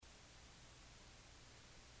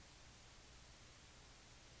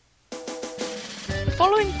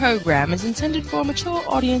following program is intended for a mature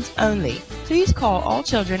audience only. Please call all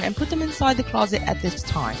children and put them inside the closet at this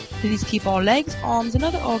time. Please keep all legs, arms, and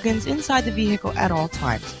other organs inside the vehicle at all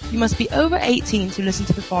times. You must be over 18 to listen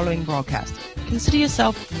to the following broadcast. Consider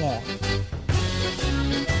yourself warned.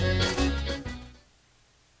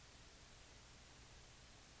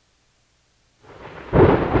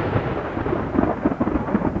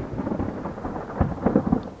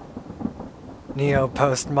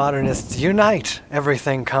 Neo-Postmodernists unite!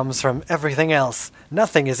 Everything comes from everything else.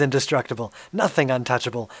 Nothing is indestructible, nothing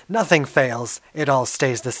untouchable, nothing fails. It all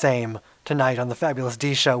stays the same. Tonight on the Fabulous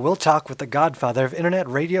D Show, we'll talk with the godfather of internet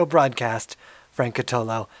radio broadcast, Frank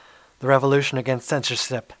Cotolo. The revolution against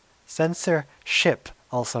censorship,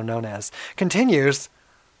 also known as, continues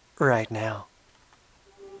right now.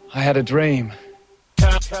 I had a dream.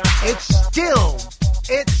 It's still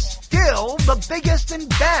the biggest and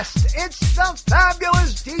best. It's the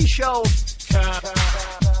Fabulous D Show.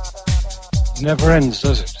 Never ends,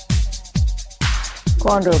 does it?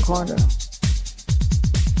 Quando.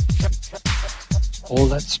 All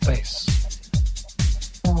that space.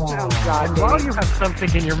 Oh, God. While you have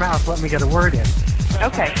something in your mouth, let me get a word in.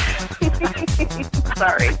 Okay.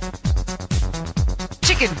 Sorry.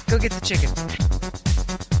 Chicken! Go get the chicken.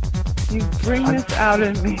 You bring this out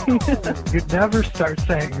in me. You'd never start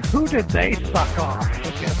saying, who did they suck off?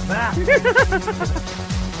 Look at that.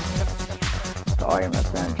 I am a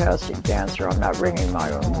fantastic dancer. I'm not ringing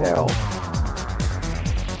my own bell.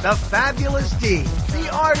 The Fabulous D, the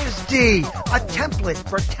Artist D, a template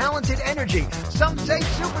for talented energy. Some say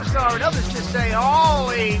superstar and others just say,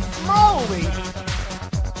 holy moly.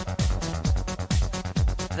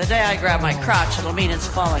 The day I grab my crotch, it'll mean it's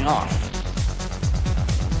falling off.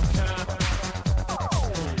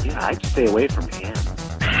 Yeah, I'd stay away from him.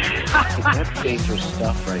 That's dangerous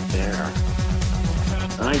stuff right there.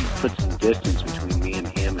 I'd put some distance between me and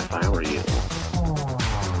him if I were you.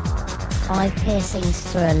 5 piercings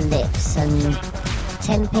through her lips and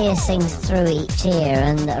 10 piercings through each ear,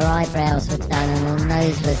 and her eyebrows were done and her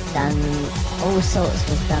nose was done, all sorts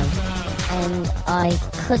was done. And I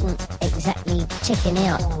couldn't exactly chicken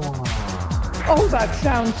out. Oh, that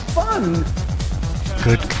sounds fun.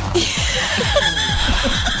 Good God.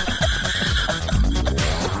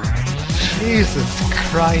 Jesus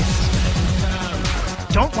Christ.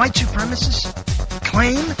 Don't white supremacists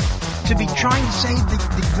claim to be trying to save the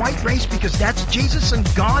white race because that's Jesus and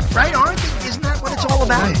God, right? Aren't they? Isn't that what it's all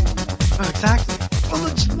about? Right. Oh, exactly.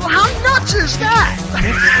 Well, how nuts is that?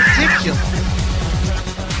 It's ridiculous.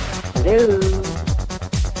 Hello.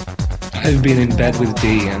 I've been in bed with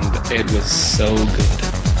D and it was so good.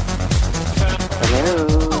 Hello.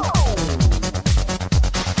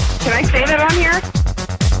 Can I say that on here?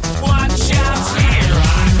 Watch out, here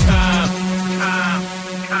I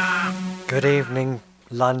come. Good evening,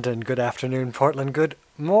 London. Good afternoon, Portland. Good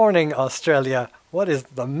morning, Australia. What is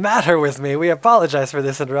the matter with me? We apologize for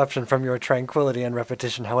this interruption from your tranquility and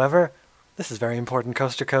repetition. However, this is very important,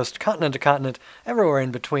 coast to coast, continent to continent, everywhere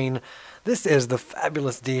in between. This is the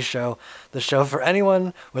Fabulous D Show, the show for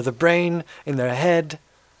anyone with a brain in their head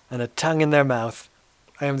and a tongue in their mouth.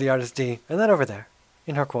 I am the Artist D, and that over there,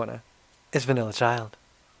 in her corner, is Vanilla Child.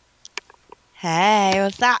 Hey,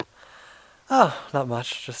 what's that? Oh, not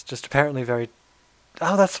much. Just apparently very...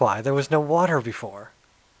 Oh, that's why. There was no water before.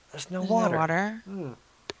 There's no water. No water?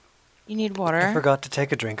 You need water? I forgot to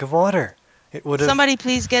take a drink of water. It would have... Somebody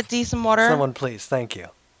please get D some water. Someone please. Thank you.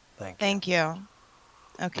 Thank you.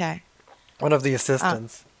 Okay. One of the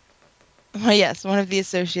assistants. Well, yes, one of the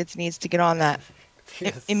associates needs to get on that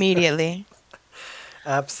immediately.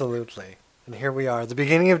 Absolutely. And here we are, the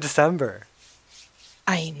beginning of December.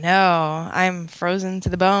 I know. I'm frozen to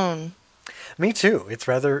the bone. Me too. It's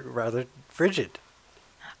rather frigid.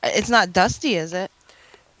 It's not dusty, is it?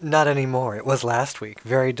 Not anymore. It was last week.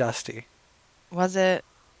 Very dusty. Was it?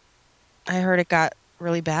 I heard it got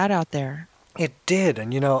really bad out there. It did.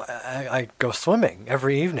 And, I go swimming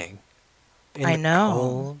every evening. I know. In the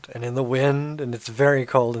cold and in the wind, and it's very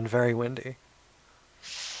cold and very windy.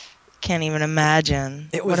 Can't even imagine.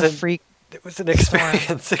 What a freak. It was an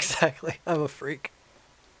experience, exactly. I'm a freak.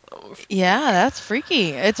 Yeah, that's freaky.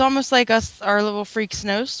 It's almost like our little freak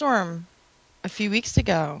snowstorm a few weeks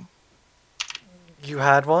ago. You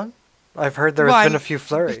had one? I've heard there's been a few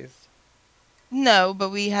flurries. No, but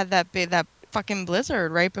we had that fucking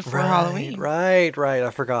blizzard right before Halloween. Right.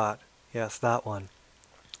 I forgot. Yes, that one.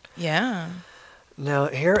 Yeah. No,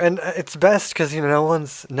 here, and it's best because,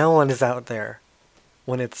 no one is out there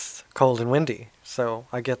when it's cold and windy. So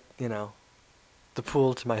I get, the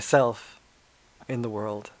pool to myself in the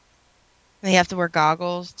world. And you have to wear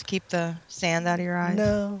goggles to keep the sand out of your eyes?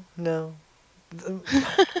 No.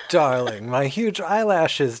 Darling, my huge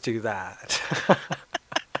eyelashes do that.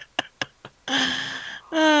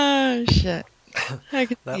 Oh, shit. I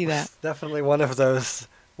could That see was that. definitely one of those.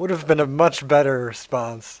 Would have been a much better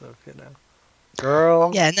response of,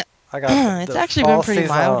 girl, Yeah, no, I got it's the actually been pretty falsies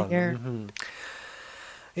mild on. here. Hmm.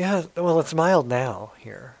 Yeah, well, it's mild now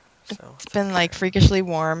here, so It's been like freakishly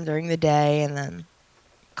warm during the day and then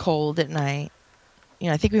cold at night.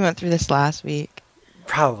 I think we went through this last week.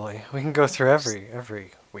 probably we can go through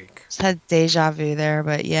every week. Just had deja vu there,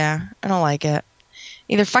 but yeah, I don't like it.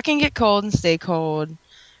 Either fucking get cold and stay cold,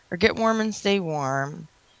 or get warm and stay warm.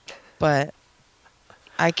 But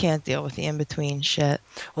I can't deal with the in-between shit.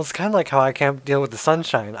 Well, it's kind of like how I can't deal with the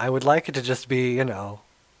sunshine. I would like it to just be,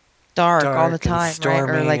 Dark all the and time, right?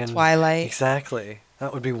 stormy Or like and twilight, exactly.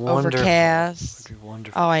 That would be wonderful. overcast. Would be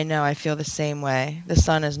wonderful. Oh, I know. I feel the same way. The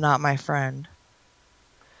sun is not my friend.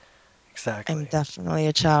 Exactly. I'm definitely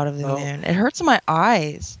a child of the Oh. moon. It hurts my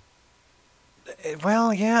eyes.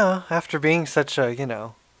 Well, yeah. After being such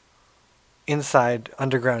a, inside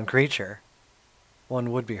underground creature,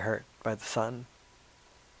 one would be hurt by the sun.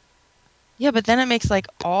 Yeah, but then it makes like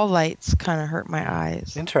all lights kind of hurt my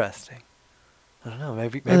eyes. Interesting. I don't know.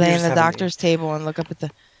 Maybe You lay you in just the have an doctor's table and look up at the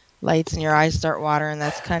lights, and your eyes start watering.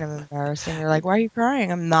 That's kind of embarrassing. You're like, "Why are you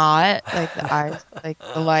crying?" I'm not. Like the eyes, like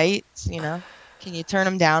the lights. Can you turn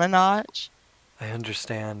them down a notch? I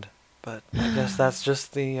understand, but I guess that's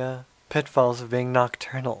just the pitfalls of being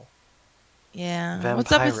nocturnal. Yeah.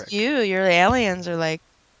 What's up with Vampiric. you? Your aliens are like,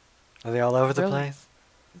 Are they all over the really? place?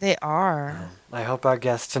 They are. I hope our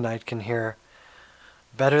guest tonight can hear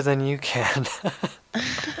better than you can.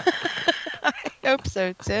 I hope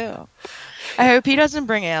so too. I hope he doesn't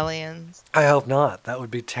bring aliens. I hope not. That would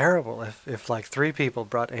be terrible if like 3 people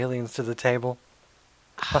brought aliens to the table.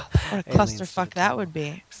 What a clusterfuck that would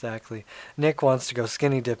be. Exactly. Nick wants to go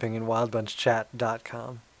skinny dipping in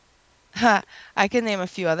wildbunchchat.com. Ha! I can name a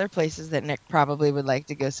few other places that Nick probably would like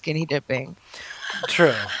to go skinny dipping.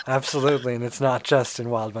 True, absolutely, and it's not just in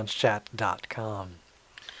wildbunchchat.com.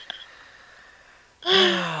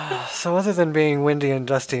 So other than being windy and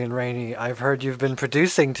dusty and rainy, I've heard you've been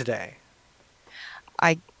producing today.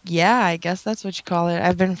 Yeah, I guess that's what you call it.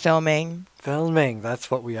 I've been filming. Filming, that's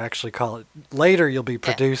what we actually call it. Later you'll be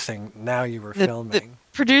producing, now you were filming. The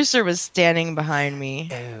producer was standing behind me,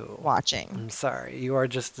 watching. I'm sorry, you are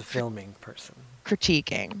just the filming person.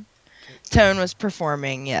 Critiquing. Tone was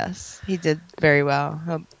performing, yes. He did very well.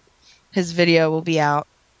 His video will be out.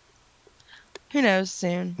 Who knows,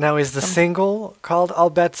 soon. Now, is the single called All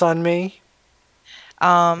Bets on Me?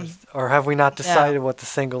 Or have we not decided what the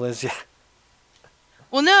single is yet?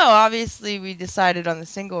 Well, no, obviously we decided on the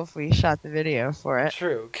single if we shot the video for it.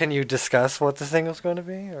 True. Can you discuss what the single's going to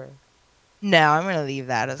be? Or? No, I'm going to leave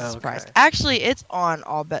that as a surprise. Actually, it's on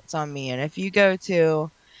All Bets on Me, and if you go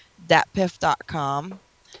to datpiff.com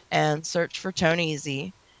and search for Tone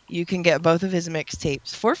Easy, you can get both of his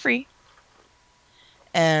mixtapes for free.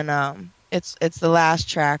 And it's the last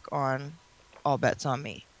track on All Bets on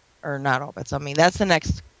Me. Or not All Bets on Me. That's the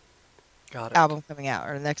next album coming out,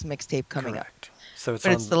 or the next mixtape coming out. So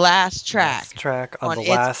it's the last track. Last track on the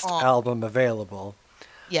last album available.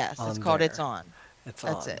 Yes, it's called It's On.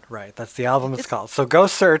 That's it. Right, that's the album it's called. So go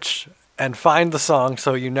search and find the song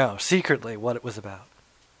so you know secretly what it was about.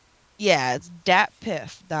 Yeah, it's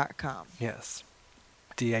datpiff.com. Yes.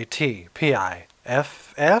 DATPIFF?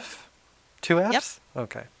 2 F's? Yep.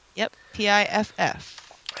 Okay. Yep,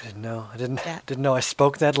 PIFF. I didn't know. I didn't know I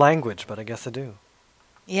spoke that language, but I guess I do.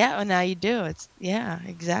 Yeah, well, now you do. Yeah,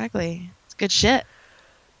 exactly. It's good shit.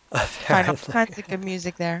 Kinds of good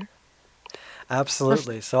music there.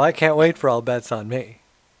 Absolutely. So I can't wait for All Bets on Me.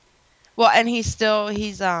 Well, and he's going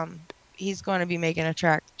to be making a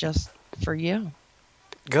track just for you.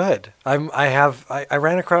 Good. I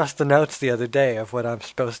ran across the notes the other day of what I'm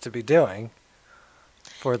supposed to be doing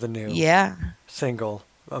for the new single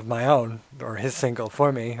of my own, or his single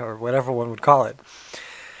for me, or whatever one would call it.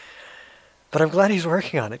 But I'm glad he's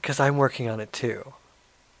working on it, because I'm working on it too.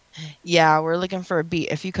 Yeah, we're looking for a beat.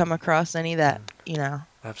 If you come across any that,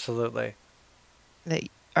 Absolutely. That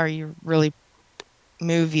you really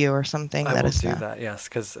move you or something, I will do that, yes,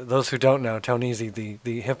 because those who don't know, Tone Easy,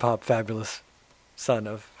 the hip-hop fabulous son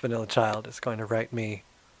of Vanilla Child, is going to write me,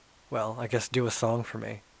 well, I guess do a song for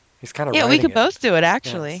me. He's kind of we could it. both do it,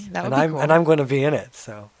 actually. Yes. That would be cool. And I'm going to be in it,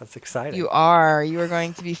 so that's exciting. You are. You are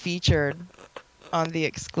going to be featured on the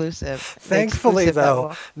exclusive. Thankfully,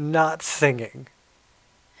 though, not singing.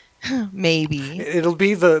 Maybe. It'll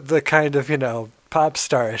be the kind of, pop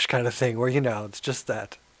starish kind of thing where, it's just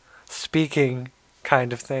that speaking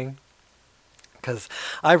kind of thing. Because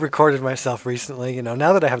I recorded myself recently,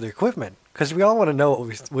 now that I have the equipment, Because we all want to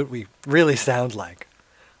know what we really sound like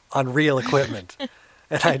on real equipment.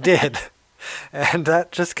 And I did. And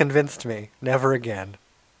that just convinced me. Never again.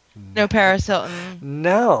 No Paris Hilton.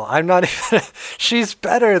 No, I'm not even... She's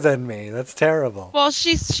better than me. That's terrible. Well,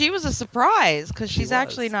 she was a surprise because She she's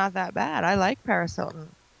actually not that bad. I like Paris Hilton.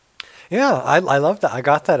 Yeah, I love that. I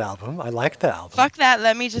got that album. I like that album. Fuck that.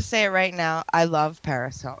 Let me just say it right now. I love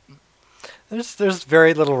Paris Hilton. There's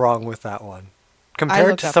very little wrong with that one.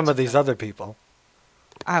 Compared to some of these other people.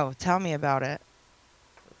 Oh, tell me about it.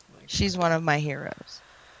 She's one of my heroes.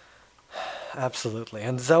 Absolutely.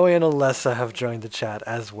 And Zoe and Alessa have joined the chat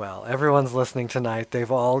as well. Everyone's listening tonight.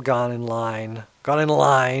 They've all gone in line.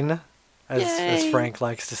 As Frank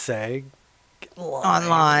likes to say.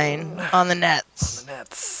 Online. On the nets. On the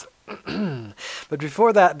nets. But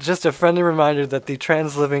before that, just a friendly reminder that the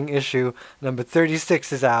Transliving issue number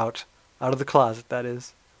 36 is out. Out of the closet, that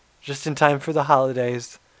is. Just in time for the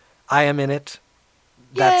holidays. I am in it.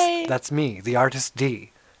 That's me, the artist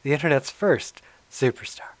D. The internet's first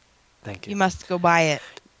superstar. Thank you. You must go buy it.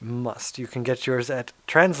 Must. You can get yours at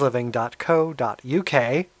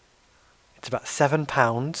transliving.co.uk. It's about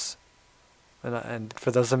 £7. And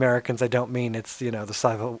for those Americans, I don't mean it's, the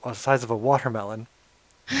size of a watermelon.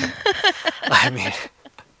 I mean...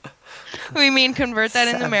 We mean convert that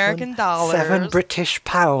into American dollars. 7 British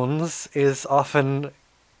pounds is often...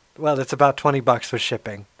 Well, it's about $20 with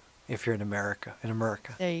shipping if you're in America.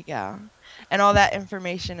 There you go. And all that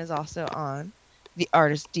information is also on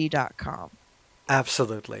theartistd.com.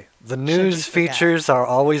 Absolutely. The news features are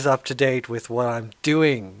always up to date with what I'm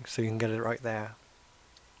doing, so you can get it right there.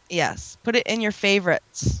 Yes. Put it in your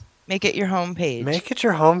favorites. Make it your homepage. Make it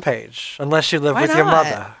your homepage, unless you live with your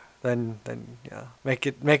mother. Then yeah, make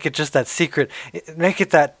it just that secret. Make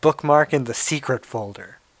it that bookmark in the secret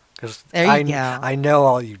folder. Because I know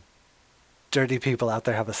all you dirty people out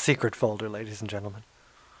there have a secret folder, ladies and gentlemen.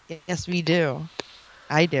 Yes, we do.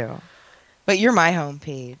 I do. But you're my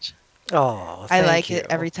homepage. Oh, I like it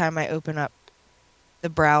every time I open up the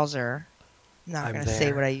browser. I'm not going to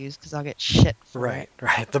say what I use because I'll get shit for it.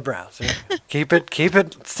 Right, the browser. keep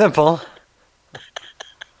it simple.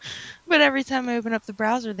 But every time I open up the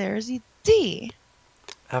browser, there is a D.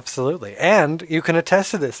 Absolutely. And you can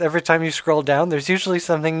attest to this. Every time you scroll down, there's usually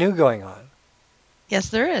something new going on. Yes,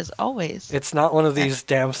 there is. Always. It's not one of these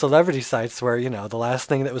damn celebrity sites where, the last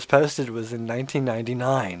thing that was posted was in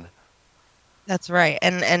 1999. That's right.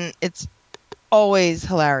 And it's always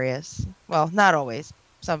hilarious. Well, not always.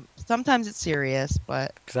 Sometimes it's serious,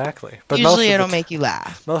 but... Exactly. But usually it'll make you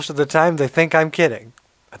laugh. Most of the time, they think I'm kidding.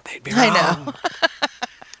 But they'd be wrong. I know.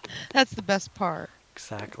 That's the best part.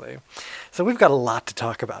 Exactly. So we've got a lot to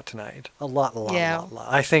talk about tonight. A lot.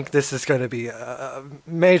 I think this is going to be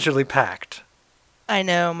majorly packed. I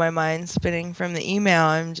know. My mind's spinning from the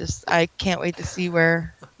email. I can't wait to see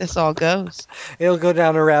where this all goes. It'll go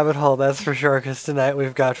down a rabbit hole, that's for sure, because tonight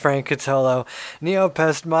we've got Frank Cotolo,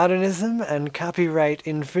 Neo-Postmodernism and copyright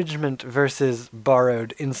infringement versus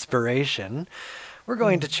borrowed inspiration. We're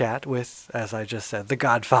going to chat with, as I just said, the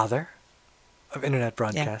godfather of internet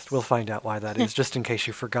broadcast. Yes. We'll find out why that is, just in case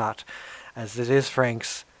you forgot, as it is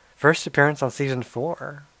Frank's first appearance on season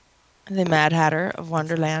 4. The Mad Hatter of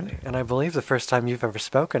Wonderland. And I believe the first time you've ever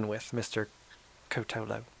spoken with Mr.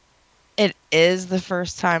 Cotolo. It is the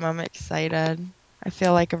first time. I'm excited. I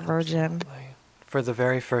feel like a virgin. For the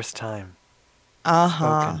very first time.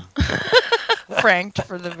 Uh-huh. Franked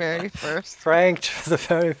for the very first. Franked for the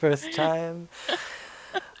very first time.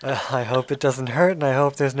 I hope it doesn't hurt, and I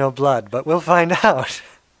hope there's no blood, but we'll find out.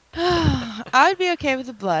 I'd be okay with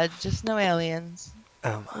the blood, just no aliens.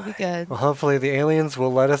 Oh my. It'll be good. Well, hopefully the aliens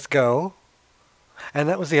will let us go. And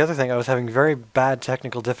that was the other thing. I was having very bad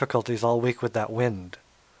technical difficulties all week with that wind.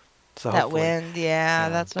 So that wind, yeah,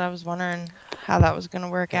 that's what I was wondering how that was going to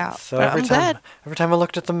work out. So every time I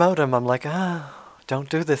looked at the modem, I'm like, don't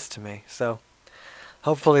do this to me. So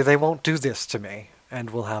hopefully they won't do this to me, and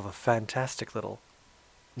we'll have a fantastic little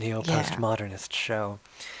neo-postmodernist show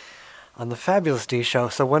on the Fabulous D Show.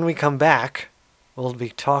 So when we come back, we'll be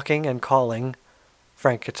talking and calling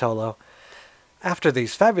Frank Cotolo after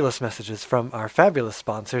these fabulous messages from our fabulous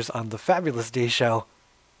sponsors on the Fabulous D Show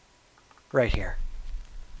right here.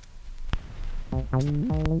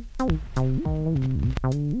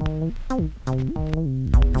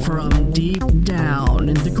 From deep down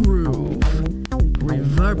in the groove,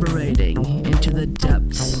 reverberating into the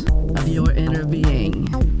depths of your inner being,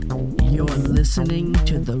 you're listening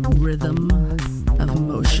to the rhythm of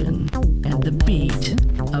motion and the beat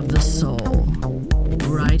of the soul,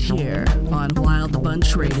 right here on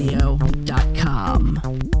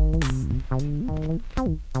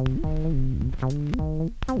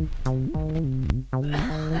wildbunchradio.com.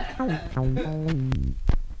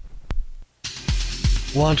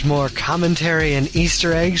 Want more commentary and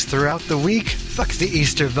Easter eggs throughout the week? Fuck the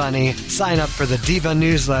Easter Bunny. Sign up for the Diva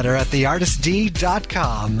newsletter at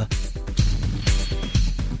theartistd.com.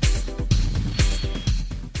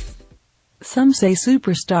 Some say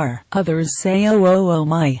superstar, others say oh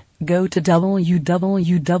my. Go to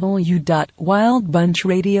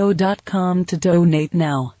www.wildbunchradio.com to donate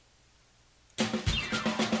now.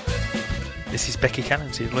 This is Becky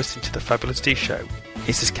Cannon, and listening to the Fabulous D Show.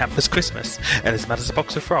 It's as camp as Christmas, and as mad as a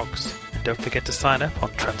box of frogs. And don't forget to sign up on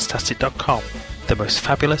transtastic.com, the most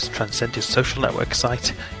fabulous transcendent social network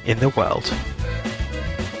site in the world.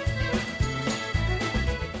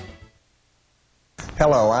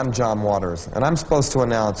 Hello, I'm John Waters, and I'm supposed to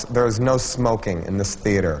announce there is no smoking in this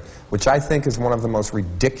theater, which I think is one of the most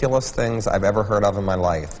ridiculous things I've ever heard of in my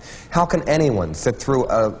life. How can anyone sit through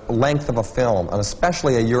a length of a film, and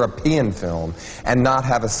especially a European film, and not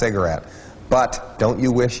have a cigarette? But don't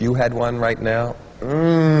you wish you had one right now?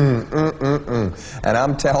 And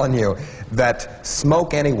I'm telling you that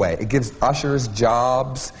smoke anyway. It gives ushers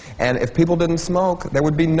jobs, and if people didn't smoke, there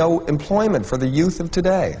would be no employment for the youth of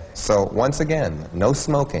today. So once again, no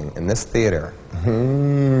smoking in this theater.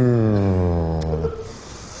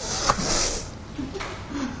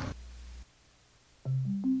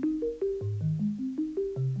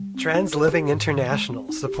 Trans Living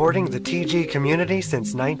International, supporting the TG community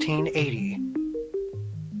since 1980.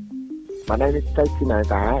 My name is Stacey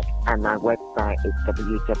Novak, and my website is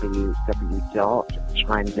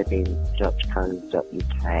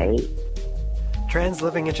www.transliving.co.uk. Trans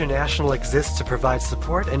Living International exists to provide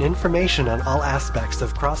support and information on all aspects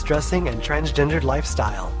of cross-dressing and transgendered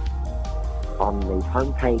lifestyle. On the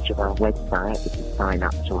homepage of our website, you can sign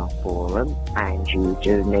up to our forum, and you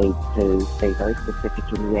do need to be very specific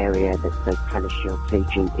in the area that says tell us your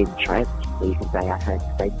TG interest. So you can say, I heard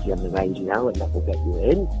Stacey on the radio, and that will get you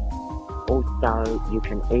in. Also, you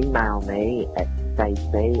can email me at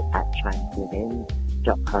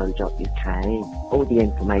stacey@transliving.co.uk. All the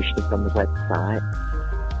information is on the website.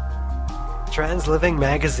 Trans Living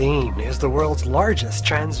Magazine is the world's largest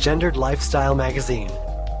transgendered lifestyle magazine.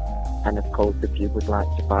 And of course, if you would like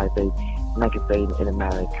to buy the magazine in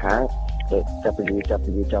America, it's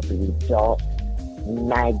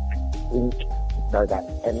www.maginc, so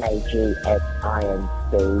that's maginc.com.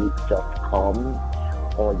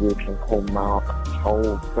 Or you can call Mark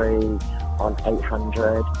toll-free on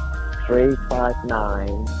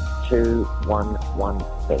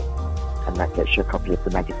 800-359-2116, and that gets you a copy of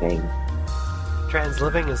the magazine. Trans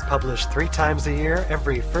Living is published 3 times a year,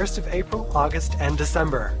 every 1st of April, August, and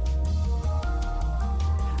December.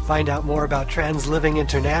 Find out more about Trans Living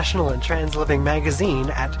International and Trans Living Magazine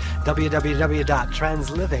at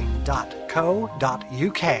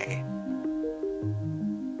www.transliving.co.uk.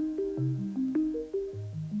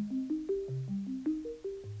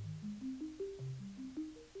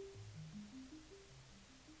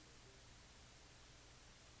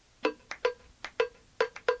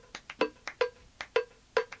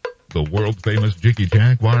 The world-famous Jiggy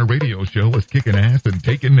Jaguar radio show is kicking ass and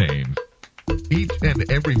taking names. Each and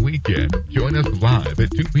every weekend, join us live at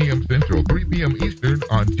 2 p.m. Central, 3 p.m. Eastern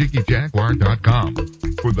on JiggyJaguar.com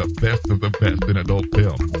for the best of the best in adult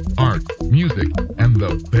film, art, music, and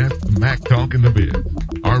the best Mac talk in the biz.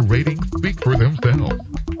 Our ratings speak for themselves.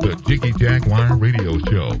 The Jiggy Jaguar radio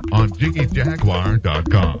show on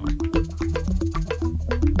JiggyJaguar.com.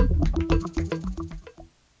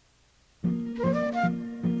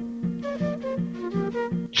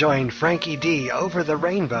 Join Frankie D over the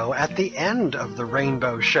rainbow at the end of the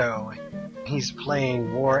Rainbow Show. He's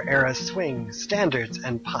playing war-era swing, standards,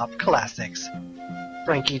 and pop classics.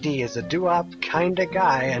 Frankie D is a doo-wop kinda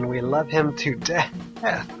guy, and we love him to death.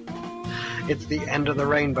 It's the end of the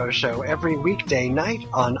Rainbow Show every weekday night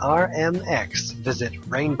on RMX. Visit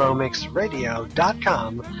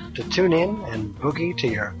rainbowmixradio.com to tune in and boogie to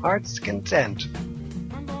your heart's content.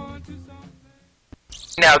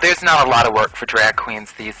 No, there's not a lot of work for drag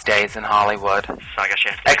queens these days in Hollywood. So I guess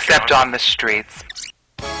you have to except on the streets.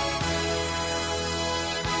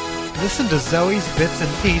 Listen to Zoe's Bits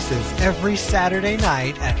and Pieces every Saturday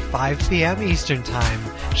night at 5 p.m. Eastern Time.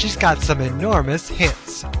 She's got some enormous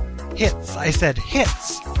hits. Hits. I said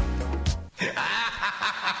hits.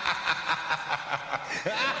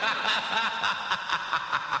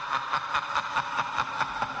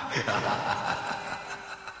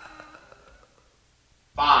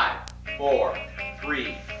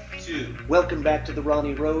 Welcome back to the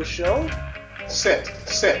Ronnie Rose Show. Sit.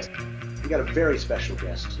 We got a very special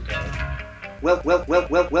guest today.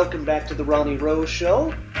 Welcome back to the Ronnie Rose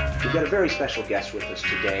Show. We've got a very special guest with us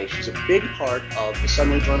today. She's a big part of the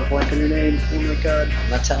Suddenly Drawn a Blank on Your Name. Oh my God. I'm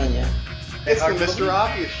not telling you. It's the Mr.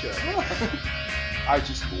 Obvious show. I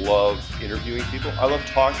just love interviewing people. I love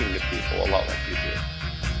talking to people a lot like you do.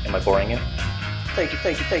 Am I boring you? Thank you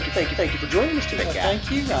for joining us today, Kat.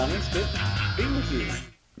 Thank you, Ronnie. It's good being with you.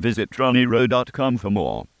 Visit TronnyRow.com for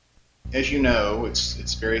more. As you know,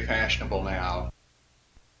 it's very fashionable now.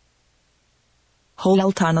 Hold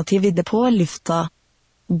alternativet på lufta.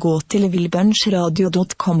 Gå til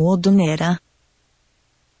villbunchradio.com og donere.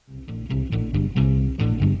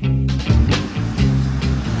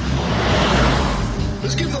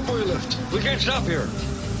 Let's give the boy a lift. We can't stop here.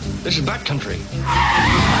 This is bat country.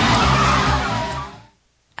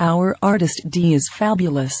 Our artist D is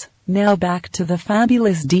fabulous. Now back to the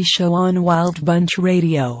Fabulous D show on Wild Bunch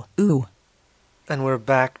Radio. Ooh. And we're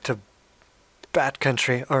back to Bat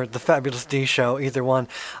Country, or the Fabulous D show, either one,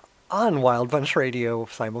 on Wild Bunch Radio,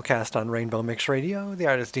 simulcast on Rainbow Mix Radio, the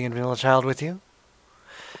artist D and Vanilla Child with you.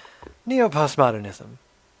 Neo-Postmodernism.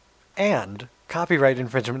 And copyright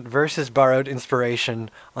infringement versus borrowed inspiration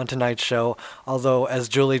on tonight's show, although, as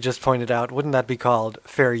Julie just pointed out, wouldn't that be called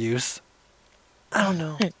fair use? I don't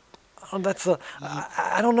know.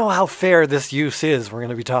 I don't know how fair this use is we're going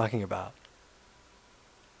to be talking about.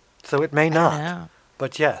 So it may not.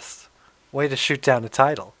 But yes, way to shoot down a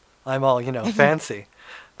title. I'm all, fancy.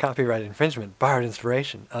 Copyright infringement, borrowed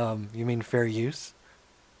inspiration. You mean fair use?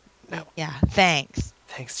 No. Yeah, thanks.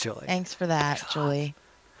 Thanks, Julie. Thanks for that, Julie.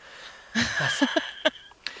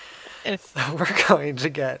 So we're going to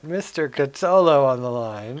get Mr. Cotolo on the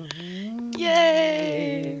line.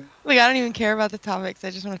 Yay! Look, I don't even care about the topics. I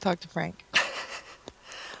just want to talk to Frank.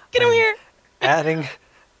 Get him here! Add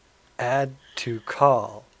to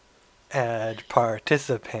call. Add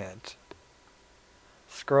participant.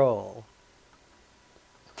 Scroll.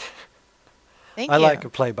 Thank I you. like a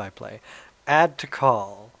play-by-play. Add to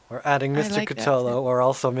call. We're adding Mr. like Cotolo, or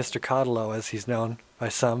also Mr. Cotolo, as he's known by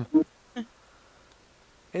some.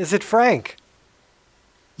 Is it Frank?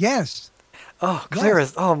 Yes. Oh,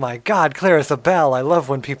 Clara's. Oh my God, Clara's a bell. I love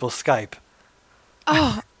when people Skype.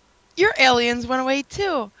 Oh, your aliens went away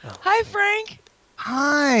too. Hi, Frank.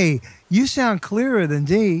 Hi. You sound clearer than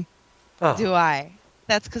D. Oh. Do I?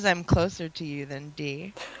 That's because I'm closer to you than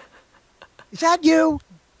D. Is that you?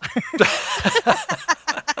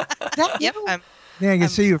 Yep. Yeah, I can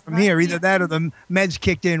see you from here. Either that or the meds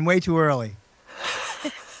kicked in way too early.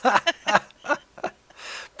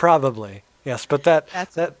 Probably. Yes, but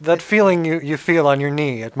that feeling you feel on your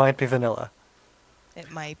knee, it might be vanilla. It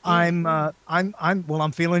might be.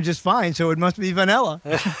 I'm feeling just fine, so it must be vanilla.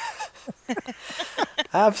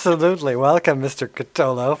 Absolutely. Welcome, Mr.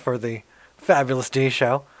 Cotolo, for the Fabulous D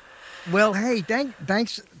show. Well, hey,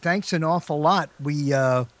 thanks an awful lot.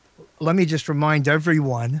 Let me just remind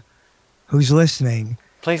everyone who's listening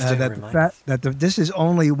Please do this is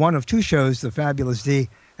only one of two shows the Fabulous D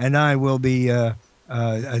and I will be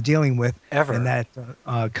dealing with. Ever. And that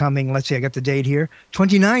coming, let's see, I got the date here,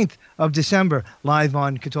 29th of December, live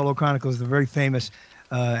on Cotolo Chronicles, the very famous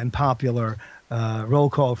and popular roll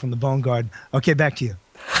call from the Bone Garden. Okay, back to you.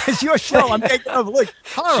 It's your show. I'm taking over. Look,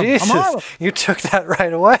 Jesus, I'm horrible. You took that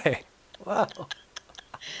right away. Wow.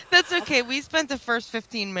 That's okay. We spent the first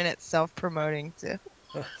 15 minutes self-promoting too.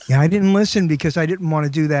 Yeah, I didn't listen because I didn't want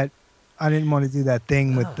to do that. I didn't want to do that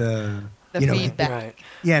thing with the feedback. Right.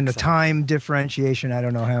 Yeah, and the time differentiation. I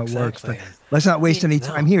don't know how it works, but let's not waste any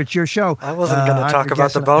time here. It's your show. I wasn't going to talk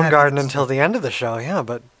about the Bone Garden until the end of the show. Yeah,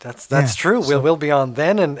 but that's true. So, we'll be on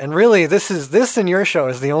then, and really, this and your show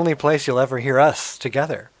is the only place you'll ever hear us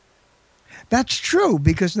together. That's true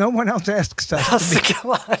because no one else asks us.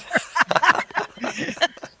 Come on.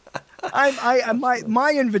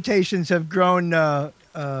 My invitations have grown,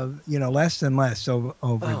 less and less over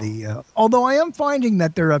the. Although I am finding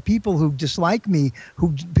that there are people who dislike me,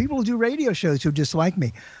 people who do radio shows who dislike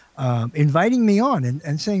me, inviting me on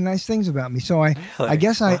and saying nice things about me. So I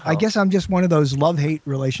guess I guess I'm just one of those love-hate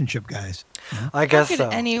relationship guys. I guess How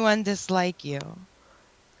could anyone dislike you?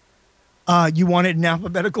 You want it in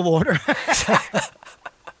alphabetical order?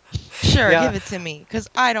 Sure, give it to me because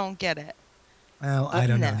I don't get it. Well, I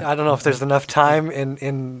don't know. I don't know if there's enough time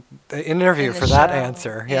in the interview for that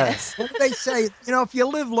answer. Yes. What do they say? If you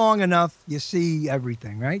live long enough, you see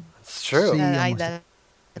everything, right? It's true. That's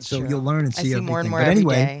so true. You'll learn and see everything. More and more but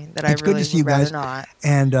anyway, every day that it's I good really to see you guys. Not.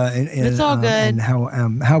 And it's all good. And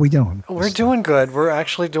how we doing? We're doing good. We're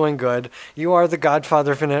actually doing good. You are the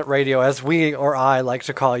godfather of internet radio, as we or I like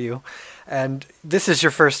to call you. And this is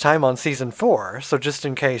your first time on season 4. So just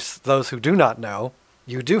in case those who do not know,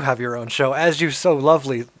 you do have your own show, as you so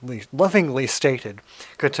lovingly stated.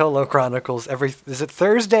 Cotolo Chronicles. Is it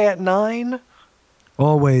Thursday at 9?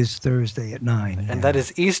 Always Thursday at 9. And that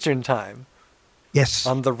is Eastern time. Yes.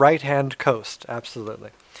 On the right-hand coast, absolutely.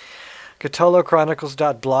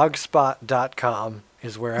 CotoloChronicles.blogspot.com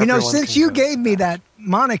is where everyone since can you go. gave me that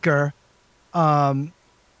moniker,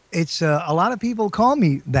 it's a lot of people call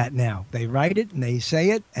me that now. They write it and they say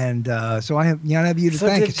it, and so I have you to So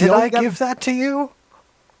thank. did I give that to you?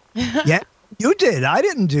 Yeah, you did. I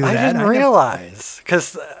didn't do that. I didn't realize.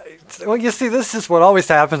 Because, well, you see, this is what always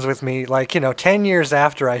happens with me. Like, 10 years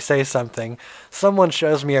after I say something, someone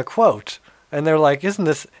shows me a quote, and they're like, isn't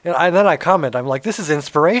this... And then I comment, I'm like, this is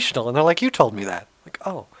inspirational. And they're like, you told me that. Like,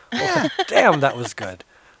 oh, well, damn, that was good.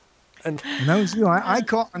 And that was you. I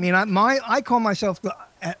call myself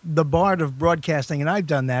the bard of broadcasting, and I've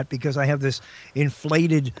done that because I have this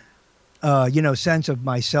inflated, sense of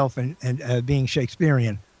myself and being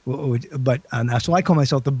Shakespearean. But so I call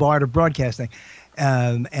myself the bard of broadcasting,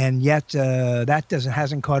 and yet that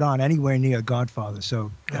hasn't caught on anywhere near Godfather.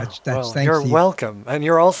 So that's thanks. You're welcome, and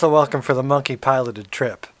you're also welcome for the monkey piloted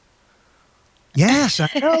trip. Yes, I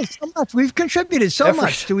know so much. We've contributed so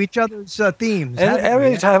much to each other's themes. And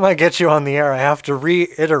every time I get you on the air, I have to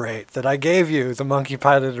reiterate that I gave you the monkey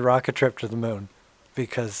piloted rocket trip to the moon,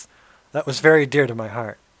 because that was very dear to my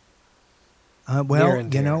heart.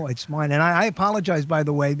 It's mine. And I apologize, by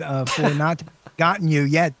the way, for not gotten you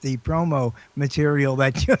yet the promo material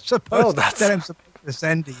that you're supposed that I'm supposed to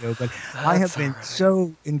send to you. But I have been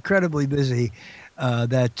so incredibly busy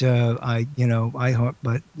that I hope,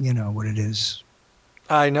 but you know what it is.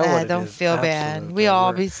 I know what it is. Don't feel bad. We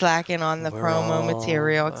all be slacking on the promo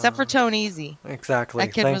material, except for Tone Easy. Exactly.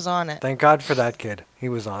 That kid was on it. Thank God for that kid. He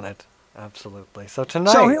was on it. Absolutely. So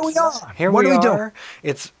tonight, here we are. What do we do?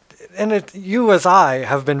 You as I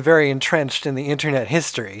have been very entrenched in the internet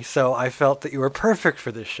history, so I felt that you were perfect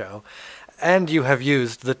for this show, and you have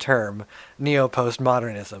used the term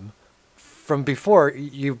Neo-Postmodernism from before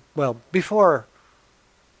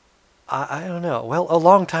I don't know. Well, a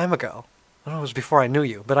long time ago. I don't know, it was before I knew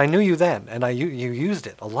you, but I knew you then, and you used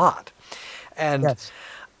it a lot. And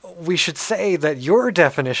we should say that your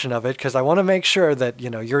definition of it, because I want to make sure that,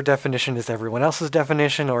 your definition is everyone else's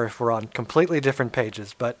definition, or if we're on completely different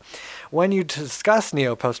pages. But when you discuss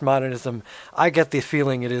Neo-Postmodernism, I get the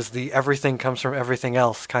feeling it is the everything comes from everything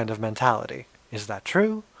else kind of mentality. Is that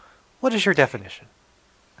true? What is your definition?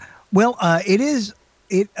 Well, it is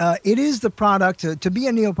the product to be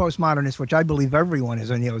a neo-postmodernist, which I believe everyone is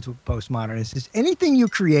a neo-postmodernist. Is anything you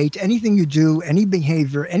create, anything you do, any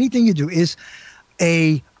behavior, anything you do is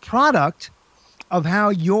a product of how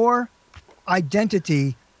your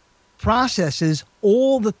identity processes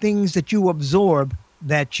all the things that you absorb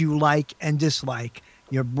that you like and dislike.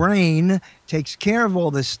 Your brain takes care of all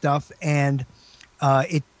this stuff, and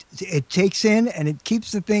it takes in and it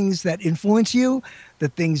keeps the things that influence you, the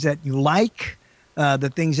things that you like,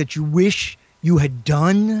 the things that you wish you had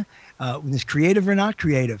done, when it's creative or not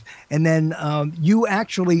creative. And then you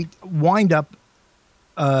actually wind up,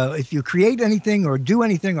 if you create anything or do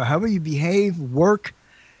anything or however you behave, work,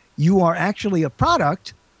 you are actually a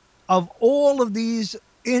product of all of these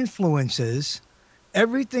influences,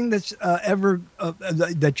 everything that's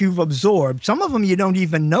that you've absorbed. Some of them you don't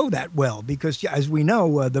even know that well, because as we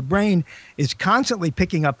know, the brain is constantly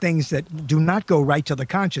picking up things that do not go right to the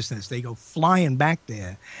consciousness. They go flying back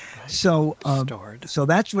there. Right. So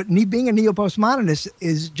that's what being a neo-postmodernist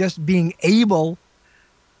is, just being able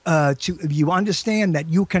you understand that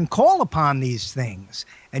you can call upon these things,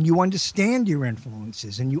 and you understand your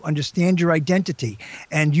influences, and you understand your identity,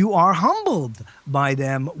 and you are humbled by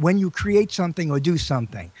them when you create something or do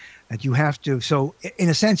something that you have to. So in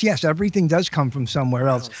a sense, yes, everything does come from somewhere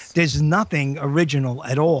else. There's nothing original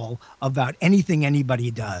at all about anything anybody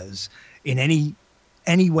does in any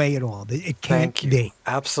way at all. It can't be.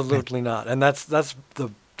 Absolutely not. And that's the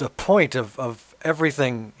point of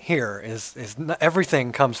everything here is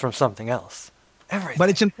everything comes from something else. Everything. But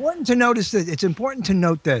it's important to notice that it's important to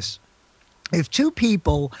note this. If two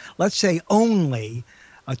people, let's say only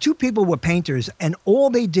two people were painters, and all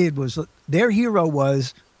they did was their hero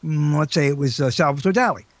was, let's say it was Salvador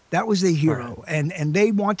Dali. That was their hero. Right. And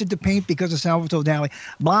they wanted to paint because of Salvador Dali,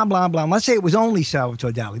 blah, blah, blah. Let's say it was only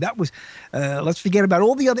Salvador Dali. That was, let's forget about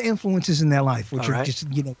all the other influences in their life, which are just,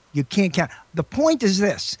 you can't count. The point is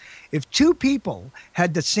this. If two people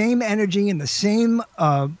had the same energy and the same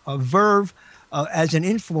verve as an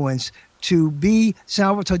influence to be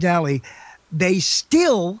Salvador Dali, these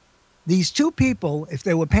two people, if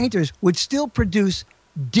they were painters, would still produce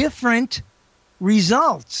different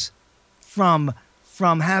results from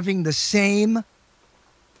having the same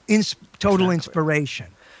total inspiration.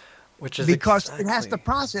 Which is because it has to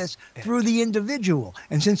process through the individual.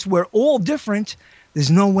 And since we're all different, there's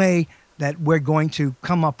no way that we're going to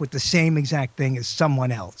come up with the same exact thing as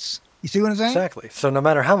someone else. You see what I'm saying? Exactly. So no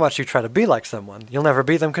matter how much you try to be like someone, you'll never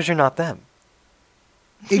be them because you're not them.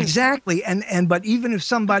 Exactly. But even if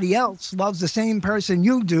somebody else loves the same person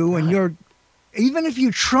you do, and even if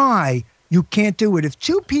you try, you can't do it. If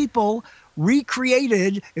two people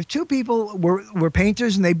if two people were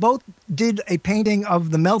painters and they both did a painting of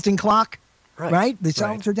the melting clock, right? The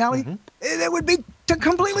Salvador Dali, it would be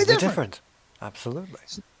completely different. Absolutely.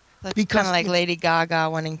 That's kind of like Lady Gaga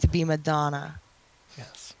wanting to be Madonna.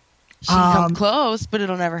 Yes. She can come close, but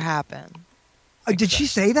it'll never happen. Did she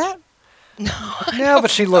say that? No, but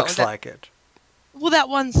she looks like it. Well, that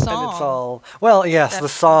one song. And it's all, well, yes, the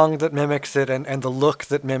song that mimics it and the look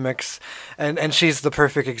that mimics, and she's the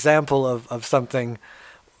perfect example of something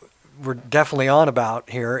we're definitely on about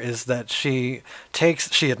here, is that she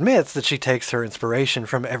admits that she takes her inspiration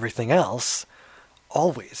from everything else,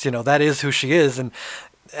 always. That is who she is, and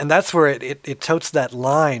that's where it totes that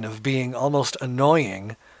line of being almost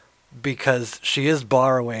annoying, because she is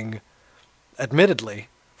borrowing, admittedly,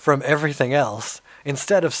 from everything else.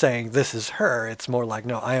 Instead of saying this is her, it's more like,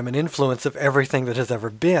 no, I am an influence of everything that has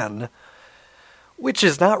ever been, which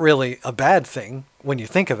is not really a bad thing when you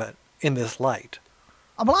think of it in this light.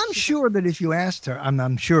 Well, I'm sure that if you asked her,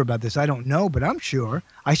 I'm sure about this, I don't know, but I'm sure.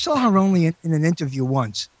 I saw her only in an interview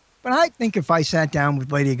once. But I think if I sat down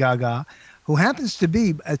with Lady Gaga, who happens to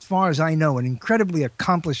be, as far as I know, an incredibly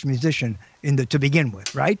accomplished musician to begin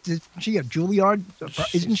with, right? Isn't she a Juilliard?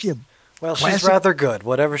 Isn't she a Well, classic? She's rather good.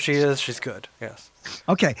 Whatever she is, she's good. Yes.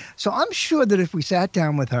 Okay, so I'm sure that if we sat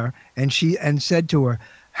down with her and said to her,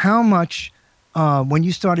 how much, when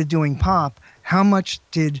you started doing pop, how much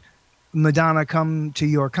did Madonna come to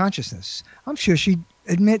your consciousness? I'm sure she'd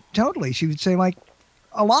admit totally. She would say like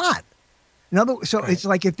a lot. It's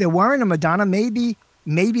like if there weren't a Madonna, maybe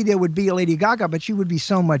there would be a Lady Gaga, but she would be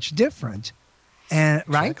so much different. And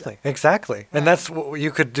right? Exactly. And that's what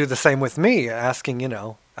you could do the same with me, asking,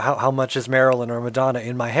 how much is Marilyn or Madonna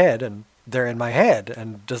in my head, and they're in my head,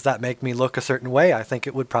 and does that make me look a certain way? I think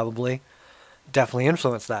it would probably definitely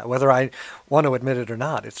influence that, whether I want to admit it or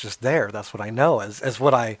not. It's just there. That's what I know as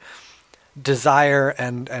what I desire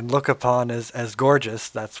and look upon as gorgeous.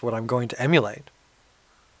 That's what I'm going to emulate.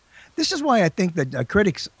 This is why I think that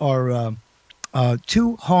critics are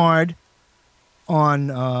too hard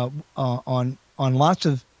on lots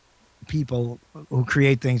of people who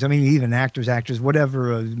create things. I mean, even actors,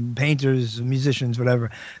 whatever, painters, musicians, whatever.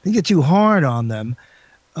 I think they're too hard on them,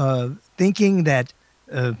 thinking that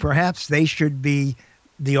perhaps the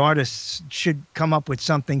artists should come up with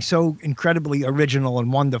something so incredibly original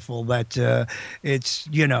and wonderful that it's,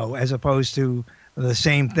 as opposed to the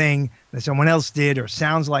same thing that someone else did, or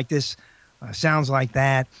sounds like this, sounds like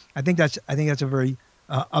that. I think that's a very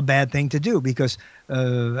a bad thing to do, because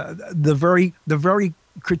the very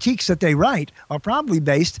critiques that they write are probably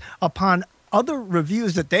based upon other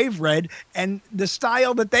reviews that they've read and the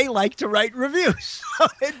style that they like to write reviews. So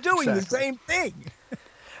they're doing the same thing.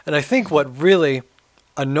 And I think what really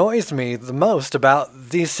annoys me the most about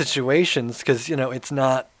these situations, because, it's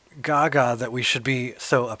not Gaga that we should be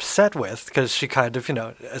so upset with, because she kind of,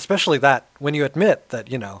 especially that when you admit that,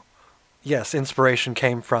 yes, inspiration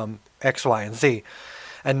came from X, Y, and Z,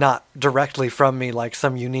 and not directly from me like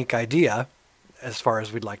some unique idea, as far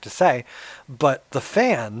as we'd like to say. But the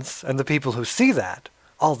fans and the people who see that,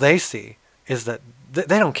 all they see is that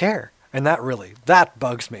they don't care. And that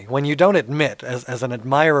bugs me. When you don't admit, as an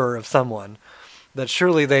admirer of someone, that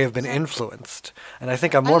surely they have been influenced. And I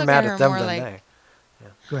think I'm more mad at them than they. Yeah.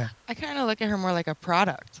 Go ahead. I kind of look at her more like a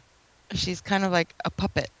product. She's kind of like a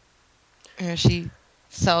puppet. She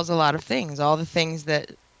sells a lot of things, all the things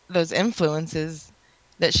that those influences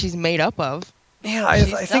that she's made up of. Yeah, I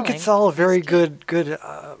think it's all a very good,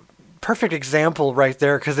 perfect example right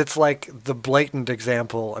there, because it's like the blatant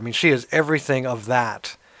example. I mean, she is everything of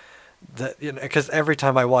that. Because every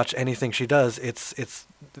time I watch anything she does, it's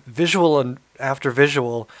visual and after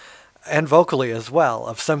visual, and vocally as well,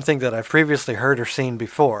 of something that I've previously heard or seen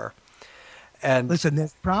before. And listen,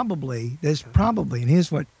 there's probably, and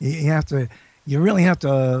here's what you really have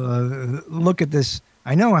to look at this.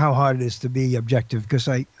 I know how hard it is to be objective, because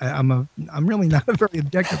I'm really not a very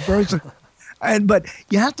objective person. But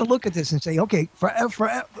you have to look at this and say, okay, for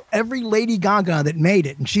every Lady Gaga that made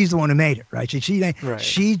it, and she's the one who made it, right?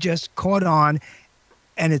 She just caught on,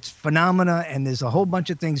 and it's phenomena, and there's a whole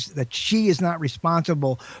bunch of things that she is not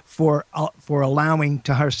responsible for allowing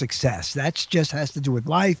to her success. That just has to do with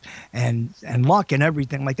life and luck and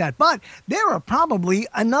everything like that. But there are probably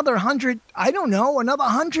another 100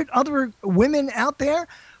 other women out there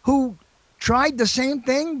who tried the same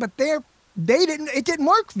thing, but it didn't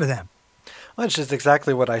work for them. Which is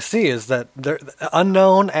exactly what I see, is that they're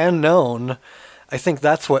unknown and known. I think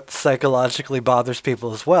that's what psychologically bothers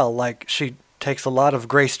people as well. Like, she takes a lot of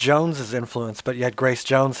Grace Jones's influence, but yet Grace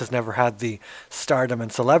Jones has never had the stardom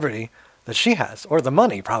and celebrity that she has, or the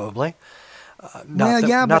money, probably. Not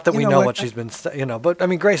that we know what she's been, but I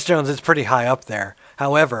mean, Grace Jones is pretty high up there.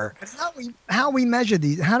 However, how do we measure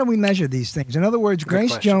these things? In other words,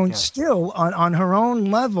 Grace Jones still on her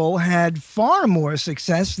own level had far more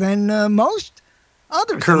success than most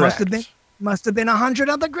others. Correct. There must have been 100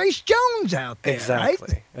 other Grace Jones out there,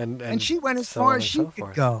 exactly. right? And she went as so far on as and she so could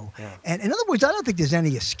forth. go. Yeah. And in other words, I don't think there's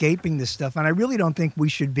any escaping this stuff, and I really don't think we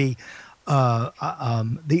should be.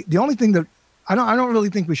 The only thing that I don't really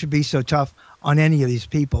think we should be so tough on any of these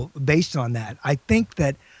people based on that. I think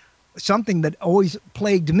that something that always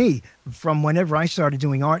plagued me from whenever I started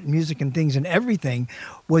doing art and music and things and everything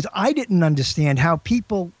was I didn't understand how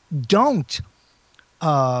people don't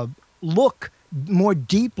look more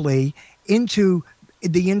deeply into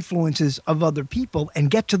the influences of other people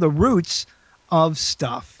and get to the roots of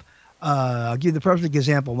stuff. I'll give you the perfect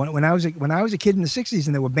example. When I was a kid in the 60s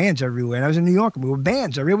and there were bands everywhere, and I was in New York and we were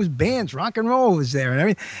bands. There was bands. Rock and roll was there and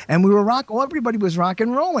everything. And we were everybody was rock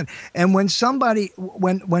and rolling. And when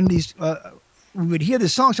these we would hear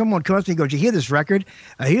this song, someone would come up to me and go, "Did you hear this record?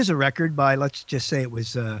 Here's a record by, let's just say it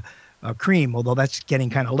was Cream, although that's getting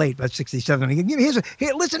kind of late. That's 67. And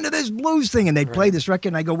here, listen to this blues thing." And they'd play this record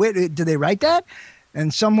and I go, "Wait, did they write that?"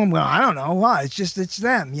 And someone, well, I don't know why. It's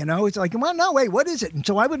them, It's like, well, no, wait, what is it? And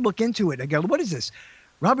so I would look into it. I go, what is this?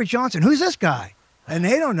 Robert Johnson. Who's this guy? And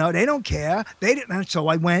they don't know. They don't care. They didn't. And so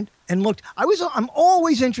I went and looked. I'm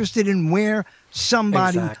always interested in where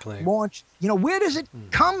somebody launched. Where does it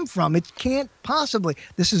come from? It can't possibly.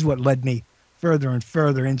 This is what led me further and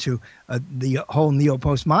further into the whole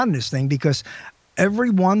neo-postmodernist thing, because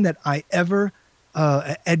everyone that I ever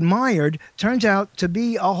admired turns out to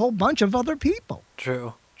be a whole bunch of other people.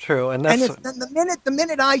 True, and that's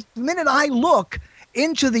the minute I look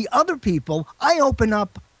into the other people, I open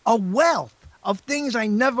up a wealth of things I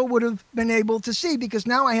never would have been able to see because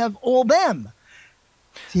now I have all them.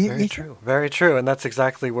 Very true, and that's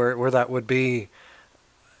exactly where that would be.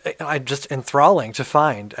 I just enthralling to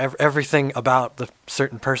find everything about the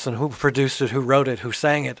certain person who produced it, who wrote it, who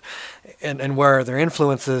sang it, and where are their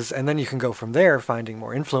influences, and then you can go from there, finding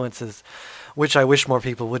more influences, which I wish more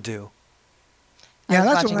people would do. I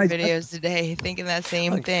was watching videos today thinking that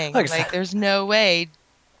same thing. Like, there's no way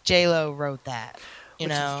J-Lo wrote that,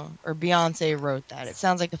 or Beyonce wrote that. It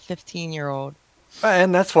sounds like a 15-year-old.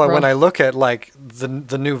 And that's why when I look at, like, the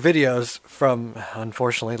new videos from,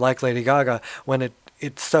 unfortunately, like Lady Gaga, when it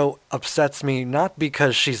so upsets me, not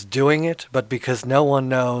because she's doing it, but because no one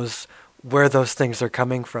knows where those things are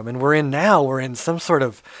coming from. And we're in some sort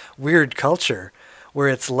of weird culture where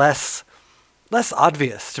it's less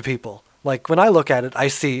obvious to people. Like, when I look at it, I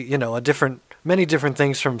see, many different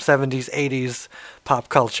things from 70s, 80s pop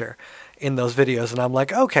culture in those videos. And I'm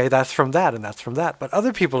like, okay, that's from that and that's from that. But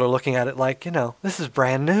other people are looking at it like, this is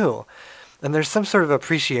brand new. And there's some sort of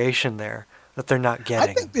appreciation there that they're not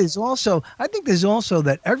getting. I think there's also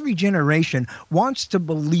that every generation wants to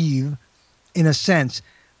believe, in a sense,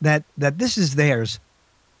 that this is theirs.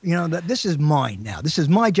 That this is mine now. This is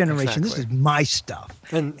my generation. Exactly. This is my stuff.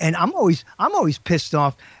 And I'm always pissed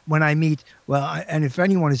off when I meet. And if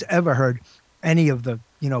anyone has ever heard any of the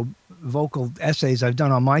vocal essays I've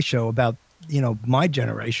done on my show about my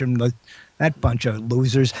generation, that bunch of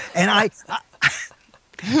losers, and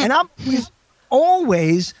I'm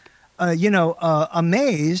always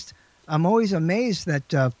amazed. I'm always amazed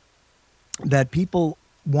that people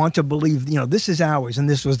want to believe, this is ours and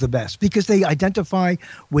this was the best, because they identify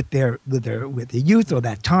with the youth or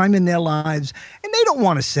that time in their lives, and they don't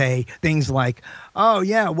want to say things like, "Oh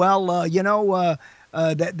yeah, well,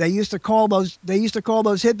 they used to call those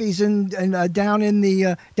hippies and down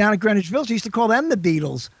at Greenwich Village, they used to call them the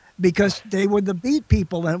Beatles." Because they were the beat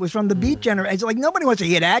people, and it was from the beat generation. It's like, nobody wants to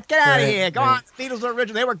hear that. Get out of here. Go on. The Beatles are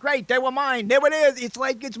original. They were great. They were mine. There it is. It's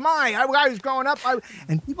like, it's mine. I was growing up.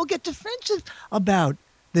 And people get defensive about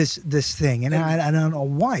this thing. And I don't know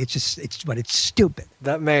why. But it's stupid.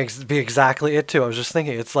 That may be exactly it, too. I was just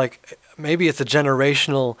thinking, it's like, maybe it's a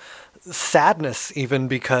generational sadness, even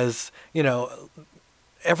because,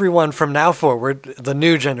 everyone from now forward, the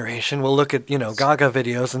new generation, will look at, Gaga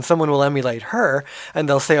videos, and someone will emulate her, and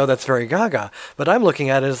they'll say, "Oh, that's very Gaga." But I'm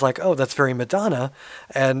looking at it as like, "Oh, that's very Madonna,"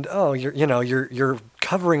 and "Oh, you're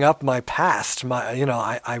covering up my past.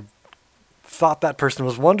 I thought that person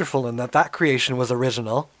was wonderful and that creation was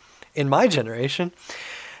original in my generation."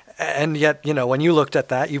 And yet, when you looked at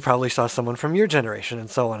that, you probably saw someone from your generation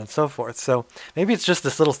and so on and so forth. So maybe it's just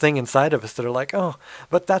this little thing inside of us that are like, oh,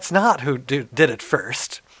 but that's not who did it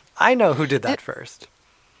first. I know who did that first.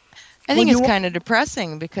 I think it's kind of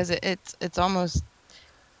depressing because it's almost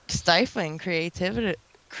stifling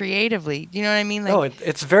creatively. Do you know what I mean?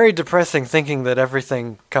 It's very depressing thinking that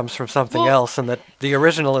everything comes from something else and that the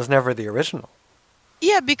original is never the original.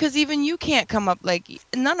 Yeah, because even you can't come up,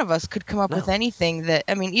 none of us could come up with anything that,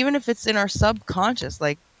 even if it's in our subconscious,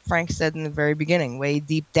 like Frank said in the very beginning, way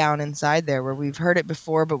deep down inside there where we've heard it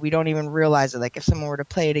before, but we don't even realize it. Like if someone were to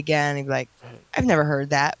play it again, he'd be like, I've never heard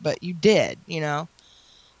that, but you did,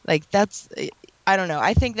 that's, I don't know.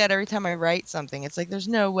 I think that every time I write something, it's like, there's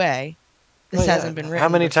no way this hasn't been written. How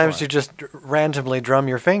many before. times you just randomly drum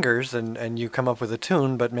your fingers and you come up with a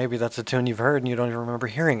tune, but maybe that's a tune you've heard and you don't even remember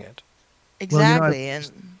hearing it. Exactly,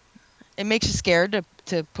 and it makes you scared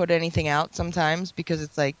to put anything out sometimes because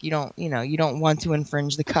it's like you don't want to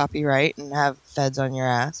infringe the copyright and have feds on your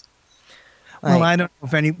ass. Well, I don't know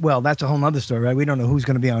if any. Well, that's a whole other story, right? We don't know who's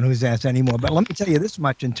going to be on whose ass anymore. But let me tell you this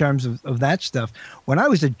much in terms of that stuff. When I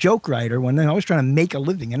was a joke writer, when I was trying to make a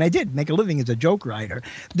living, and I did make a living as a joke writer,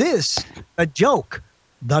 the joke.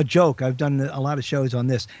 I've done a lot of shows on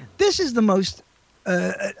this. This is the most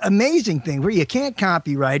amazing thing where you can't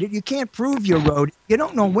copyright it, you can't prove you wrote it, you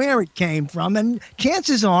don't know where it came from, and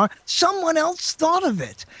chances are someone else thought of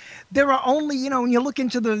it. There are only, when you look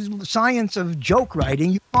into the science of joke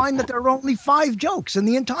writing, you find that there are only 5 jokes in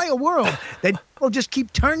the entire world that people just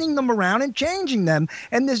keep turning them around and changing them.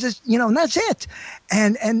 And there's this, and that's it.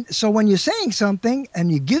 And so when you're saying something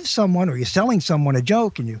and you give someone or you're selling someone a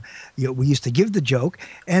joke and we used to give the joke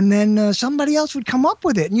and then somebody else would come up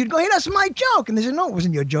with it and you'd go, hey, that's my joke. And they said, no, it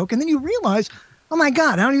wasn't your joke. And then you realize, oh my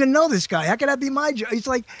God, I don't even know this guy. How could that be my joke? It's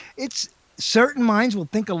like, certain minds will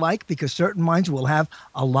think alike because certain minds will have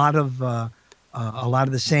a lot of the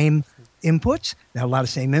same inputs, they have a lot of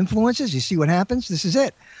same influences. You see what happens? This is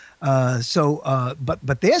it.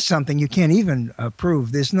 But there's something you can't even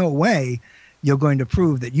prove. There's no way you're going to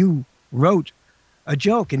prove that you wrote a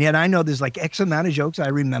joke. And yet I know there's like X amount of jokes I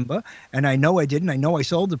remember, and I know I didn't. I know I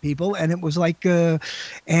sold to people, and it was like,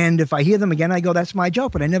 and if I hear them again, I go, that's my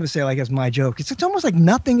joke. But I never say like it's my joke. It's almost like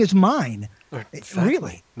nothing is mine. Exactly.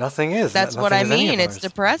 Really, nothing is. That's what I mean. It's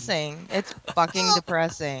depressing. It's fucking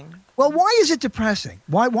depressing. Well, why is it depressing?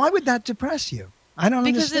 Why would that depress you? I don't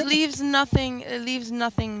because understand. it leaves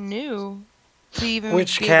nothing new to even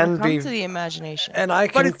Which be can able to come be to the imagination. And I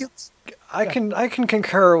can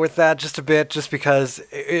concur with that just a bit, just because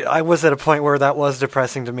I was at a point where that was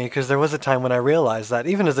depressing to me, because there was a time when I realized that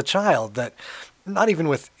even as a child, that not even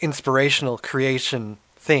with inspirational creation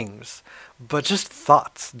things, but just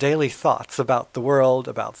thoughts, daily thoughts about the world,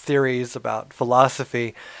 about theories, about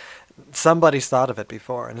philosophy, somebody's thought of it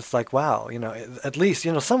before. And it's like, wow, at least,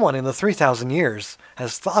 someone in the 3,000 years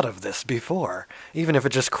has thought of this before, even if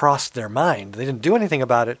it just crossed their mind. They didn't do anything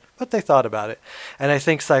about it, but they thought about it. And I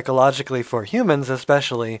think psychologically for humans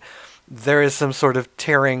especially, there is some sort of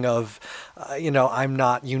tearing of, I'm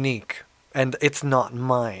not unique and it's not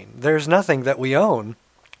mine. There's nothing that we own,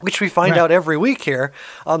 which we find out every week here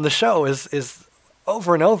on the show is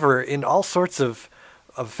over and over in all sorts of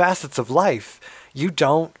facets of life. You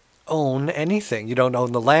don't own anything. You don't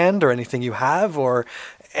own the land or anything you have or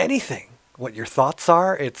anything. What your thoughts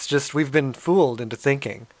are, it's just we've been fooled into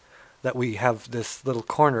thinking that we have this little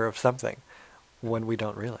corner of something when we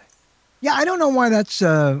don't really. Yeah, I don't know why that's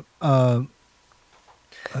it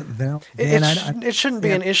shouldn't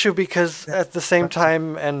be an issue, because at the same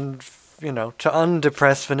time, and to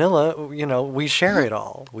undepress vanilla, we share it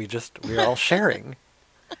all. We're all sharing.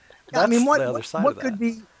 That's the other side of that.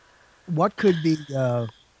 What could be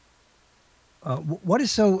what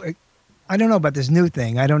is so? I don't know about this new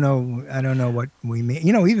thing. I don't know what we mean.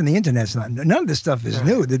 Even the internet's none of this stuff is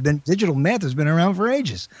new. Digital math has been around for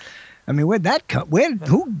ages. I mean, where'd that come?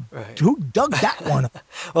 Who dug that one up?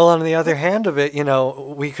 Well, on the other hand of it,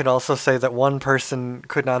 we could also say that one person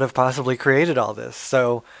could not have possibly created all this.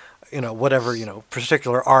 So, whatever,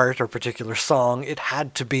 particular art or particular song, it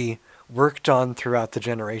had to be worked on throughout the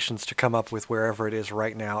generations to come up with wherever it is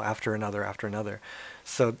right now, after another.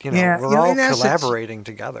 So, we're all collaborating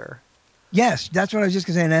together. Yes, that's what I was just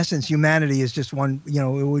going to say. In essence, humanity is just one,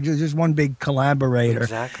 we're just one big collaborator.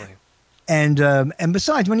 Exactly. And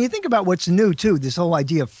besides, when you think about what's new too, this whole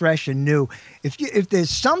idea of fresh and new, if there's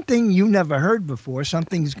something you never heard before,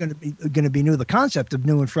 something's going to be new. The concept of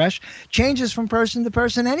new and fresh changes from person to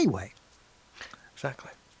person anyway.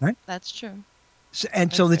 Exactly. Right. That's true.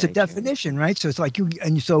 So there's a definition, right? So it's like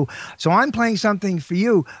so I'm playing something for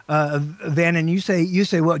you, Van, and you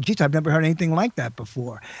say, well, geez, I've never heard anything like that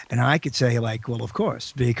before. And I could say, like, well, of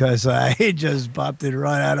course, because I just popped it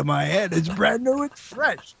right out of my head. It's brand new, it's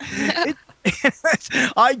fresh.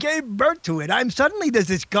 I gave birth to it. Suddenly there's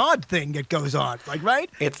this God thing that goes on, like, right?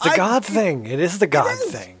 It's the God thing. It is the God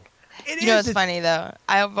thing. You know, it's funny though.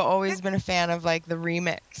 I've always been a fan of like the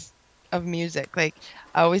remix of music. Like,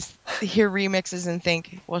 I always hear remixes and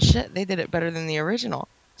think, well, shit, they did it better than the original.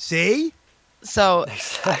 See? So,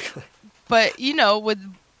 exactly. But you know, would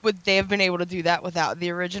they have been able to do that without the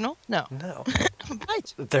original? No.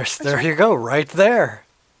 Right. There you go, right there.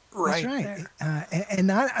 That's right.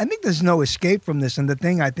 And I think there's no escape from this. And the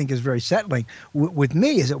thing I think is very settling with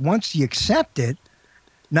me is that once you accept it,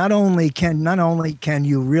 not only can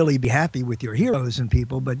you really be happy with your heroes and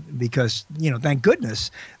people, but because, thank goodness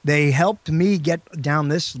they helped me get down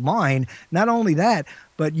this line. Not only that,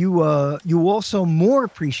 but you also more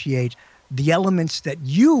appreciate the elements that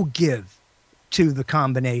you give to the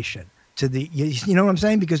combination. You know what I'm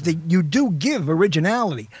saying? Because you do give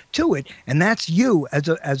originality to it, and that's you as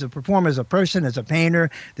a performer, as a person, as a painter.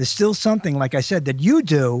 There's still something, like I said, that you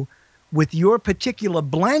do with your particular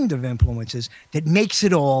blend of influences that makes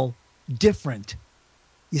it all different,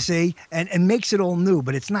 you see, and makes it all new.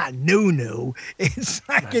 But it's not new. It's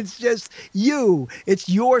like It's just you. It's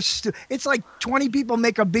your stew. It's like 20 people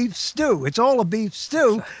make a beef stew. It's all a beef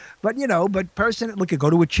stew, but go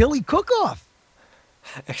to a chili cook-off.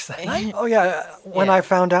 Exactly. Oh yeah. When I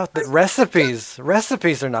found out that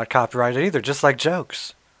recipes are not copyrighted either, just like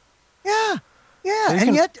jokes. Yeah. Yeah, So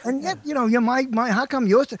and yet, how come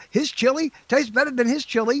his chili tastes better than his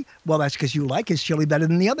chili? Well, that's because you like his chili better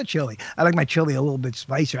than the other chili. I like my chili a little bit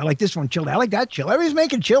spicier. I like this one chili. I like that chili. Everybody's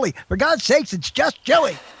making chili. For God's sakes, it's just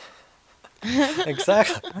chili.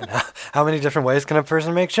 Exactly. How many different ways can a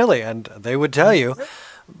person make chili? And they would tell you.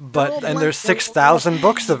 And there's 6,000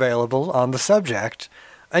 books available on the subject,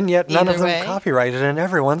 and yet none of them copyrighted, and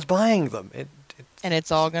everyone's buying them. And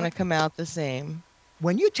it's all going to come out the same.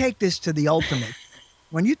 When you take this to the ultimate,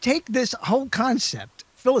 when you take this whole concept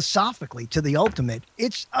philosophically to the ultimate,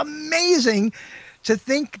 it's amazing to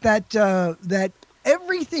think that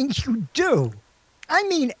everything you do, I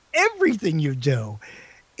mean everything you do,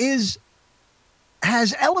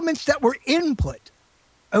 has elements that were input.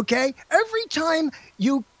 Okay? Every time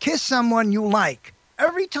you kiss someone you like,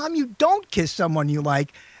 every time you don't kiss someone you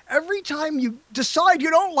like, every time you decide you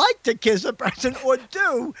don't like to kiss a person or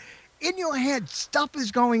do, in your head, stuff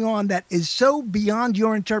is going on that is so beyond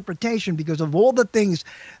your interpretation because of all the things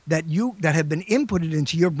that have been inputted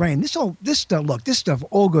into your brain. This stuff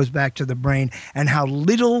all goes back to the brain and how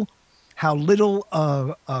little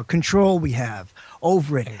control we have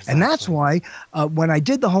over it. Exactly. And that's why when I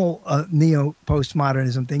did the whole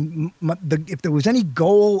Neo-Postmodernism thing, if there was any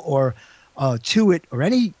goal or to it or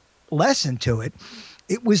any lesson to it,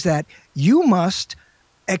 it was that you must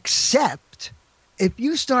accept. If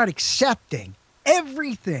you start accepting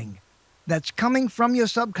everything that's coming from your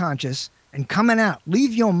subconscious and coming out,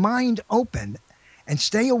 leave your mind open and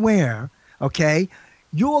stay aware, okay,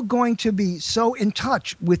 you're going to be so in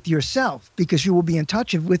touch with yourself because you will be in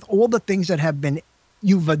touch with all the things that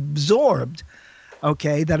you've absorbed,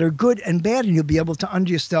 okay, that are good and bad, and you'll be able to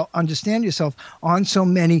understand yourself on so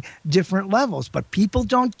many different levels. But people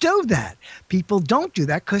don't do that. People don't do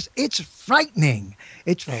that because it's frightening.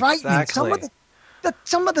 It's frightening. Exactly.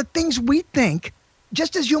 Some of the things we think,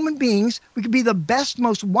 just as human beings, we could be the best,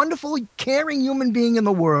 most wonderful, caring human being in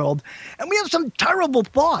the world. And we have some terrible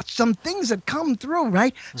thoughts, some things that come through,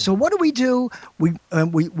 right? So what do? We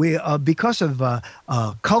because of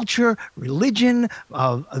culture, religion,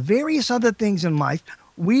 various other things in life,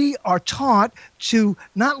 we are taught to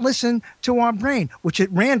not listen to our brain, which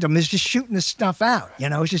at random is just shooting this stuff out.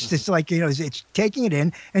 It's like, it's taking it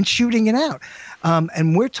in and shooting it out.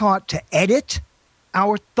 And we're taught to edit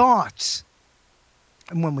our thoughts.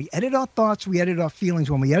 And when we edit our thoughts, we edit our feelings.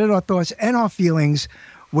 When we edit our thoughts and our feelings,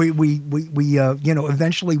 we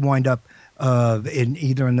eventually wind up in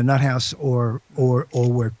either in the nut house or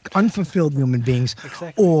we're unfulfilled human beings,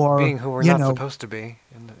 exactly. or being who we're not supposed to be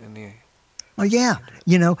in the. Oh yeah,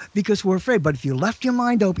 because we're afraid. But if you left your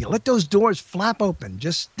mind open, you let those doors flap open,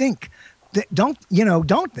 just think. Don't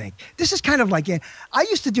think. This is kind of like I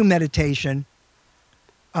used to do meditation.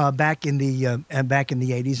 Back in the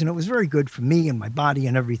 80s, and it was very good for me and my body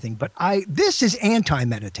and everything. But this is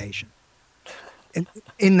anti-meditation.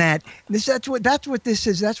 In that that's what this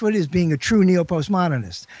is. That's what it is being a true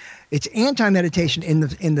neo-postmodernist. It's anti-meditation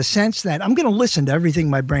in the sense that I'm going to listen to everything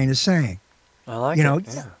my brain is saying. I like it.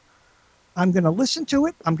 Yeah. I'm going to listen to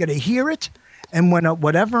it. I'm going to hear it, And when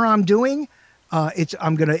whatever I'm doing,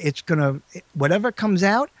 whatever comes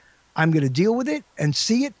out, I'm going to deal with it and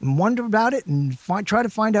see it and wonder about it and try to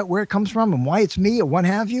find out where it comes from and why it's me or what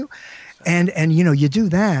have you. And you do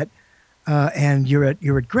that, and you're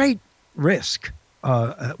at great risk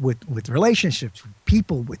with relationships, with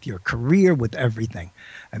people, with your career, with everything.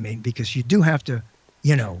 I mean, because you do have to,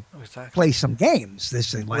 play some games.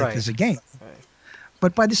 Life is a game. Right.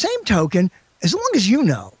 But by the same token, as long as you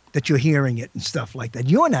know that you're hearing it and stuff like that,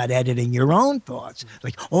 you're not editing your own thoughts.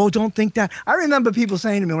 Like, oh, don't think that. I remember people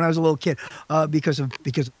saying to me when I was a little kid, because of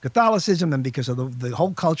Catholicism and because of the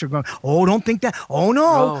whole culture going, oh, don't think that. Oh,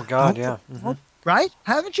 no. Oh, God, yeah. Mm-hmm. Right?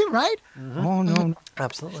 Haven't you? Right? Mm-hmm. Oh, no.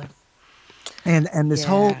 Absolutely. And this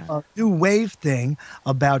whole new wave thing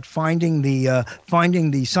about finding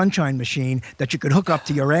the sunshine machine that you could hook up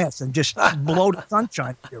to your ass and just blow the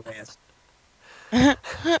sunshine to your ass.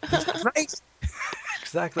 Right?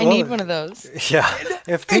 Exactly. I need one of those. Yeah.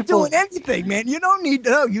 If people doing anything, man, you don't need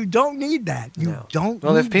that. You don't.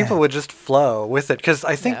 Well, need if people that. would just flow with it, because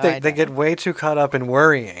I think they get way too caught up in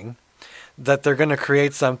worrying that they're going to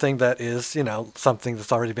create something that is, something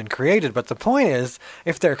that's already been created. But the point is,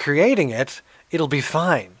 if they're creating it, it'll be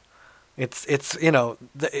fine. It's making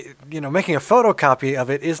a photocopy of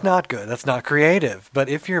it is not good. That's not creative. But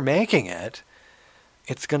if you're making it,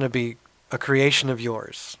 it's going to be a creation of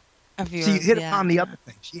yours. See, you hit upon the other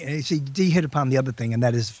thing. You hit upon the other thing, and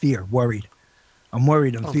that is fear, worried. I'm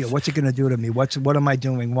worried. I'm fear. What's it going to do to me? What am I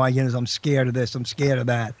doing? Why? I'm scared of this. I'm scared of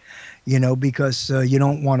that. Because you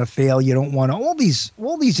don't want to fail. You don't want to all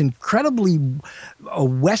these incredibly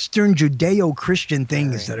Western Judeo-Christian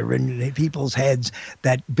things that are in people's heads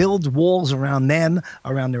that build walls around them,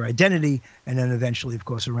 around their identity, and then eventually, of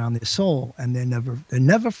course, around their soul. And they're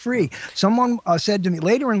never free. Someone said to me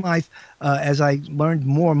later in life, as I learned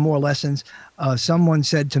more and more lessons, someone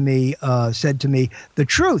said to me, the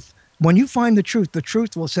truth. When you find the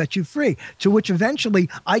truth will set you free. To which eventually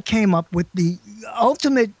I came up with the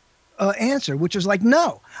ultimate answer, which is like,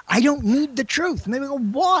 no, I don't need the truth. And they go,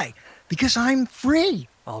 why? Because I'm free.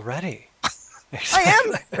 Already. I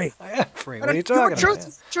am free. I am free. What are you talking about?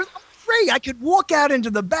 I'm free. I could walk out into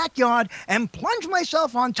the backyard and plunge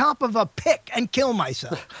myself on top of a pick and kill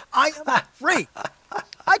myself. I am free.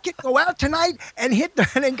 I could go out tonight and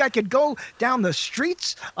I could go down the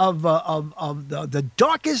streets of the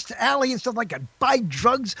darkest alley and stuff like that. Buy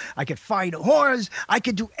drugs. I could find whores. I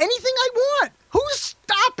could do anything I want. Who's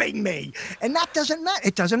stopping me? And that doesn't matter.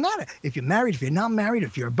 It doesn't matter. If you're married, if you're not married,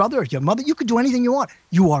 if you're a brother, if you're a mother, you could do anything you want.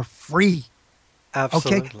 You are free.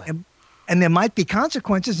 Absolutely. Okay? And there might be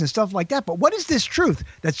consequences and stuff like that. But what is this truth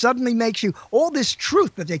that suddenly makes you, all this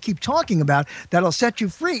truth that they keep talking about that'll set you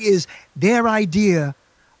free is their idea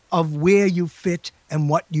of where you fit and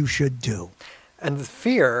what you should do. And the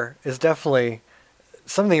fear is definitely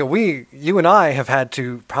something that you and I have had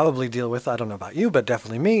to probably deal with. I don't know about you, but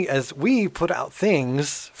definitely me, as we put out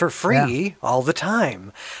things for free all the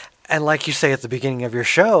time. And like you say at the beginning of your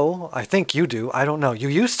show, I think you do, I don't know, you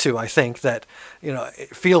used to, I think that,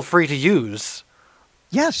 feel free to use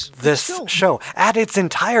this show at its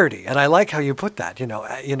entirety. And I like how you put that,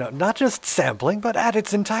 not just sampling, but at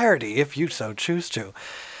its entirety, if you so choose to.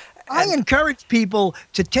 I encourage people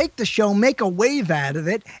to take the show, make a wave out of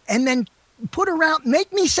it, and then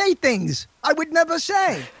make me say things I would never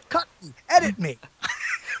say. Cut me, edit me.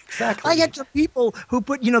 Exactly. I had some people who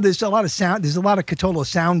put, there's a lot of Cotolo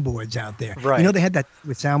soundboards out there. Right. They had that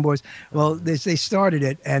with soundboards. Well, they started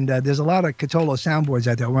it, and there's a lot of Cotolo soundboards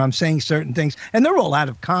out there where I'm saying certain things, and they're all out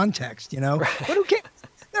of context, Right. But who cares?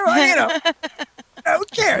 They're all, who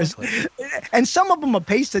cares? And some of them are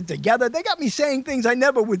pasted together. They got me saying things I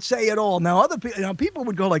never would say at all. Now, other people, people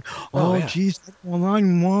would go like, "Oh, geez, well,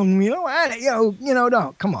 I'm one,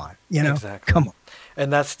 no, come on, exactly. Come on."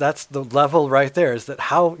 And that's the level right there. Is that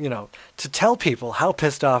how to tell people how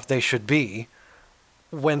pissed off they should be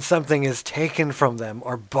when something is taken from them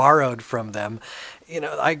or borrowed from them?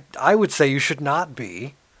 I would say you should not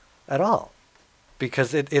be at all,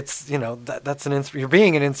 because it's that's you're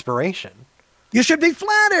being an inspiration. You should be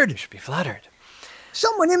flattered. You should be flattered.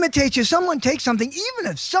 Someone imitates you, someone takes something, even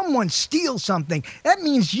if someone steals something, that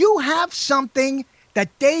means you have something that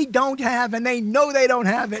they don't have, and they know they don't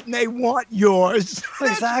have it, and they want yours.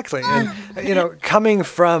 Exactly. And, coming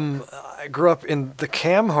from, I grew up in the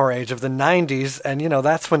cam whore age of the 90s, and,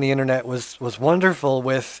 that's when the internet was wonderful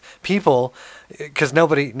with people, because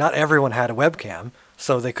not everyone had a webcam,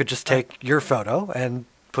 so they could just take your photo and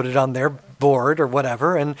put it on their board or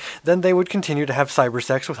whatever, and then they would continue to have cyber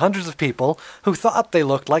sex with hundreds of people who thought they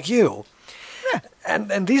looked like you.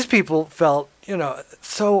 And these people felt,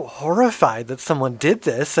 so horrified that someone did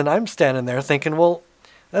this, and I'm standing there thinking, well,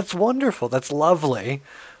 that's wonderful, that's lovely,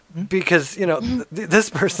 because, this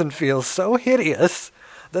person feels so hideous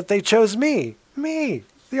that they chose me, the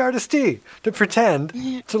artist D, to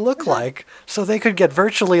pretend to look like so they could get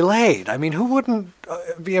virtually laid. I mean, who wouldn't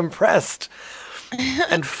be impressed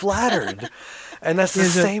and flattered? And that's the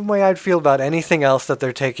same way I'd feel about anything else that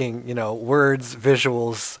they're taking, words,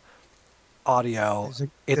 visuals, audio.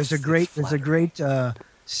 There's a great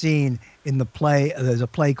scene in the play. There's a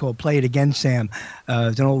play called "Play It Again, Sam."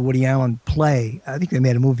 It's an old Woody Allen play. I think they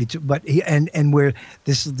made a movie too. But where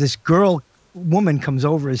this woman comes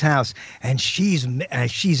over his house, and she's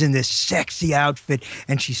in this sexy outfit,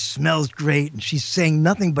 and she smells great, and she's saying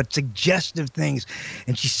nothing but suggestive things,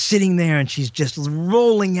 and she's sitting there, and she's just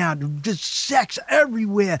rolling out just sex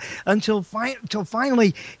everywhere until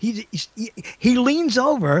finally he leans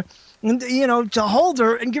over and to hold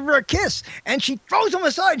her and give her a kiss, and she throws him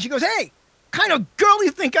aside, and she goes, "Hey, kind of girl do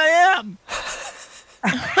you think I am?"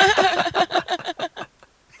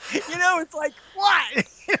 It's like, what?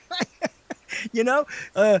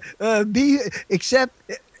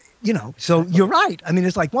 So you're right. I mean,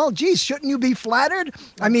 it's like, well, geez, shouldn't you be flattered?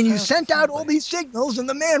 I mean, you sent out all these signals and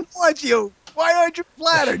the man wants you. Why aren't you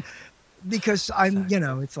flattered? Because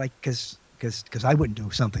it's like, because I wouldn't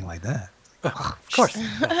do something like that. Of course.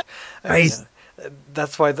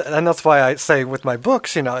 That's why I say with my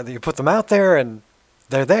books, you put them out there and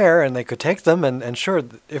they're there and they could take them. And sure,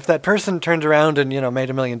 if that person turned around and, made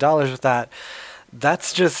 $1 million with that,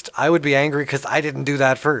 that's just, I would be angry because I didn't do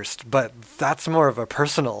that first. But that's more of a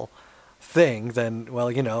personal thing than,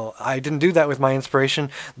 I didn't do that with my inspiration.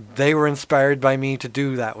 They were inspired by me to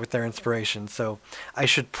do that with their inspiration. So I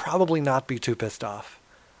should probably not be too pissed off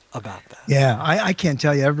about that. Yeah, I can't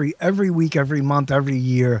tell you, every week, every month, every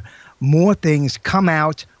year, more things come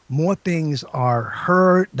out, more things are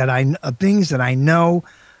heard, things that I know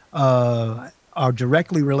are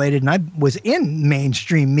directly related. And I was in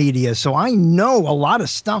mainstream media, so I know a lot of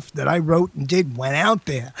stuff that I wrote and did went out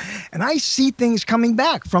there. And I see things coming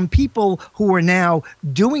back from people who are now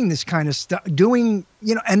doing this kind of stuff, and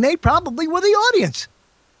they probably were the audience.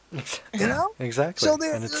 Exactly. So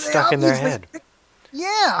and it's stuck in their head.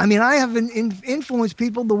 Yeah, I mean, I have influenced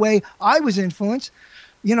people the way I was influenced,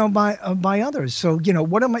 by others. So,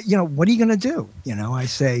 what are you going to do? I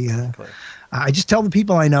say, I just tell the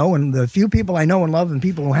people I know, and the few people I know and love and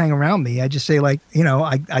people who hang around me, I just say, like,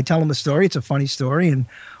 I tell them a story. It's a funny story and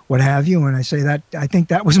what have you. And I say that I think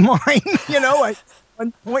that was mine, at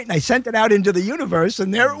one point, and I sent it out into the universe,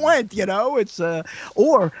 and there it went, and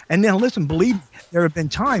then listen, believe me, there have been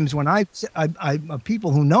times when I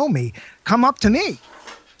people who know me come up to me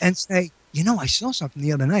and say, I saw something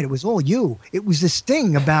the other night. It was all you. It was this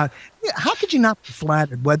thing about, how could you not be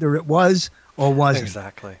flattered, whether it was or wasn't?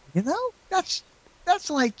 Exactly. That's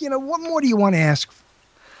like, what more do you want to ask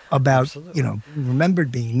about, Absolutely. Being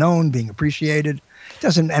remembered, being known, being appreciated? It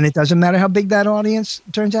doesn't matter how big that audience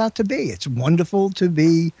turns out to be. It's wonderful to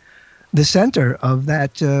be the center of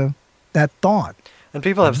that thought. And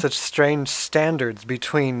people have such strange standards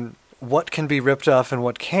between what can be ripped off and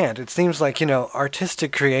what can't. It seems like,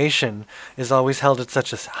 artistic creation is always held at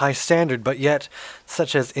such a high standard, but yet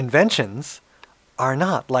such as inventions are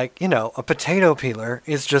not. Like, a potato peeler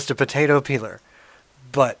is just a potato peeler.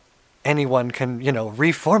 But anyone can,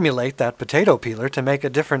 reformulate that potato peeler to make a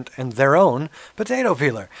different and their own potato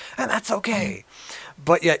peeler. And that's okay.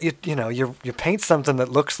 But yet, you paint something that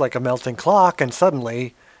looks like a melting clock and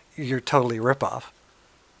suddenly you're totally rip-off.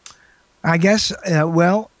 I guess,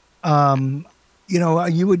 you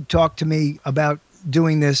would talk to me about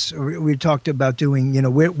doing this. We talked about doing,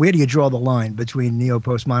 where do you draw the line between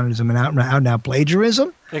neo-postmodernism and out-and-out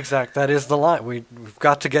plagiarism? Exact. That is the line. We've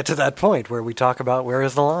got to get to that point where we talk about where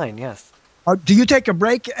is the line, yes. Do you take a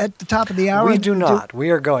break at the top of the hour? We do not.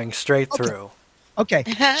 We are going straight through. Okay.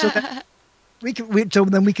 So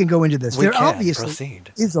then we can go into this. There obviously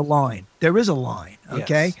proceed. Is a line. There is a line,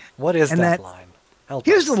 okay? Yes. What is that line?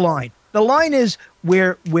 Here's the line. The line is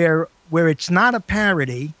where it's not a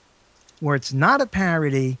parody,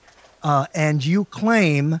 and you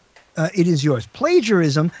claim it is yours.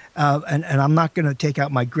 Plagiarism, and I'm not going to take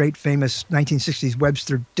out my great famous 1960s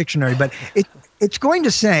Webster dictionary, but it's going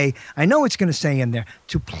to say, I know it's going to say in there,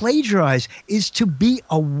 to plagiarize is to be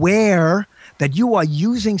aware that you are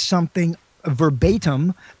using something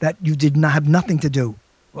verbatim that you did not have nothing to do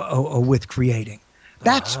with creating.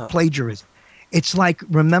 That's plagiarism. It's like,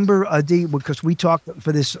 remember, Dee, because we talked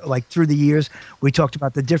for this, like through the years, we talked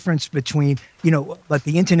about the difference between, but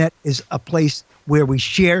the internet is a place where we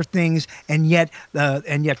share things, and yet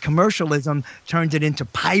commercialism turns it into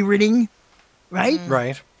pirating, right?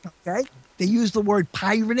 Right. Okay. They use the word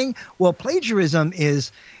pirating. Well, plagiarism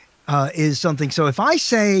is something. So if I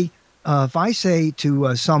say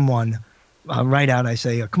to someone, right out, I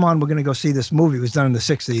say, come on, we're going to go see this movie. It was done in the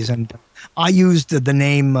 60s. And I used the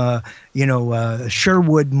name,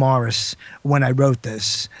 Sherwood Morris when I wrote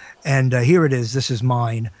this. And here it is. This is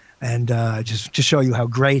mine. And just to show you how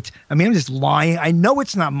great. I mean, I'm just lying. I know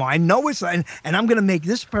it's not mine. No, it's not. And I'm going to make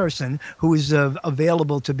this person who is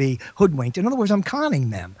available to be hoodwinked. In other words, I'm conning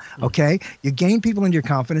them. Okay. You gain people into your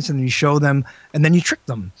confidence, and then you show them, and then you trick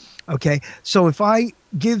them. Okay. So if I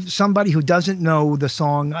give somebody who doesn't know the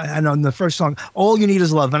song, I know the first song, All You Need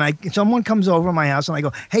Is Love, and someone comes over to my house and I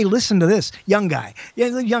go, hey, listen to this, young guy.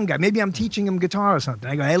 Yeah, young guy. Maybe I'm teaching him guitar or something.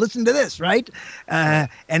 I go, hey, listen to this, right? And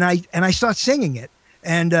I start singing it.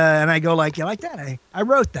 And I go like, you like that? I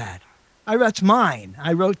wrote that. That's mine.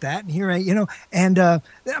 I wrote that, and here I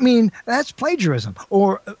mean, that's plagiarism.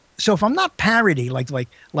 Or so if I'm not parody,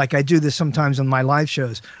 like I do this sometimes on my live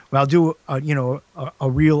shows, where I'll do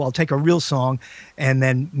I'll take a real song and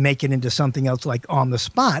then make it into something else, like on the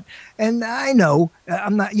spot. And I know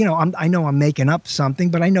I'm not, I know I'm making up something,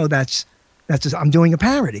 but I know that's just, I'm doing a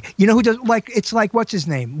parody. You know who does, it's like, what's his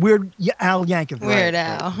name? Weird Al Yankovic. Weird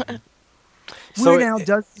Al. So Weird Al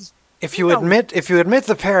does. If you admit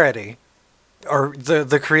the parody, or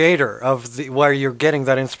the creator of where you're getting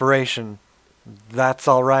that inspiration, that's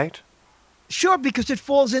all right? Sure, because it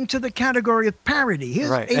falls into the category of parody. Here's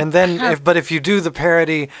right. And then if you do the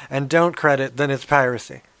parody and don't credit, then it's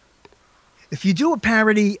piracy. If you do a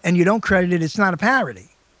parody and you don't credit it, it's not a parody.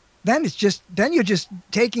 Then you're just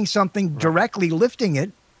taking something directly, lifting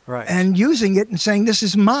it, right, and using it and saying, this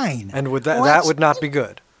is mine. And that would not be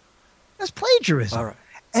good. That's plagiarism. All right.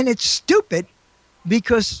 And it's stupid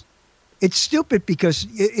because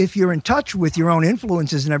if you're in touch with your own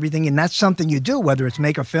influences and everything, and that's something you do, whether it's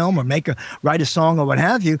make a film or write a song or what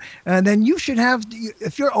have you, then you should have,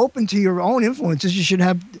 if you're open to your own influences,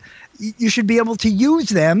 you should be able to use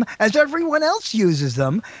them as everyone else uses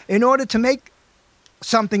them in order to make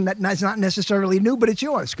something that is not necessarily new, but it's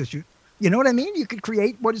yours, because you know what I mean? You could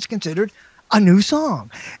create what is considered a new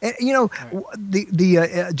song. And,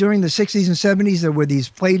 during the 60s and 70s, there were these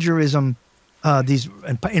plagiarism,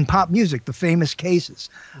 in pop music, the famous cases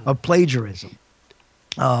of plagiarism.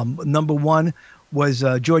 Number one was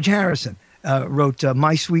George Harrison wrote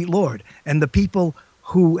My Sweet Lord. And the people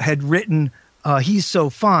who had written He's So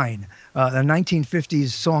Fine, a 1950s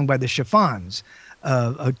song by the Chiffons,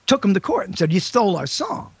 took him to court and said, you stole our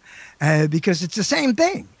song, because it's the same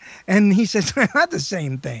thing. And he says, not the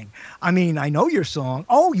same thing. I mean, I know your song.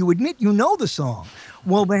 Oh, you admit you know the song.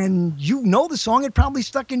 Well, then you know the song. It probably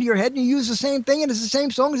stuck into your head, and you use the same thing, and it's the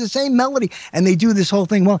same song, it's the same melody. And they do this whole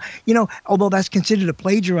thing. Well, although that's considered a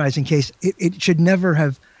plagiarizing case, it should never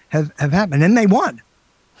have happened. And they won.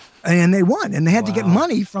 And they won. And they had to get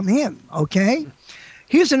money from him. Okay?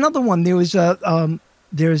 Here's another one. There's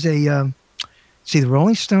the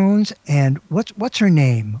Rolling Stones, and what's her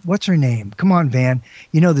name? What's her name? Come on, Van.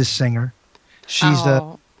 You know this singer. She's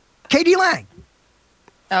Katie Lang.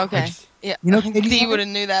 Okay. Yeah. Dee would have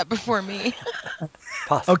knew that before me.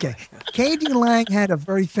 Okay. Katie Lang had a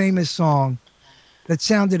very famous song that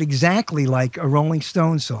sounded exactly like a Rolling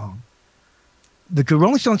Stones song. The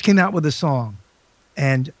Rolling Stones came out with a song,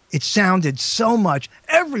 and it sounded so much.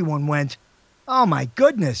 Everyone went, oh my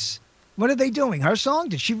goodness, what are they doing? Her song?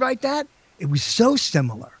 Did she write that? It was so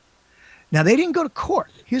similar. Now, they didn't go to court.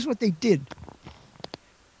 Here's what they did.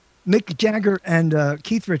 Mick Jagger and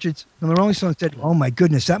Keith Richards from the Rolling Stones said, oh, my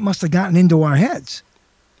goodness, that must have gotten into our heads.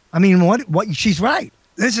 I mean, what? She's right.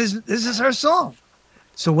 This is her song.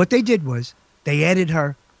 So what they did was they added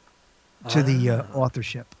her to the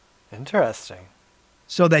authorship. Interesting.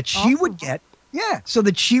 So that she would get,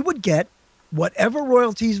 whatever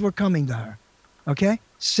royalties were coming to her. Okay?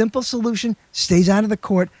 Simple solution, stays out of the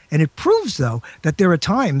court, and it proves, though, that there are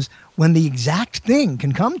times when the exact thing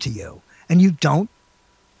can come to you, and you don't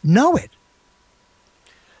know it.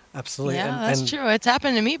 Absolutely. Yeah, that's true. It's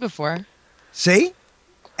happened to me before. See?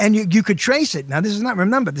 And you could trace it. Now, this is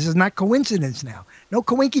not coincidence now. No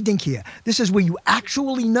coinky-dink here. This is where you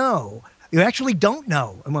actually know. You actually don't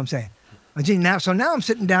know, what I'm saying. So now I'm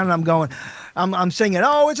sitting down and I'm going, I'm singing,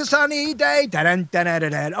 oh, it's a sunny day,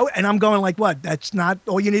 da-da-da-da-da-da. Oh, and I'm going like, what? That's not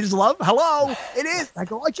All You Need Is Love? Hello? It is. I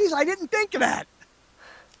go, oh, geez, I didn't think of that.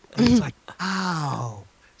 And it's like, wow,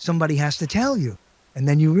 somebody has to tell you. and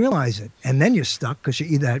then you realize it, and then you're stuck because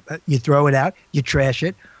you throw it out, you trash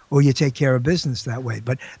it, or you take care of business that way.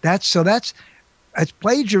 But that's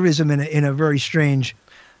plagiarism in a very strange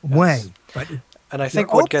way. But and I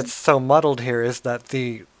think what gets so muddled here is that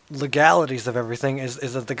the legalities of everything is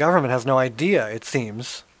that the government has no idea, it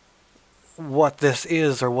seems, what this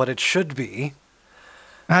is or what it should be.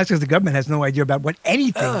 That's because the government has no idea about what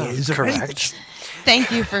anything is. Correct.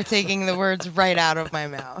 Thank you for taking the words right out of my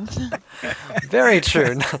mouth. Very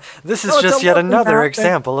true. This is just yet another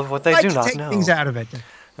example of what they do not know. Things out of it.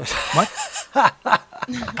 What? I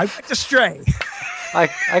went astray.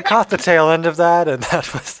 I caught the tail end of that, and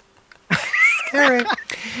that was scary.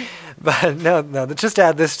 But no, just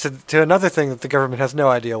add this to another thing that the government has no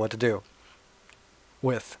idea what to do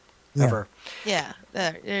with, ever. Yeah,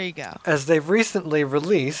 there you go. As they've recently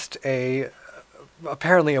released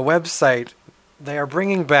apparently a website, they are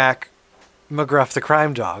bringing back McGruff the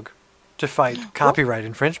Crime Dog to fight copyright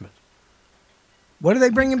infringement. What are they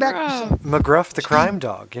bringing back? McGruff the Crime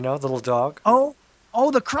Dog, the little dog. Oh,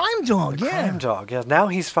 the crime dog, Crime dog, yeah. Now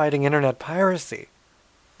he's fighting internet piracy.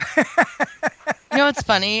 You know what's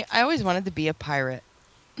funny? I always wanted to be a pirate.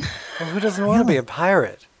 Well, who doesn't want to be a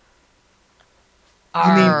pirate?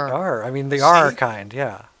 You mean R? I mean the R kind,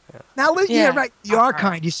 yeah. Now, right. The R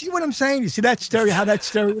kind. You see what I'm saying? You see how that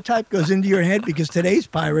stereotype goes into your head because today's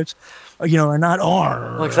pirates, are not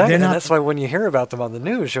R. Well, exactly. And that's why when you hear about them on the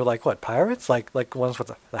news, you're like, what, pirates? Like ones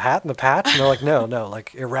with the hat and the patch? And they're like, no,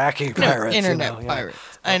 like Iraqi pirates. Internet pirates.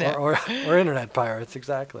 I know. Or internet pirates,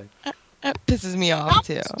 exactly. That pisses me off,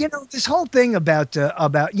 too. This whole thing about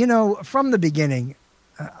from the beginning,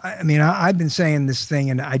 I've been saying this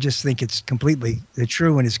thing, and I just think it's completely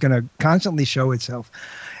true, and it's going to constantly show itself.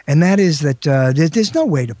 And that is that there's no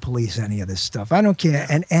way to police any of this stuff. I don't care.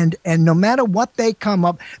 And no matter what they come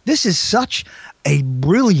up, this is such a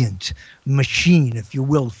brilliant machine, if you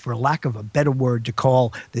will, for lack of a better word to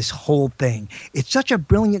call this whole thing. It's such a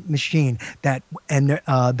brilliant machine that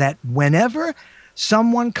whenever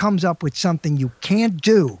someone comes up with something you can't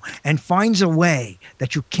do and finds a way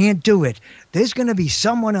that you can't do it, there's going to be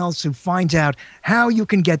someone else who finds out how you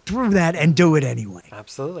can get through that and do it anyway.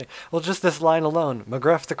 Absolutely. Well, just this line alone,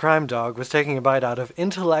 McGruff the Crime Dog was taking a bite out of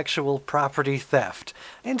intellectual property theft.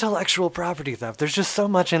 Intellectual property theft. There's just so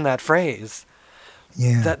much in that phrase.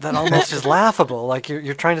 Yeah. That almost is laughable. Like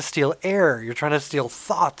you're trying to steal air. You're trying to steal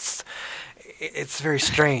thoughts. It's very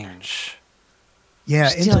strange. Yeah,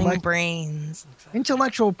 stealing brains.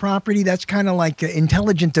 Intellectual property, that's kind of like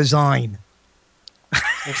intelligent design.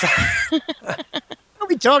 Exactly. What are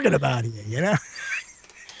we talking about here,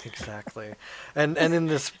 Exactly. And in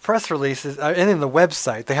this press release, and in the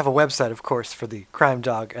website, they have a website, of course, for the crime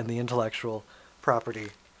dog and the intellectual property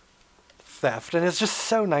theft. And it's just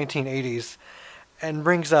so 1980s and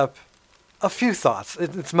brings up a few thoughts.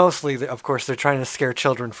 It's mostly, of course, they're trying to scare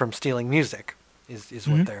children from stealing music. Is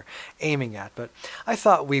what they're aiming at. But I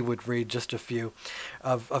thought we would read just a few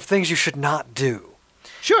of things you should not do.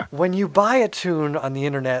 Sure. When you buy a tune on the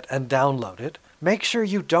internet and download it, make sure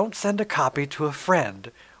you don't send a copy to a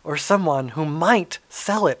friend or someone who might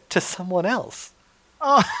sell it to someone else.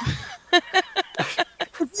 Oh.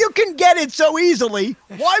 You can get it so easily.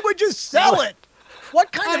 Why would you sell it?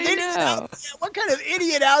 What kind of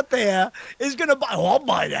idiot out there is going to buy? Oh, I'll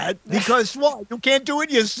buy that because what? You can't do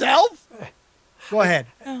it yourself? Go ahead.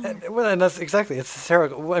 And that's exactly, it's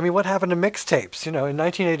hysterical. I mean, what happened to mixtapes? In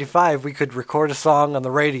 1985, we could record a song on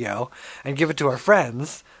the radio and give it to our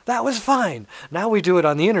friends. That was fine. Now we do it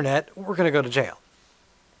on the internet, we're going to go to jail.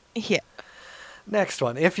 Yeah. Next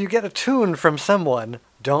one. If you get a tune from someone,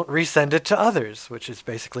 don't resend it to others, which is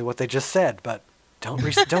basically what they just said, but don't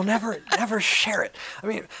ever share it. I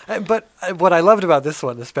mean, but what I loved about this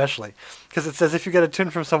one especially, because it says if you get a tune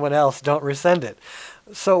from someone else, don't resend it.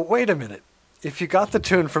 So wait a minute. If you got the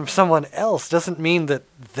tune from someone else, doesn't mean that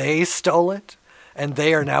they stole it and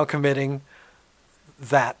they are now committing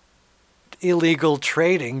that illegal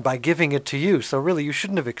trading by giving it to you. So really, you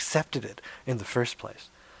shouldn't have accepted it in the first place,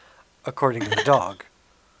 according to the dog.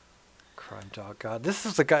 Crime dog, God. This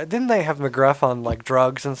is the guy. Didn't they have McGruff on like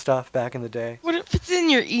drugs and stuff back in the day? What if it's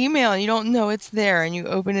in your email and you don't know it's there and you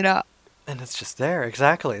open it up? And it's just there,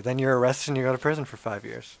 exactly. Then you're arrested and you go to prison for 5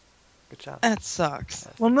 years. Good job. That sucks.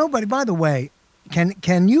 Well, nobody, by the way,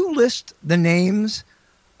 can you list the names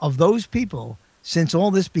of those people since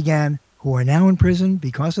all this began who are now in prison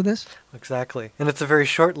because of this? Exactly. And it's a very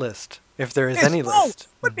short list, if there is any list.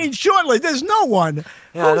 What means short list? There's no one.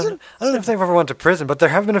 Yeah, I don't know if they've ever went to prison, but there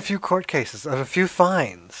have been a few court cases, a few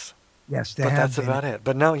fines. Yes, there but have that's been. about it.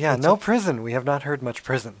 But no prison. We have not heard much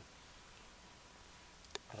prison.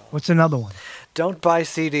 What's another one? don't buy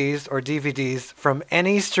CDs or DVDs from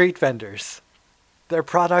any street vendors. Their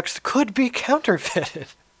products could be counterfeited.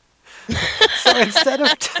 So instead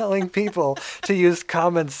of telling people to use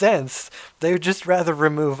common sense, they would just rather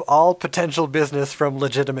remove all potential business from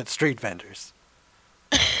legitimate street vendors.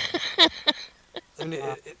 I mean,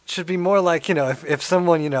 it should be more like, if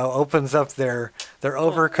someone, opens up their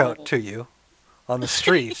overcoat to you on the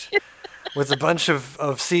street with a bunch of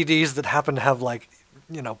CDs that happen to have,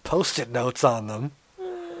 Post-it notes on them,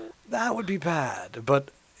 that would be bad. But,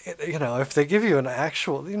 if they give you an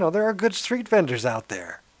actual, there are good street vendors out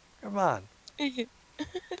there. Come on.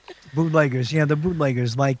 Bootleggers, the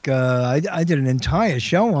bootleggers. I did an entire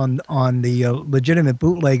show on the legitimate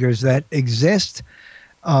bootleggers that exist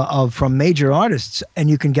from major artists,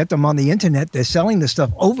 and you can get them on the internet. They're selling the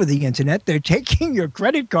stuff over the internet. They're taking your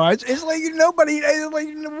credit cards. It's like nobody. It's like,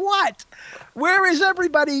 what? Where is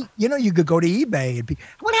everybody? You could go to eBay.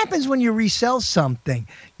 What happens when you resell something?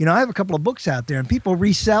 I have a couple of books out there, and people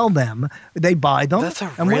resell them. They buy them. That's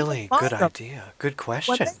a really good idea. Good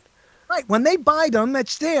question. Right. When they buy them,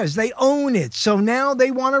 it's theirs. They own it. So now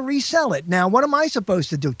they want to resell it. Now, what am I supposed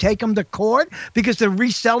to do? Take them to court because they're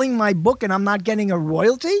reselling my book and I'm not getting a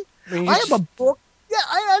royalty? I have a book. Yeah,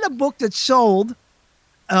 I had a book that sold.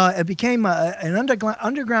 It became an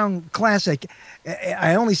underground classic.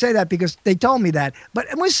 I only say that because they told me that. But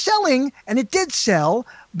it was selling, and it did sell,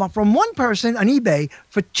 but from one person on eBay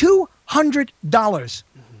for $200.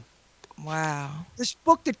 Wow. This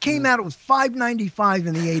book that came out, it was $5.95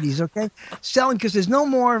 in the 80s, okay? Selling because there's no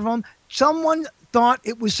more of them. Someone thought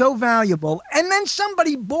it was so valuable, and then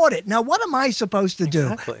somebody bought it. Now, what am I supposed to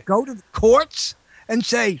do? Go to the courts and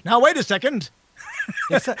say, now, wait a second.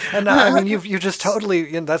 And I mean, you just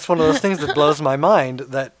totally, that's one of those things that blows my mind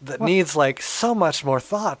that needs so much more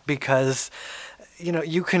thought because,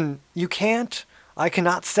 I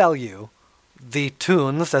cannot sell you the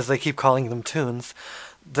tunes, as they keep calling them tunes,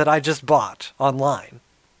 that I just bought online.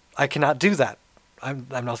 I cannot do that. I'm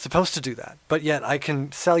not supposed to do that. But yet I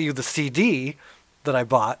can sell you the CD that I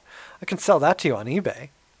bought. I can sell that to you on eBay.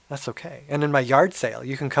 That's okay. And in my yard sale,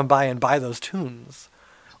 you can come by and buy those tunes.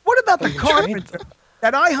 What about the carpenter?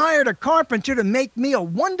 That I hired a carpenter to make me a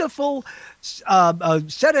wonderful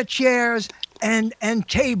set of chairs and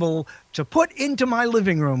table to put into my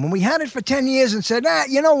living room. And we had it for 10 years and said,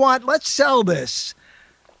 you know what? Let's sell this.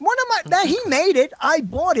 What am I? He made it. I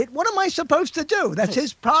bought it. What am I supposed to do? That's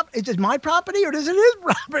his Is it my property or is it his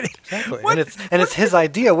property? Exactly. It's his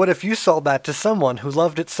idea. What if you sold that to someone who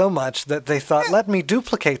loved it so much that they thought, let me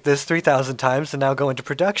duplicate this 3,000 times and now go into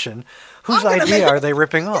production? Whose idea are they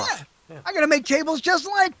ripping off? Yeah. I'm going to make tables just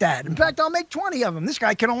like that. In fact, I'll make 20 of them. This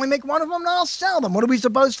guy can only make one of them and I'll sell them. What are we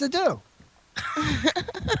supposed to do?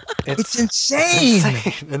 It's insane.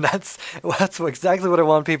 And that's exactly what I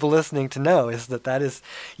want people listening to know is that is,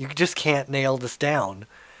 you just can't nail this down.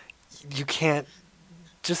 You can't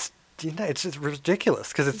just, it's just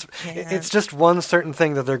ridiculous because it's just one certain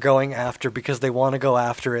thing that they're going after because they want to go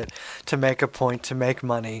after it to make a point, to make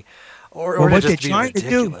money, or to just be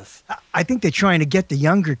ridiculous. I think they're trying to get the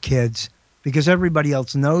younger kids because everybody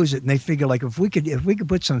else knows it, and they figure if we could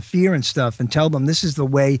put some fear and stuff and tell them this is the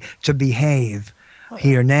way to behave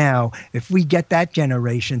here now, if we get that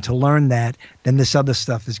generation to learn that, then this other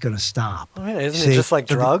stuff is going to stop. Isn't it just like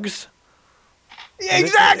drugs? Yeah,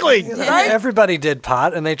 exactly. Right? Everybody did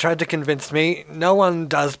pot, and they tried to convince me no one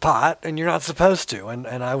does pot, and you're not supposed to. And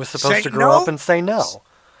I was supposed to grow up and say no.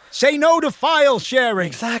 Say no to file sharing.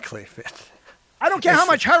 Exactly. I don't care how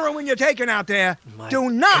much heroin you're taking out there. Do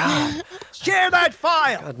not share that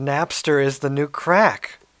file. God, Napster is the new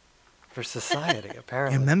crack for society,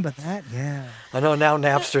 apparently. Remember that? Yeah. I know now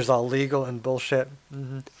Napster's all legal and bullshit.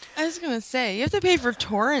 Mm-hmm. I was going to say, you have to pay for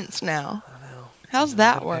torrents now. I know. How's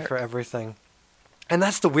that work? Pay for everything. And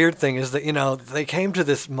that's the weird thing is that, they came to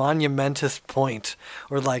this monumentous point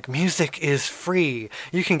where, music is free.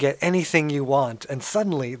 You can get anything you want. And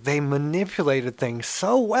suddenly they manipulated things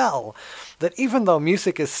so well that even though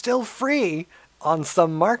music is still free on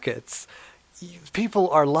some markets, people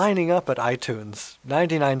are lining up at iTunes,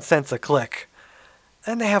 99 cents a click,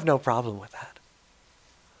 and they have no problem with that.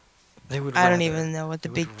 I don't even know what the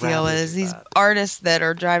big deal is. These artists that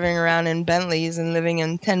are driving around in Bentleys and living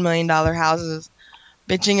in $10 million houses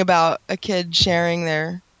bitching about a kid sharing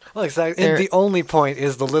their... Well, exactly. And the only point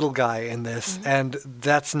is the little guy in this, and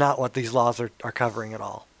that's not what these laws are covering at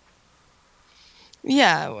all.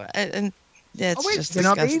 Yeah, and it's just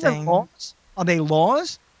disgusting. Are they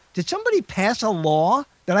laws? Did somebody pass a law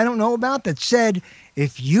that I don't know about that said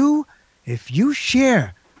if you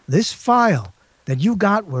share this file that you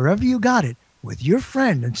got wherever you got it with your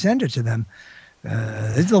friend and send it to them,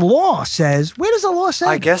 The law says. Where does the law say?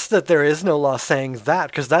 I guess that there is no law saying that,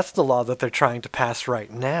 because that's the law that they're trying to pass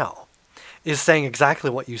right now, is saying exactly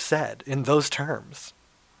what you said in those terms.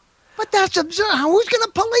 But that's absurd. Who's going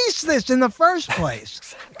to police this in the first place?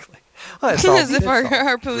 Exactly. As if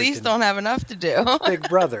our police don't have enough to do. Big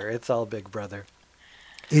Brother. It's all Big Brother.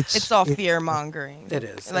 It's all fear mongering. It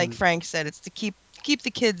is. Like Frank said, it's to keep the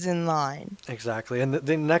kids in line. Exactly. And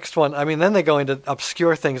the next one, I mean, then they go into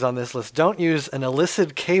obscure things on this list. Don't use an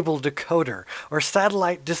illicit cable decoder or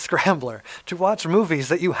satellite descrambler to watch movies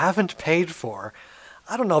that you haven't paid for.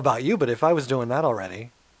 I don't know about you, but if I was doing that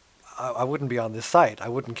already, I wouldn't be on this site. I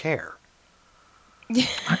wouldn't care.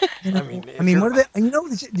 I mean, what are they? You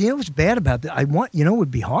know what's bad about this? What would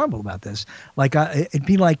be horrible about this? Like, it'd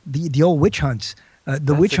be like the old witch hunts.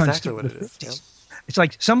 The witch hunts. Exactly what it is. Yep. It's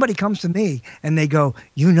like somebody comes to me and they go,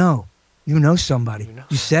 you know somebody.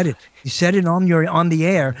 You said it. You said it on the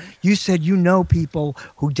air. You said you know people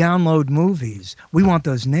who download movies. We want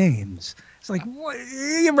those names. It's like, what?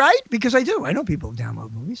 You're right, because I do. I know people who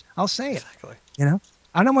download movies. I'll say it. Exactly.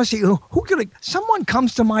 I don't want to see who could. Someone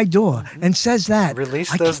comes to my door and says that.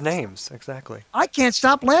 Release those names. Exactly. I can't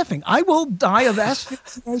stop laughing. I will die of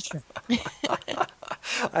asphyxiation.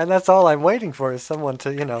 And that's all I'm waiting for is someone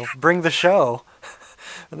to, bring the show.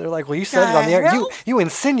 And they're like, well, you said it on the air. You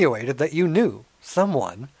insinuated that you knew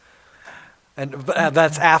someone. And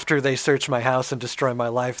that's after they search my house and destroy my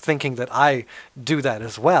life, thinking that I do that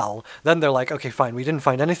as well. Then they're like, okay, fine, we didn't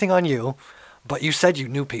find anything on you, but you said you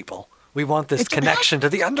knew people. We want this connection to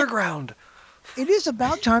the underground. It is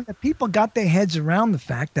about time that people got their heads around the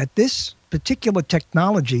fact that this particular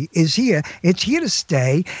technology is here. It's here to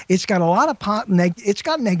stay. It's got a lot of it's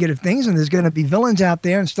got negative things, and there's going to be villains out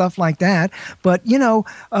there and stuff like that. But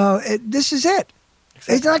this is it.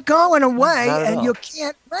 Exactly. It's not going away, and you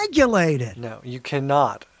can't regulate it. No, you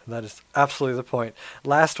cannot. That is absolutely the point.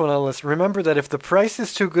 Last one on the list. Remember that if the price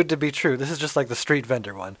is too good to be true, this is just like the street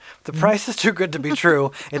vendor one. If the price is too good to be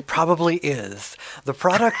true, it probably is. The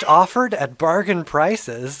product offered at bargain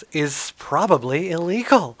prices is probably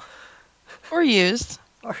illegal. Or used.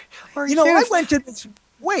 Or used. I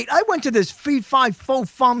went to this Fee Fi Fo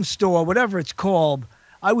Fum store, whatever it's called.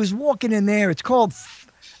 I was walking in there. It's called.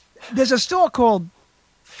 There's a store called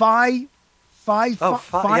Fi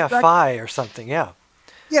or something. Yeah.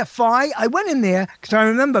 Yeah, Fi. I went in there because I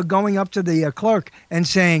remember going up to the clerk and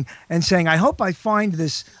saying, I hope I find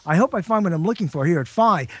this. I hope I find what I'm looking for here at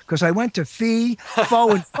Fi, because I went to Fee,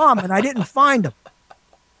 Fo, and Fum and I didn't find them.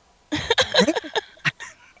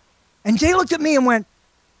 And Jay looked at me and went,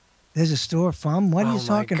 "There's a store, Fum? What are you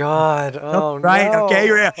talking about?" Oh, my God. Right, no.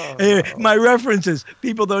 Okay, my references.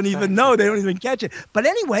 People don't even know. They don't even catch it. But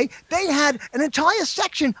anyway, they had an entire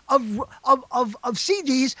section of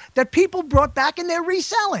CDs that people brought back and they're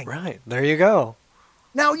reselling. Right, there you go.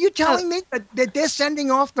 Now, are you telling me that they're sending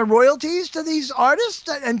off the royalties to these artists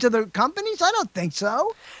and to the companies? I don't think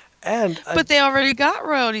so. But they already got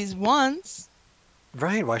royalties once.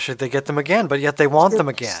 Right, why should they get them again? But yet they want them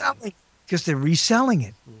again. Because they're reselling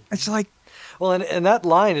it. It's like... Well, and that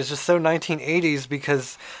line is just so 1980s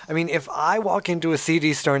because, I mean, if I walk into a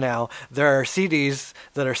CD store now, there are CDs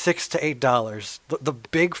that are $6 to $8, the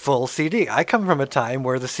big full CD. I come from a time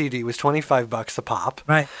where the CD was $25 a pop.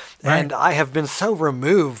 Right. And I have been so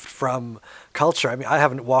removed from culture. I mean, I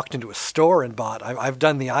haven't walked into a store and bought. I've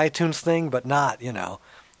done the iTunes thing, but not,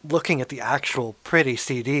 looking at the actual pretty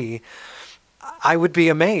CD. I would be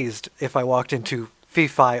amazed if I walked into Fee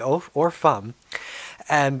Fi or Fum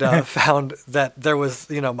and found that there was,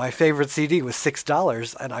 my favorite CD was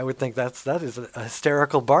 $6, and I would think that is a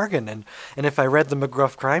hysterical bargain. And if I read the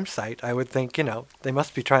McGruff crime site, I would think, they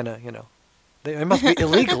must be trying to, they must be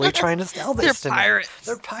illegally trying to sell this. They're pirates.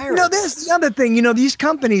 They're pirates. There's the other thing. These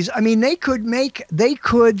companies, I mean, they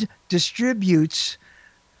could distribute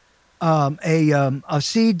a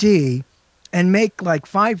CD and make like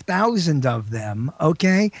 5,000 of them,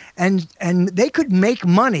 okay? And they could make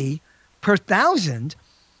money per 1,000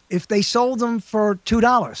 if they sold them for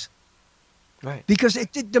 $2. Right. Because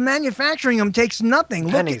the manufacturing them takes nothing.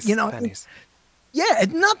 Pennies. Pennies. Yeah,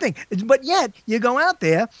 it's nothing. But yet you go out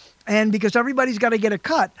there, and because everybody's got to get a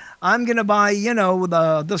cut, I'm going to buy,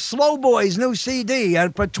 the Slow Boys new CD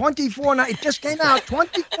for $24.90. It just came out,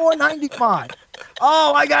 $24.95.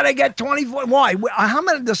 Oh, I got to get 24. Why? How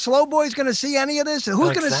many? The Slow Boys going to see any of this? Who's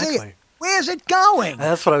going to see it? Where's it going? And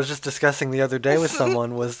that's what I was just discussing the other day with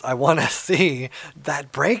someone was I want to see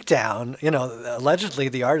that breakdown. Allegedly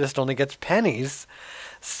the artist only gets pennies.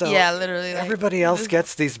 So yeah, literally. Everybody else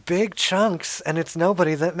gets these big chunks, and it's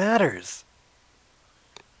nobody that matters.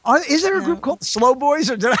 Is there a group called Slow Boys,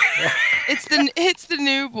 or did I? It's the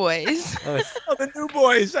New Boys. Oh, the New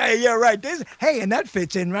Boys. Hey, yeah, right. Hey, and that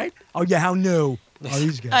fits in, right? Oh, yeah, how new? Oh,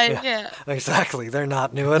 these guys. Yeah. Exactly. They're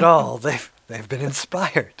not new at all. They've been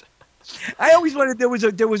inspired. I always wanted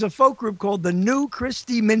there was a folk group called the New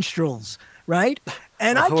Christie Minstrels, right?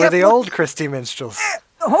 And Who are the old Christie Minstrels?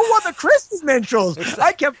 Who are the Christie Minstrels?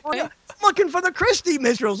 I kept looking for the Christie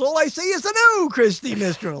Minstrels. All I see is the New Christie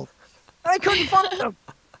Minstrels. I couldn't find them.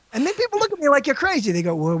 And then people look at me like you're crazy. They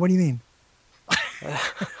go, well, what do you mean?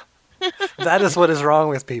 That is what is wrong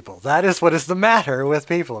with people. That is what is the matter with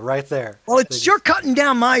people right there. Well, you're cutting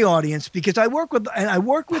down my audience because I work with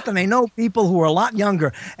and I know people who are a lot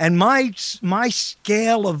younger, and my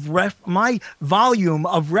scale of my volume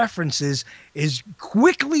of references is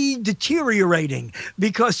quickly deteriorating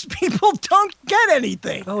because people don't get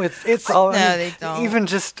anything. Oh, it's all. No, they don't. Even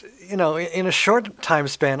just in a short time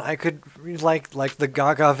span, I could like the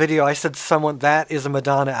Gaga video. I said someone that is a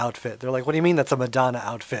Madonna outfit. They're like, what do you mean that's a Madonna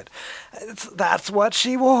outfit? That's what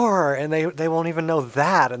she wore, and they won't even know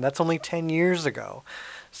that, and that's only 10 years ago.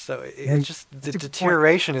 So it's just the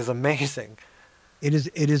deterioration is amazing. It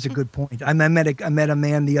is a good point. I met a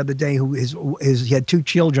man the other day who he had 2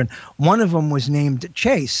 children. One of them was named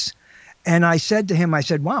Chase, and I said to him,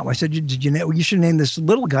 wow. I said, did you know you should name this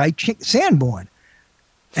little guy Sanborn?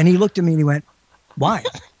 And he looked at me and he went, why?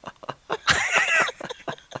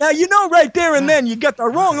 Now, right there and then you got the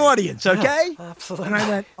wrong audience, okay? Absolutely. And I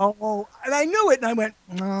went, oh, and I knew it. And I went,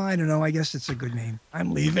 no, I don't know. I guess it's a good name.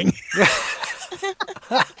 I'm leaving.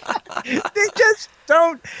 They just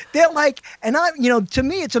don't. They're like, and to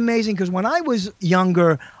me, it's amazing because when I was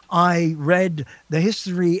younger, I read the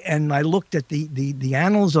history and I looked at the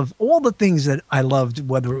annals of all the things that I loved,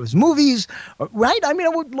 whether it was movies, right? I mean, I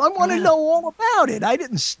want to know all about it. I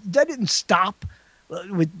didn't stop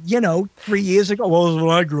with 3 years ago. Well, this is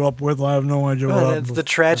what I grew up with. I have no idea. Well, it's the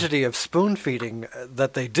tragedy of spoon feeding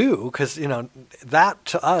that they do, because that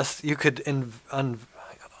to us you could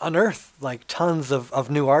unearth like tons of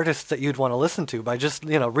new artists that you'd want to listen to by just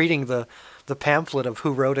reading the pamphlet of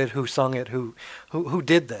who wrote it, who sung it, who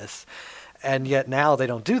did this. And yet now they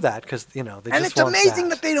don't do that because they just want that. And it's amazing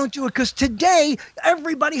that they don't do it because today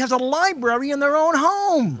everybody has a library in their own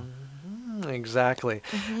home. Exactly.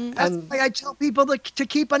 Mm-hmm. That's why I tell people to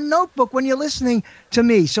keep a notebook when you're listening to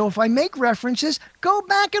me. So if I make references, go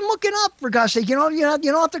back and look it up. For God's sake, you don't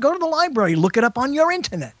have to go to the library. Look it up on your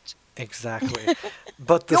internet. Exactly.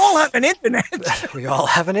 But we all have an internet. We all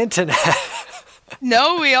have an internet.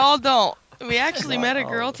 No, we all don't. We actually met a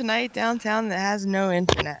girl tonight downtown that has no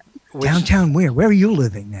internet. Downtown where? Where are you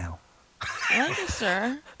living now?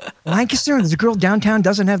 Lancaster. Lancaster? There's a girl downtown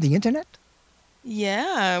doesn't have the internet?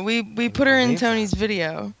 Yeah, we put her in Tony's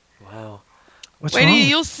video. Wow. What's Wait, wrong?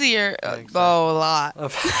 you'll see her. A lot.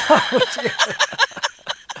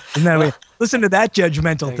 Isn't that weird? Listen to that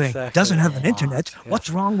judgmental thing. Exactly. Doesn't have an internet. Yeah. What's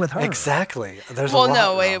wrong with her? Exactly. There's well, a lot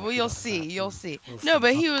no, wait. wrong. Well, you'll see. No,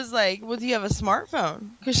 but he was like, "Well, do you have a smartphone?"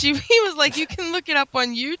 Because he was like, "You can look it up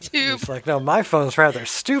on YouTube." It's like, no, my phone's rather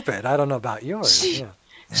stupid. I don't know about yours.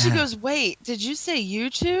 She goes, "Wait, did you say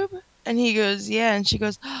YouTube?" And he goes, "Yeah." And she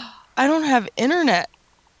goes, "I don't have internet."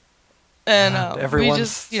 And everyone we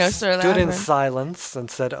just, started stood laughing. in silence and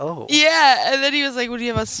said, "Oh." Yeah, and then he was like, "Well, do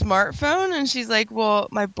you have a smartphone?" And she's like, "Well,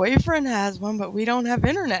 my boyfriend has one, but we don't have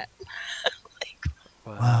internet."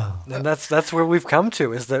 Wow. And that's where we've come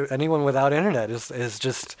to, is that anyone without internet is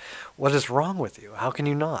just, what is wrong with you? How can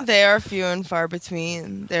you not? They are few and far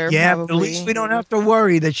between. They're but at least we don't have to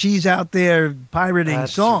worry that she's out there pirating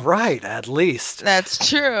songs. Right, at least. That's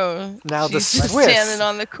true. Now she's the just Swiss standing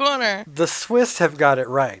on the corner. The Swiss have got it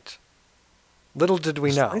right. Little did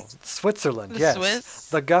we know. Switzerland, yes. Swiss?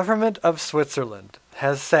 The government of Switzerland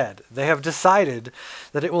has said they have decided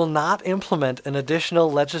that it will not implement an additional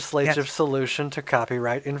legislative solution to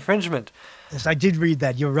copyright infringement. Yes, I did read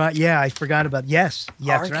that. You're right. Yeah, I forgot about Yes,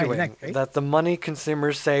 arguing right. that the money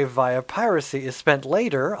consumers save via piracy is spent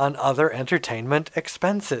later on other entertainment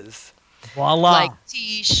expenses. Voila. Like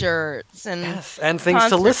T-shirts and things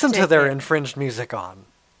to listen to their infringed music on.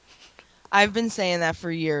 I've been saying that for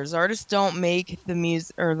years. Artists don't make the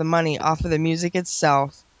music or the money off of the music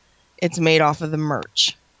itself. It's made off of the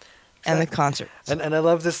merch and the concerts. And I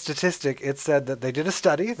love this statistic. It said that they did a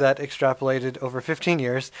study that extrapolated over 15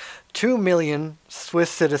 years. 2 million Swiss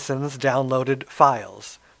citizens downloaded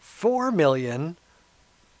files. 4 million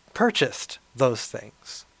purchased those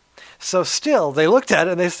things. So still, they looked at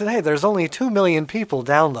it and they said, hey, there's only 2 million people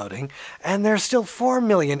downloading, and there's still 4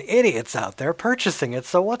 million idiots out there purchasing it,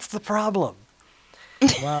 so what's the problem?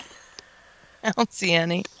 Wow. I don't see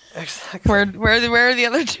any. Exactly. Where are the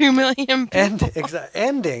other 2 million people?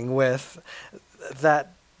 Ending with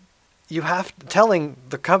that telling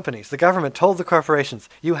the companies, the government told the corporations,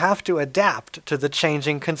 you have to adapt to the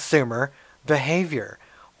changing consumer behavior.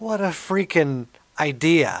 What a freaking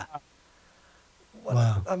idea.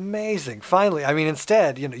 Wow. Amazing. Finally, I mean,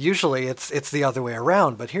 instead, usually it's the other way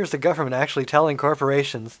around, but here's the government actually telling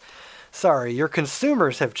corporations, sorry, your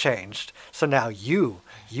consumers have changed, so now you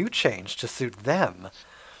change to suit them.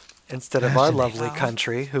 Instead of our lovely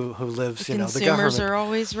country who lives, the government. Consumers are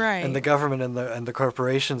always right. And the government and the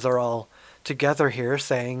corporations are all together here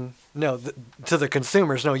saying, no, to the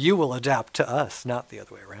consumers, no, you will adapt to us, not the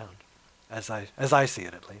other way around, as I see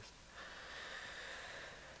it at least.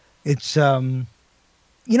 It's,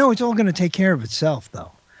 it's all going to take care of itself,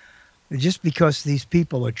 though. Just because these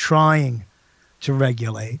people are trying to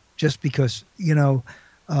regulate, just because,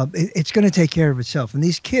 it's going to take care of itself. And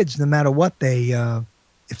these kids, no matter what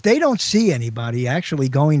if they don't see anybody actually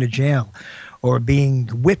going to jail or being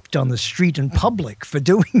whipped on the street in public for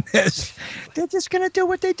doing this, they're just going to do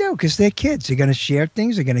what they do because they're kids. They're going to share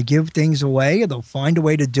things. They're going to give things away, or they'll find a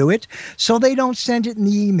way to do it so they don't send it in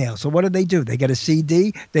the email. So what do? They get a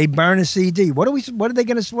CD. They burn a CD. What are they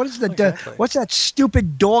going to? What's that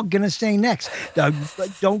stupid dog going to say next?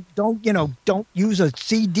 Don't use a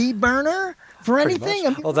CD burner for anything.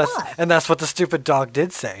 I mean, that's what the stupid dog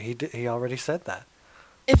did say. He already said that.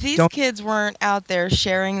 If these kids weren't out there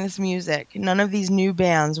sharing this music, none of these new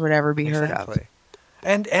bands would ever be heard of.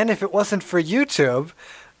 And if it wasn't for YouTube,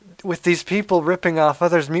 with these people ripping off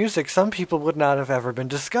others' music, some people would not have ever been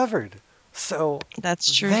discovered. So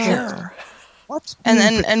that's true. There.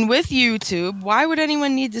 And with YouTube, why would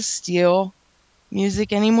anyone need to steal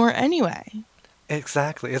music anymore anyway?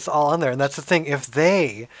 Exactly. It's all on there. And that's the thing. If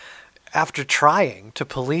they, after trying to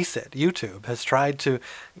police it, YouTube has tried to,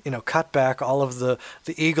 cut back all of the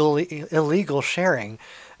illegal sharing,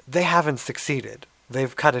 they haven't succeeded.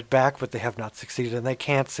 They've cut it back, but they have not succeeded, and they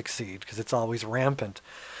can't succeed because it's always rampant.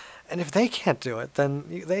 And if they can't do it, then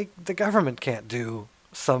the government can't do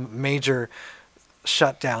some major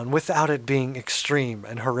shutdown without it being extreme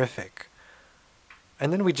and horrific.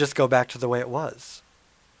 And then we just go back to the way it was,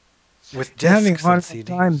 with discs and CDs.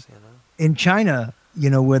 Time in China,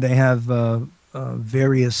 where they have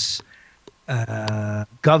various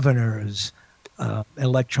governors,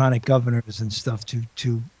 electronic governors and stuff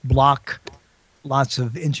to block lots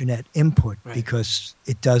of internet input because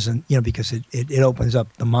it doesn't, because it opens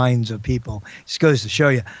up the minds of people. Just goes to show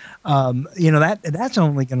you, that's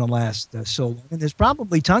only going to last so long. And there's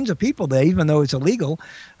probably tons of people there, even though it's illegal,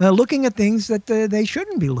 looking at things that they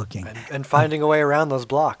shouldn't be looking. And finding a way around those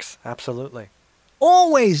blocks. Absolutely.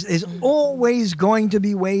 There's always going to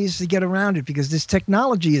be ways to get around it because this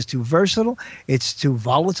technology is too versatile, it's too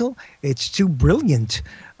volatile, it's too brilliant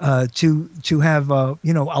to have a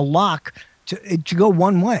lock to go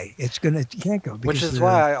one way. You can't go. Which is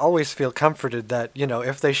why I always feel comforted that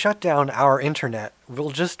if they shut down our internet,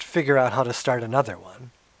 we'll just figure out how to start another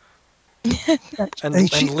one,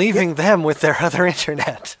 and leaving them with their other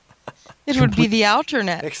internet. It would be the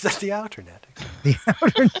Outernet. Except the Outernet. The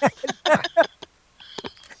Outernet.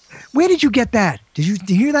 Where did you get that? Did you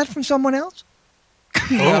hear that from someone else?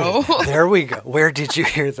 No. Oh, there we go. Where did you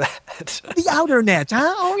hear that? The Outernet.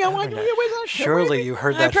 Huh? Oh, yeah. Surely you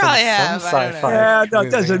heard that from some sci-fi. Yeah, no, it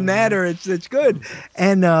doesn't matter. It's good.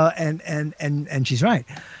 And she's right.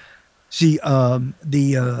 See,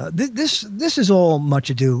 this is all much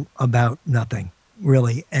ado about nothing,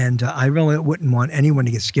 really. And I really wouldn't want anyone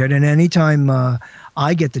to get scared. And anytime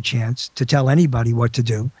I get the chance to tell anybody what to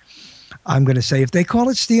do, I'm going to say, if they call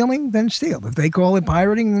it stealing, then steal. If they call it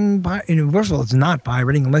pirating, then first of all, it's not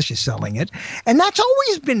pirating unless you're selling it. And that's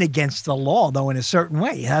always been against the law, though, in a certain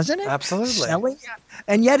way, hasn't it? Absolutely. Selling,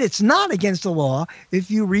 and yet it's not against the law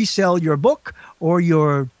if you resell your book or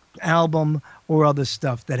your album or other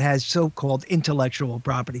stuff that has so-called intellectual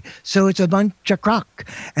property. So it's a bunch of crock.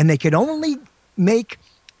 And they could only make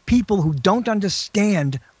people who don't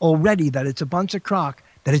understand already that it's a bunch of crock,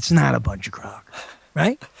 that it's not a bunch of crock.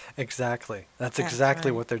 Right? Exactly. That's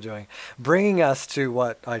exactly what they're doing. Bringing us to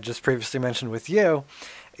what I just previously mentioned with you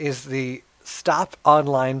is the Stop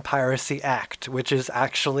Online Piracy Act, which is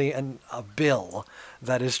actually a bill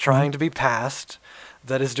that is trying to be passed,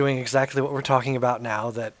 that is doing exactly what we're talking about now,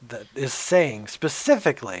 that is saying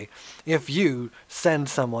specifically, if you send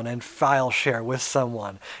someone and file share with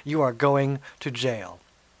someone, you are going to jail.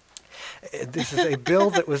 This is a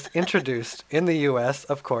bill that was introduced in the U.S.,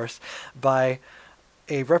 of course, by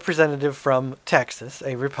a representative from Texas,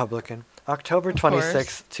 a Republican, October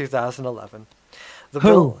 26, 2011. The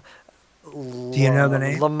bill. Do you know the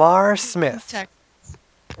name? Lamar Smith.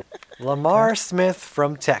 Lamar Smith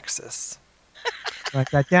from Texas.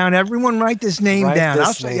 Write that down. Everyone write this name Write down. this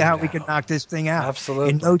I'll show you name how we down. can knock this thing out.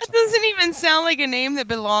 Absolutely. That doesn't even sound like a name that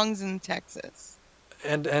belongs in Texas.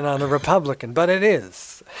 And on a Republican, but it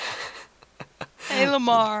is. Hey,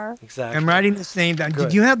 Lamar. Exactly. I'm writing this name down. Good.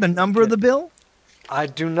 Did you have the number of the bill? I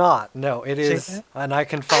do not. No, it Say is, that? and I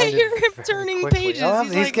can find I hear it him very turning quickly. pages. Oh,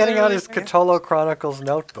 He's he's like getting out literally his Cotolo Chronicles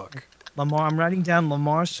notebook. Lamar. I'm writing down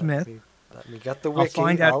Lamar Smith. Let me get the I'll wiki.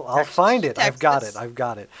 find out I'll find it. I've got it. I've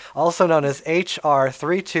got it. Also known as HR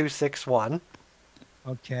 3261.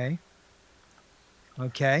 Okay.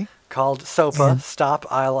 Okay. Called SOPA, Stop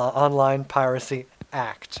Online Piracy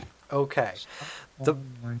Act. Okay.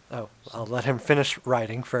 I'll let him finish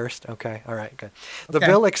writing first. Okay, all right, good. The Okay.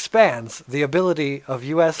 bill expands the ability of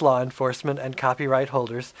U.S. law enforcement and copyright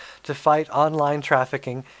holders to fight online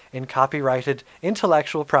trafficking in copyrighted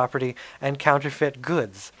intellectual property and counterfeit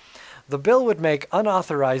goods. The bill would make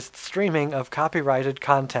unauthorized streaming of copyrighted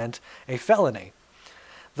content a felony.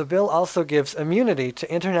 The bill also gives immunity to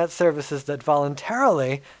internet services that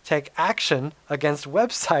voluntarily take action against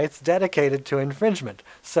websites dedicated to infringement.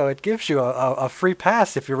 So it gives you a free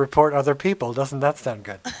pass if you report other people. Doesn't that sound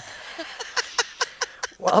good?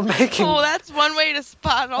 While making... Oh, that's one way to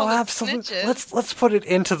spot all the absolutely. snitches. Let's put it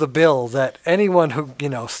into the bill that anyone who,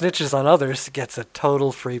 snitches on others gets a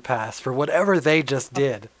total free pass for whatever they just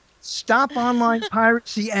did. Stop Online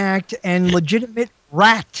Piracy Act and Legitimate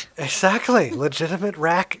Rat. Exactly. Legitimate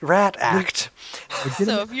Rat Act.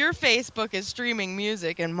 So if your Facebook is streaming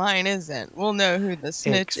music and mine isn't, we'll know who the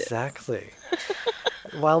snitch is. Exactly.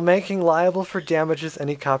 While making liable for damages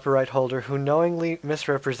any copyright holder who knowingly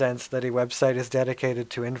misrepresents that a website is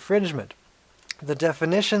dedicated to infringement. The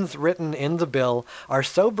definitions written in the bill are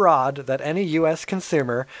so broad that any U.S.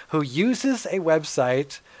 consumer who uses a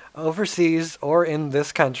website overseas or in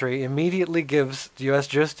this country immediately gives U.S.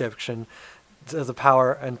 jurisdiction the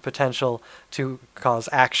power and potential to cause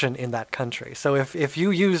action in that country. So if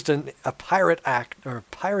you used a pirate act or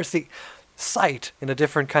piracy site in a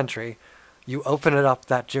different country, you open it up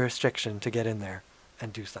that jurisdiction to get in there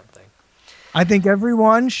and do something. I think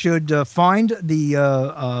everyone should find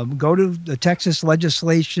go to the Texas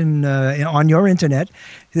legislation on your internet.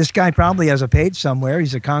 This guy probably has a page somewhere.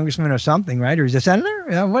 He's a congressman or something, right? Or he's a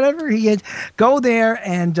senator, whatever he is. Go there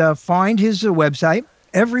and find his website.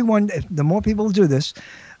 Everyone, the more people do this,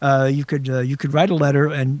 you could write a letter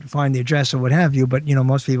and find the address or what have you. But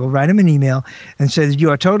most people write him an email and say that you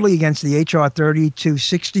are totally against the HR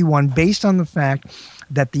 3261 based on the fact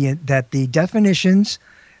that the definitions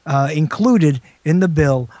included in the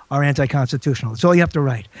bill are anti-constitutional. That's all you have to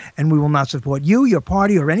write. And we will not support you, your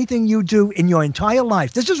party, or anything you do in your entire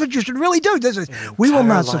life. This is what you should really do. We will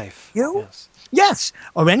not support you. Yes,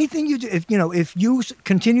 or anything you do. If you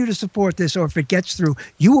continue to support this, or if it gets through,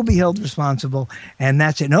 you will be held responsible, and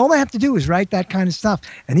that's it. And all they have to do is write that kind of stuff.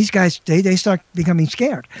 And these guys, they start becoming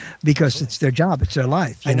scared because it's their job, it's their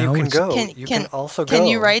life. You can go. You can also go. Can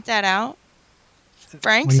you write that out,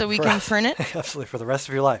 Frank, so we can print it? Absolutely, for the rest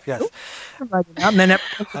of your life, yes.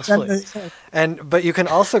 Absolutely. But you can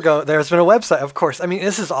also go, there's been a website, of course. I mean,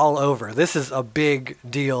 this is all over. This is a big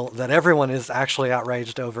deal that everyone is actually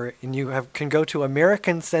outraged over. And you can go to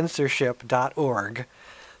AmericanCensorship.org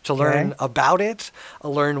to learn about it,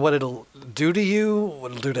 learn what it'll do to you,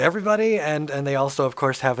 what it'll do to everybody. And they also, of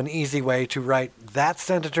course, have an easy way to write that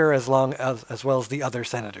senator as well as the other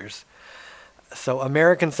senators. So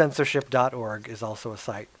AmericanCensorship.org is also a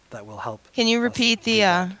site that will help. Can you repeat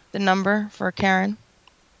the number for Karen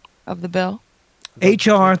of the bill?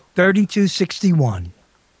 HR 3261.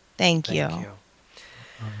 Thank you.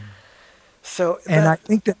 And I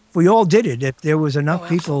think that if we all did it, if there was enough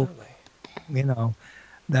people,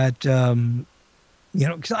 that, cause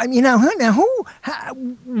I mean,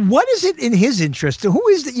 what is it in his interest? Who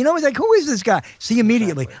is who is this guy? See,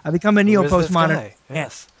 immediately, I become a neo-postmodernist.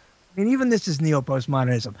 Yes. I mean, even this is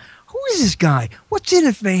neo-postmodernism. Who is this guy? What's in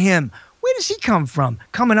it for him? Where does he come from,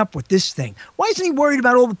 coming up with this thing? Why isn't he worried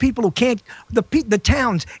about all the people who can't, the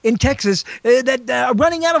towns in Texas that are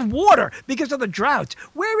running out of water because of the drought?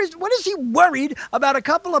 What is he worried about a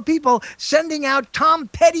couple of people sending out Tom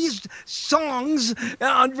Petty's songs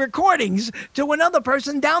on recordings to another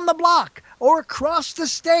person down the block or across the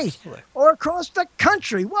state or across the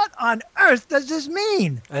country? What on earth does this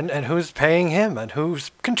mean? And who's paying him and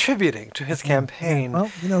who's contributing to his campaign?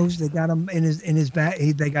 Well, they got him in his back.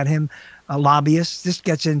 They got him a lobbyist. This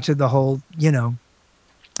gets into the whole, the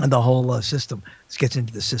whole system. This gets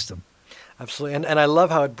into the system. Absolutely. And I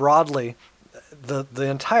love how it broadly, the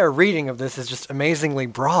entire reading of this is just amazingly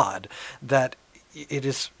broad, that it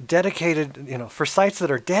is dedicated, for sites that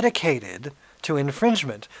are dedicated to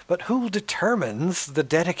infringement. But who determines the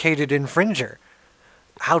dedicated infringer?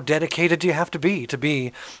 How dedicated do you have to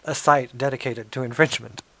be a site dedicated to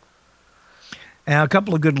infringement? And a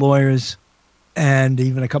couple of good lawyers and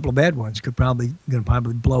even a couple of bad ones could probably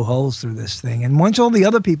blow holes through this thing. And once all the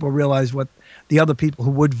other people realize what the other people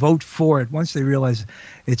who would vote for it, once they realize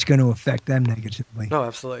it's going to affect them negatively. No,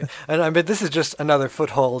 absolutely. And I mean, this is just another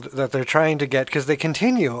foothold that they're trying to get, because they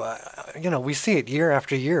continue, we see it year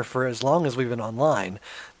after year for as long as we've been online.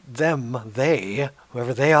 They,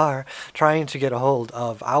 whoever they are, trying to get a hold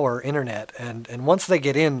of our internet. And once they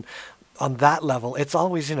get in on that level, it's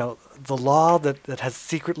always, the law that has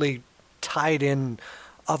secretly tied in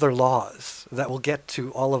other laws that will get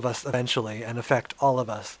to all of us eventually and affect all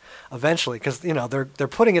of us eventually, because they're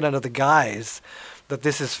putting it under the guise that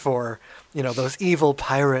this is for those evil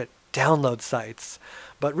pirate download sites,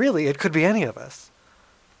 but really it could be any of us.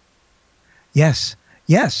 Yes,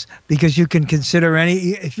 because you can consider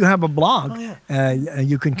if you have a blog,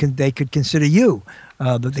 they could consider you.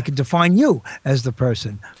 They could define you as the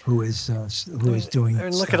person who is doing.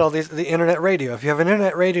 And look at all the internet radio. If you have an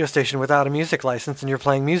internet radio station without a music license and you're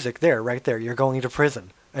playing music right there, you're going to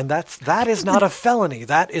prison. And that is not a felony.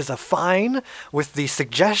 That is a fine with the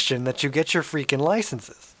suggestion that you get your freaking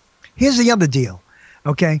licenses. Here's the other deal,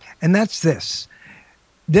 okay? And that's this: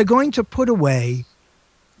 they're going to put away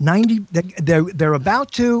 90. They're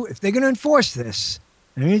about to, if they're going to enforce this.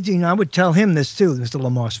 And I would tell him this too, Mr.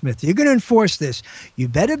 Lamar Smith. You're going to enforce this. You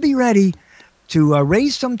better be ready to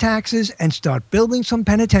raise some taxes and start building some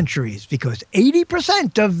penitentiaries, because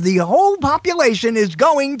 80% of the whole population is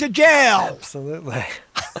going to jail. Absolutely.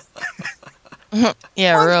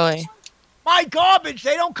 Yeah, really. My garbage.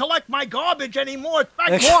 They don't collect my garbage anymore. In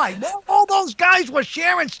fact, why? All those guys were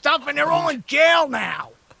sharing stuff and they're all in jail now.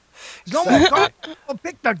 There's no more garbage. People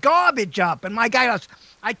pick the garbage up. And my guy goes,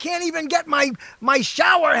 I can't even get my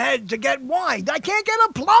shower head to get wine. I can't get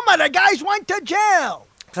a plumber. The guys went to jail.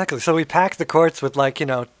 Exactly. So we pack the courts with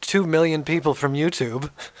 2 million people from YouTube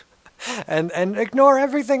and ignore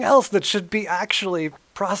everything else that should be actually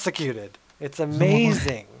prosecuted. It's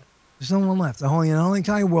amazing. There's no one left. The whole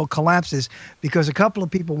entire world collapses because a couple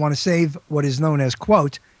of people want to save what is known as,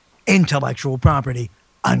 quote, intellectual property,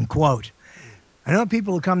 unquote. I know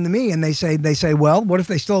people who come to me and they say, well, what if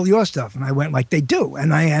they stole your stuff? And I went they do,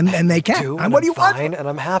 and they can. What do you want? And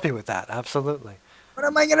I'm happy with that. Absolutely. What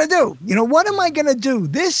am I going to do? What am I going to do?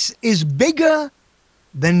 This is bigger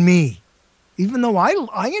than me. Even though I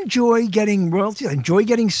enjoy getting royalties, I enjoy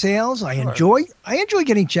getting sales, I enjoy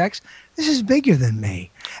getting checks. This is bigger than me,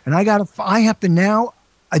 and I have to now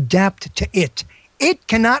adapt to it. It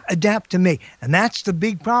cannot adapt to me, and that's the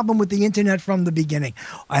big problem with the internet from the beginning.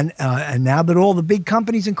 And now that all the big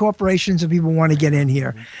companies and corporations and people want to get in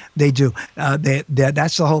here, they do.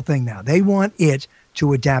 That's the whole thing now. They want it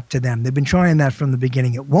to adapt to them. They've been trying that from the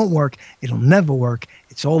beginning. It won't work. It'll never work.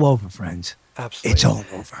 It's all over, friends. Absolutely, it's all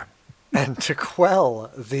over. And to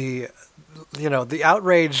quell the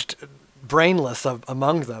outraged brainless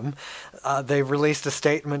among them, they released a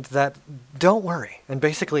statement that, don't worry, and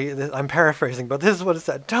basically, I'm paraphrasing, but this is what it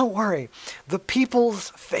said: don't worry, the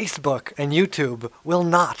people's Facebook and YouTube will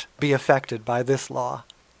not be affected by this law.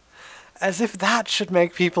 As if that should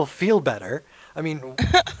make people feel better. I mean,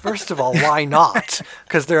 first of all, why not?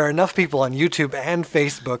 Because there are enough people on YouTube and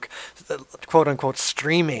Facebook, quote-unquote,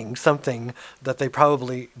 streaming something that they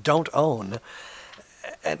probably don't own.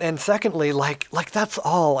 And secondly, that's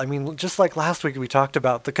all. I mean, just like last week we talked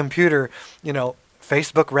about the computer,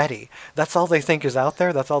 Facebook ready. That's all they think is out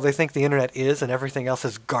there. That's all they think the internet is, and everything else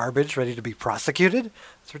is garbage ready to be prosecuted.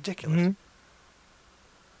 It's ridiculous. Mm-hmm.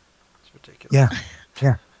 It's ridiculous.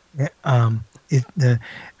 Yeah.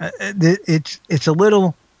 It's a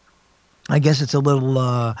little, I guess it's a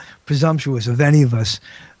little presumptuous of any of us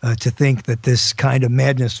to think that this kind of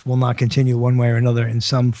madness will not continue one way or another in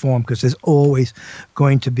some form, because there's always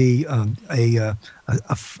going to be a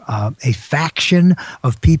faction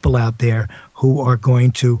of people out there who are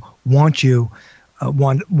going to want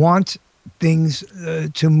things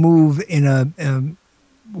to move in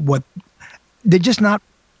what they're just not.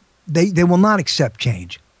 They will not accept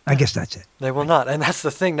change. I guess that's it. They will not. And that's the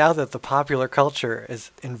thing. Now that the popular culture is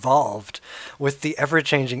involved with the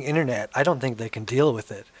ever-changing internet, I don't think they can deal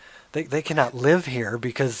with it. They cannot live here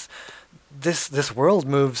because this world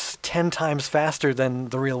moves 10 times faster than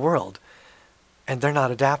the real world. And they're not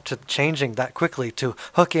adapt to changing that quickly to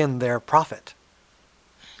hook in their profit.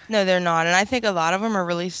 No, they're not. And I think a lot of them are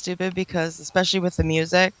really stupid because, especially with the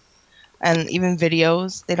music and even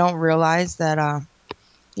videos, they don't realize that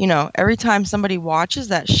every time somebody watches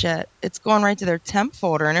that shit, it's going right to their temp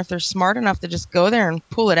folder. And if they're smart enough to just go there and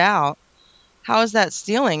pull it out, how is that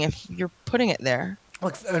stealing if you're putting it there?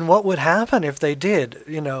 Look, and what would happen if they did,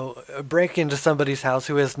 break into somebody's house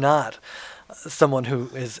who is not someone who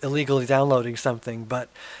is illegally downloading something, but,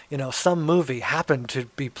 some movie happened to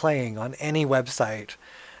be playing on any website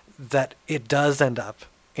that it does end up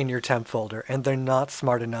in your temp folder, and they're not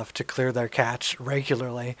smart enough to clear their cache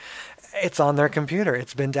regularly. It's on their computer.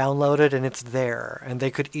 It's been downloaded and it's there, and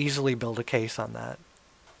they could easily build a case on that.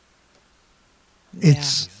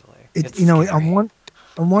 It's in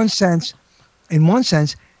one sense,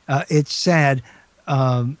 it's sad,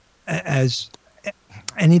 as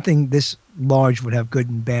anything this large would have good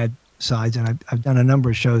and bad sides, and I've done a number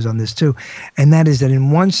of shows on this too, and that is that in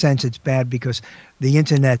one sense it's bad because the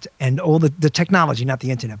internet and all the technology, not the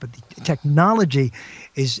internet, but the technology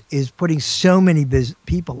is putting so many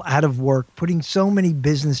people out of work, putting so many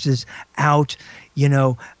businesses out,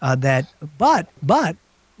 but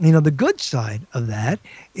the good side of that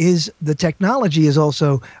is the technology is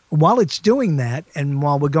also, while it's doing that, and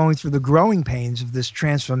while we're going through the growing pains of this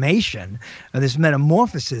transformation, this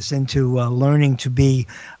metamorphosis into learning to be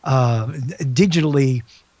digitally,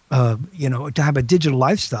 to have a digital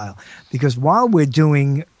lifestyle, because while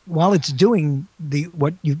it's doing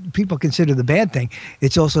what people consider the bad thing,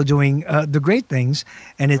 it's also doing the great things,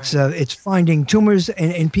 and it's finding tumors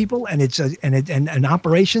in people, and and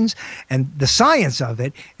operations, and the science of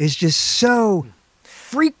it is just so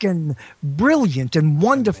freaking brilliant and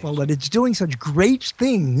wonderful that it's doing such great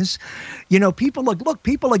things. People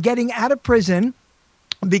are getting out of prison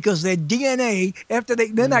because their DNA, after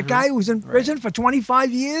then that guy who was in prison for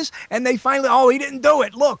 25 years, and they finally, he didn't do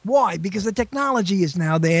it. Look, why? Because the technology is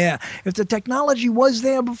now there. If the technology was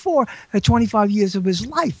there before, 25 years of his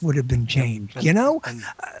life would have been changed,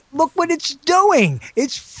 Look what it's doing.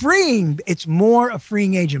 It's freeing. It's more a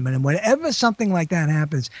freeing agent. And whenever something like that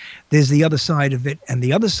happens, there's the other side of it. And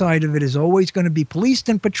the other side of it is always going to be policed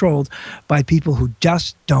and patrolled by people who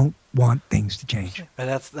just don't want things to change. And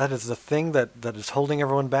that is the thing that is holding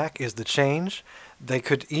everyone back, is the change. They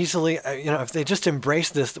could easily, if they just embrace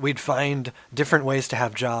this, we'd find different ways to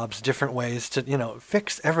have jobs, different ways to,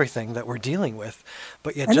 fix everything that we're dealing with.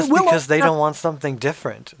 But yet, just because they don't want something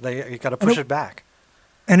different, you got to push it back.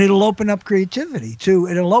 And it'll open up creativity too.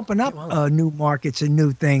 It'll open up new markets and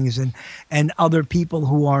new things, and other people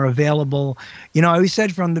who are available. I always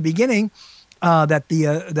said from the beginning, that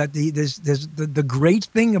there's the great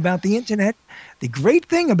thing about the internet, the great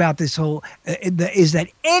thing about this whole is that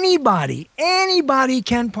anybody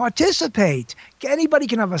can participate. Anybody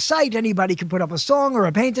can have a site. Anybody can put up a song or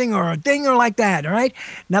a painting or a thing or like that. All right.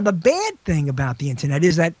 Now the bad thing about the internet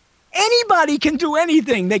is that anybody can do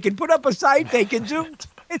anything. They can put up a site. They can do.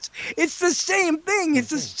 It's the same thing. It's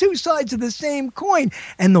the two sides of the same coin.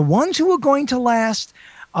 And the ones who are going to last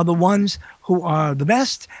are the ones who are the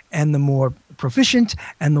best and the more proficient,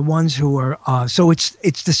 and the ones who are so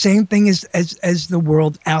it's the same thing as the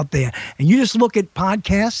world out there. And you just look at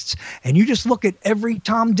podcasts, and you just look at every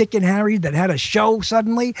Tom, Dick, and Harry that had a show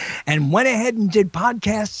suddenly and went ahead and did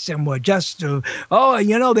podcasts and were just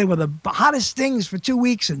they were the hottest things for 2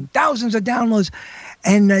 weeks and thousands of downloads.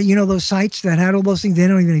 And those sites that had all those things, they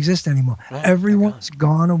don't even exist anymore. Right, everyone's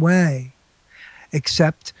gone away,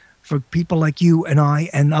 except for people like you and I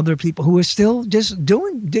and other people who are still just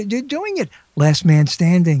doing it. Last man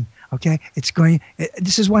standing. Okay,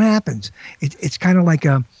 this is what happens. It's kind of like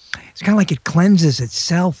it cleanses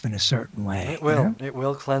itself in a certain way. It will. It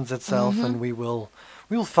will cleanse itself, and we will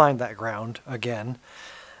find that ground again.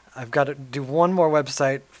 I've got to do one more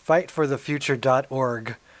website.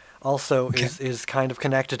 Fightforthefuture.org also is kind of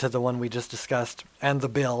connected to the one we just discussed and the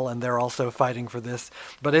bill, and they're also fighting for this.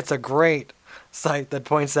 But it's a great site that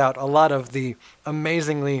points out a lot of the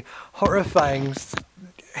amazingly horrifying,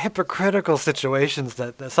 hypocritical situations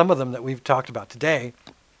that some of them that we've talked about today,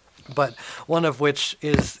 but one of which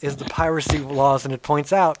is the piracy laws. And it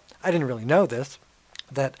points out, I didn't really know this,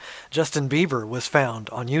 that Justin Bieber was found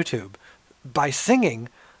on YouTube by singing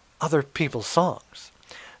other people's songs.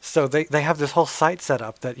 So they have this whole site set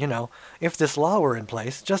up that, if this law were in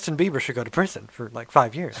place, Justin Bieber should go to prison for like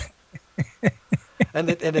 5 years. And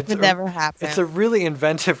it would never happen. It's a really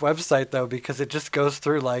inventive website, though, because it just goes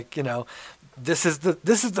through this is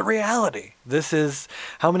the reality. This is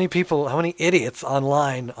how many idiots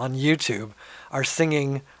online on YouTube are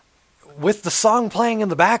singing with the song playing in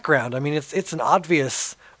the background. I mean, it's an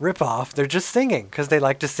obvious ripoff. They're just singing because they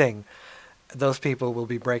like to sing. Those people will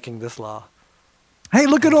be breaking this law. Hey,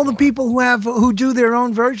 look at all the people who do their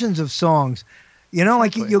own versions of songs. You know,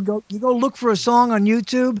 like you go look for a song on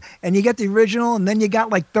YouTube and you get the original, and then you got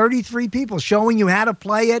like 33 people showing you how to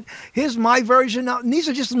play it. Here's my version. And these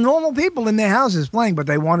are just normal people in their houses playing, but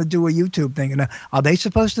they want to do a YouTube thing. And are they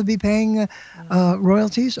supposed to be paying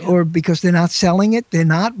royalties, or because they're not selling it, they're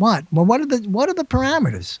not? What? Well, what are the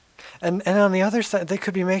parameters? And on the other side, they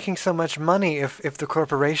could be making so much money if the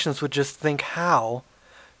corporations would just think how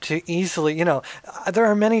to easily, you know, there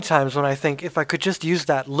are many times when I think if I could just use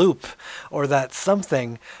that loop or that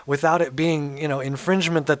something without it being, you know,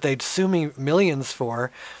 infringement that they'd sue me millions for,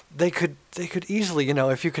 they could easily, you know,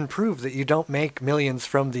 if you can prove that you don't make millions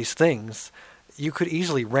from these things, you could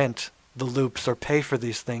easily rent the loops or pay for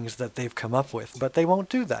these things that they've come up with. But they won't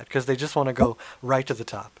do that because they just want to go right to the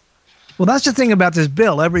top. Well, that's the thing about this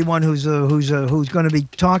bill. Everyone who's going to be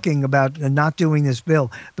talking about not doing this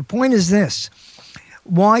bill, the point is this.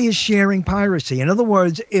 Why is sharing piracy? In other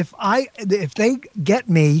words, if they get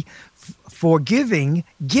me for giving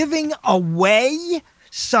away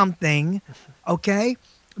something, okay,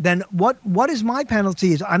 then what is my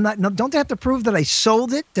penalty? Is don't they have to prove that I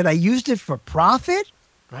sold it, that I used it for profit?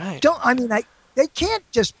 Right. They can't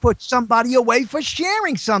just put somebody away for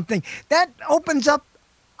sharing something. That opens up.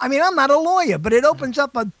 I mean, I'm not a lawyer, but it opens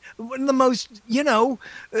up one of the most, you know,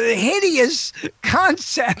 hideous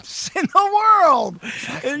concepts in the world.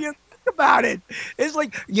 And you think about it. It's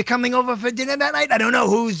like, you're coming over for dinner that night? I don't know.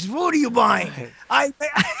 Whose food are you buying?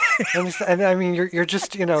 And I mean, you're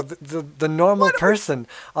just, you know, the normal person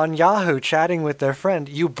on Yahoo chatting with their friend.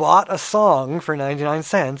 You bought a song for 99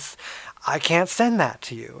 cents. I can't send that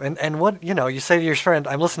to you. And what, you know, you say to your friend,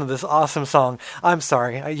 I'm listening to this awesome song. I'm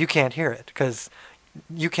sorry, you can't hear it because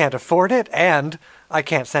you can't afford it, and I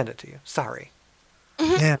can't send it to you. Sorry.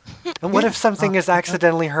 Yeah. And what if something is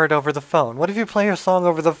accidentally heard over the phone? What if you play a song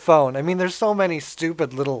over the phone? I mean, there's so many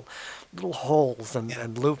stupid little holes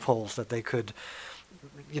and loopholes that they could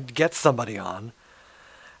get somebody on.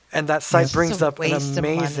 And that site brings up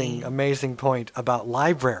an amazing point about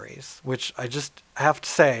libraries, which I just have to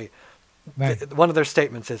say, one of their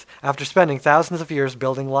statements is, after spending thousands of years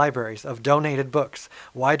building libraries of donated books,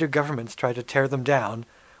 why do governments try to tear them down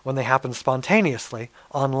when they happen spontaneously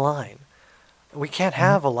online? We can't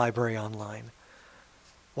have a library online.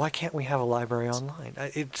 Why can't we have a library online?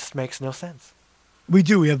 It just makes no sense. We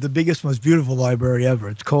do. We have the biggest, most beautiful library ever.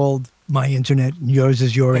 It's called My Internet, and yours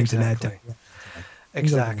is your Internet.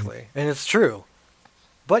 Exactly. And it's true.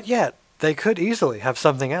 But yet, they could easily have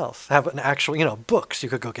something else, have an actual, you know, books. You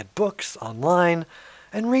could go get books online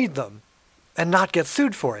and read them and not get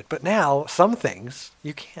sued for it. But now, some things,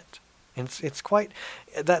 you can't. It's quite,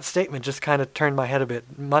 that statement just kind of turned my head a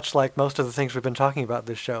bit, much like most of the things we've been talking about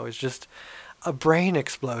this show. Is just a brain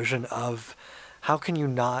explosion of how can you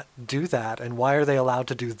not do that, and why are they allowed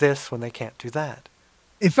to do this when they can't do that?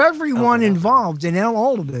 If everyone involved in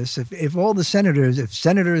all of this, if all the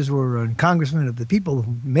senators were congressmen, of the people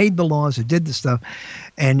who made the laws, who did the stuff,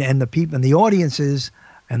 and the people and the audiences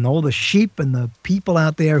and all the sheep and the people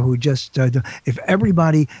out there who just, if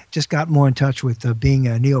everybody just got more in touch with being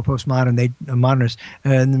a neo-postmodernist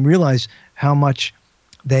and realize how much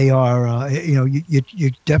they are,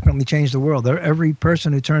 you definitely change the world. Every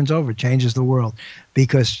person who turns over changes the world,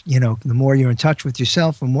 because, you know, the more you're in touch with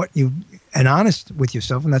yourself and honest with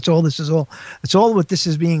yourself, and that's all what this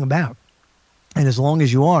is being about. And as long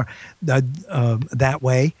as you are that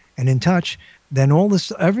way and in touch, then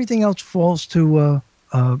everything else falls to,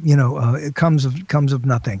 it comes of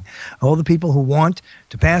nothing. All the people who want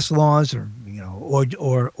to pass laws or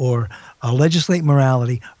legislate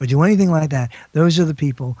morality or do anything like that, those are the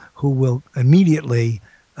people who will immediately,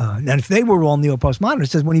 and if they were all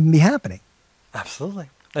neo-postmodernists, this wouldn't even be happening. Absolutely.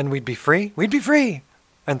 And we'd be free.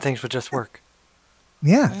 And things would just work.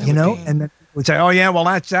 Yeah, and then we'd say, oh yeah, well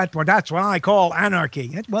that's what I call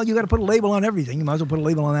anarchy. Well, you got to put a label on everything. You might as well put a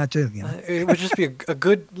label on that too. You know? It would just be a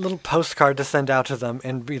good little postcard to send out to them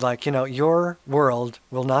and be like, you know, your world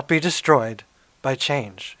will not be destroyed by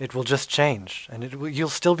change. It will just change, and you'll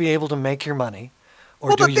still be able to make your money.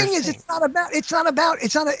 Well, the thing is,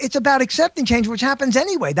 it's about accepting change, which happens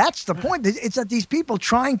anyway. That's the point. It's that these people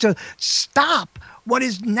trying to stop what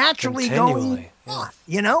is naturally going on.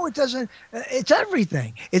 You know, it's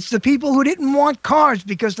everything. It's the people who didn't want cars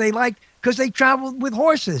because they traveled with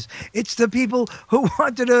horses. It's the people who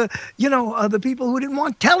wanted the people who didn't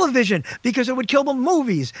want television because it would kill the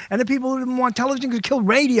movies, and the people who didn't want television could kill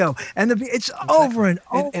radio. And it's over and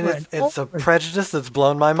over. It's a prejudice that's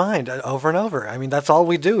blown my mind over and over. I mean, that's all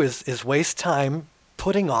we do is waste time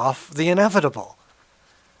putting off the inevitable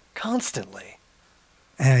constantly.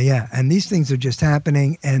 Yeah, and these things are just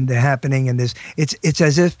happening, and they're happening, and it's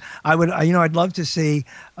as if I'd love to see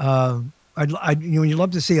You'd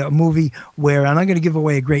love to see a movie where, and I'm going to give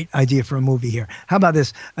away a great idea for a movie here. How about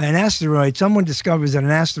this? An asteroid, someone discovers that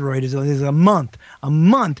an asteroid is a month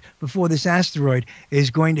before this asteroid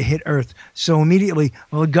is going to hit Earth. So immediately,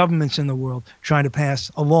 the governments in the world trying to pass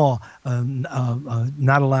a law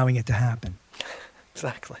not allowing it to happen.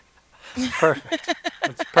 Exactly. Perfect.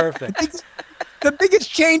 It's perfect. The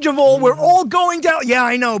biggest change of all, we're all going down. Yeah,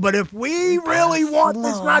 I know, but if we really want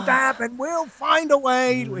this not to happen, we'll find a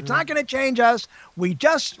way. It's not going to change us. We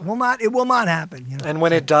just will not. It will not happen. You know? And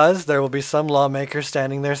when it does, there will be some lawmaker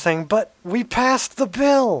standing there saying, "But we passed the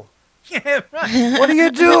bill. Yeah, right. What are you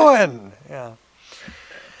doing?" Yeah.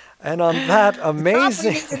 And on that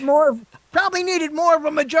amazing, probably needed more of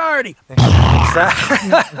a majority. Exactly.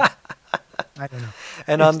 I don't know.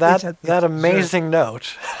 And on that amazing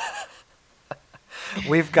note,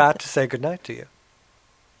 we've got to say goodnight to you.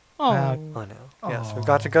 Oh. I know. Yes, we've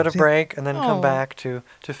got to go to break and then come back to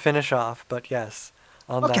finish off. But yes,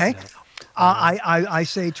 on that note. I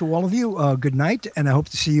say to all of you, good night, and I hope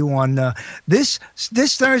to see you on this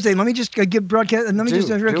Thursday. Let me just give broadcast. Let me do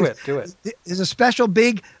it. There's a special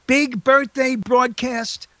big birthday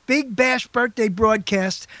broadcast. Big Bash birthday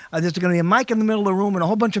broadcast. There's going to be a mic in the middle of the room, and a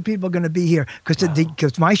whole bunch of people are going to be here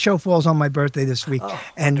because my show falls on my birthday this week,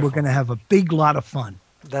 and wonderful. We're going to have a big lot of fun.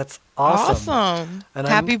 That's awesome. Awesome. And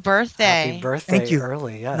Happy birthday. Happy birthday. Thank you.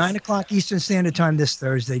 Early, yes. 9 o'clock Eastern Standard Time this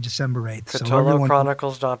Thursday, December 8th.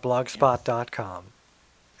 CotoloChronicles.blogspot.com.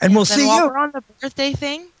 And we'll see while you. We're on the birthday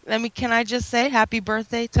thing. Can I just say happy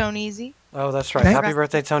birthday, Tony? Oh, that's right. Happy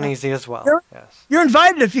birthday, Tony as well. Yes. You're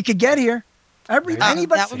invited if you could get here. Anybody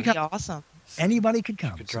that would be awesome. Anybody could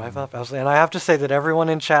come. You could drive up. And I have to say that everyone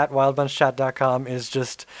in chat, wildbunchchat.com, is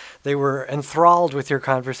just, they were enthralled with your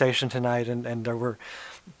conversation tonight, and there were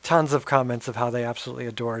tons of comments of how they absolutely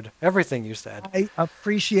adored everything you said. I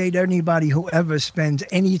appreciate anybody who ever spends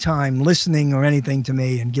any time listening or anything to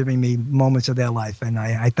me and giving me moments of their life, and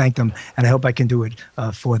I thank them, and I hope I can do it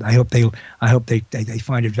for them. I hope they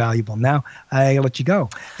find it valuable. Now I'll let you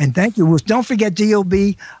go, and thank you. Don't forget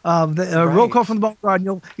DLB, roll call from the Bone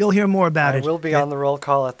Garden. You'll hear more about it. We'll be on the roll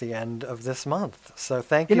call at the end of this month. So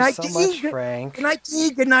thank you so much, Frank. Good night,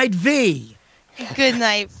 D. Good night, V. Good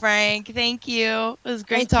night, Frank. Thank you. It was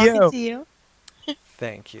great talking to you.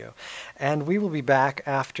 Thank you. And we will be back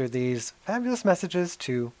after these fabulous messages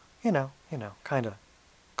to, kind of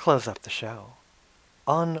close up the show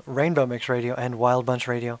on Rainbow Mix Radio and Wild Bunch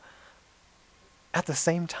Radio at the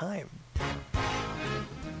same time.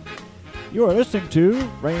 You are listening to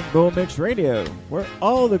Rainbow Mix Radio, where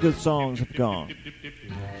all the good songs have gone.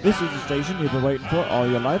 This is the station you've been waiting for all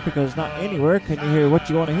your life, because not anywhere can you hear what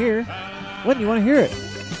you want to hear when you want to hear it.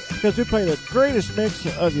 Because we play the greatest mix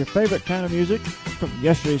of your favorite kind of music, from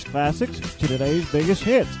yesterday's classics to today's biggest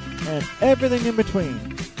hits, and everything in between.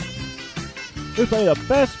 We play the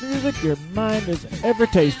best music your mind has ever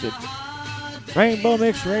tasted. Rainbow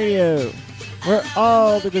Mix Radio, where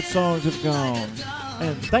all the good songs have gone.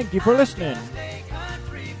 And thank you for listening.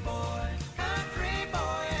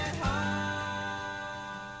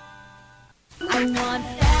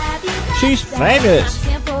 She's famous.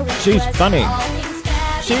 She's funny.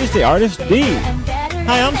 She's the artist D.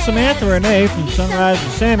 Hi, I'm Samantha Renee from Sunrise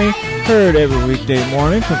and Sammy, heard every weekday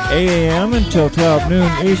morning from 8 a.m. until 12 noon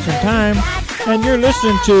Eastern Time, and you're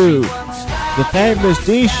listening to The Fabulous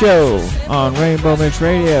D Show on Rainbow Mix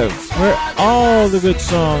Radio, where all the good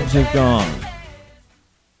songs have gone.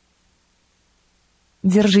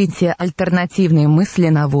 Держите альтернативные мысли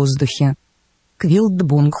на воздухе.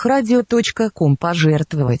 quiltbungradio.com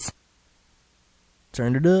пожертвовать.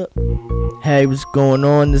 Turn it up. Hey, what's going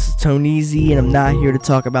on? This is Tonyzy, and I'm not here to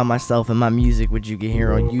talk about myself and my music, which you can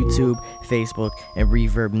hear on YouTube, Facebook, and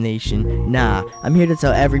Reverb Nation. Nah, I'm here to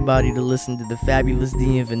tell everybody to listen to the Fabulous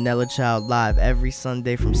D and Vanilla Child live every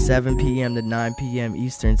Sunday from 7 p.m. to 9 p.m.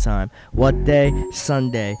 Eastern Time. What day?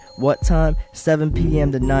 Sunday. What time? 7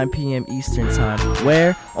 p.m. to 9 p.m. Eastern Time.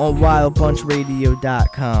 Where? On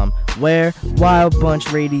wildbunchradio.com. Where?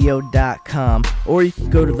 wildbunchradio.com. Or you can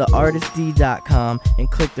go to theartistd.com and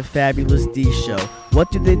click the Fabulous D Show.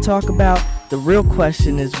 What do they talk about? The real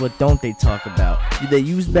question is, what don't they talk about? Do they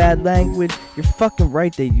use bad language? You're fucking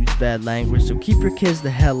right, they use bad language, so keep your kids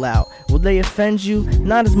the hell out. Will they offend you?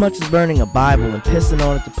 Not as much as burning a Bible and pissing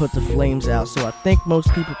on it to put the flames out, so I think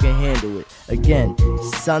most people can handle it. Again,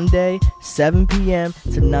 Sunday, 7 p.m.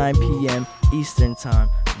 to 9 p.m. Eastern Time.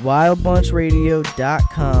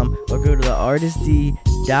 wildbunchradio.com or go to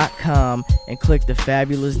theartistd.com and click the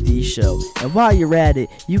Fabulous D Show. And while you're at it,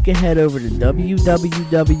 you can head over to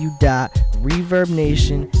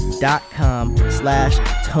www.reverbnation.com/Tonyzy.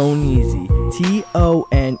 Toneazy.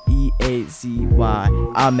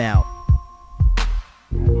 I'm out.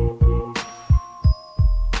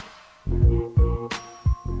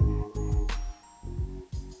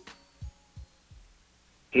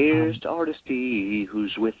 Here's to Artist D,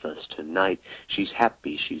 who's with us tonight. She's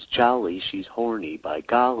happy, she's jolly, she's horny, by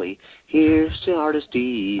golly. Here's to Artist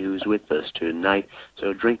D, who's with us tonight.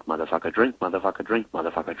 So drink, motherfucker, drink, motherfucker, drink,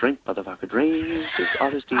 motherfucker, drink, motherfucker, drink. This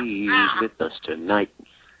Artist D, who's with us tonight.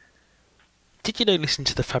 Did you know listen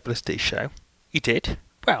to the Fabulous D Show? You did?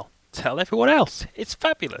 Well, tell everyone else. It's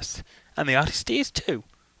fabulous. And the Artist D is too.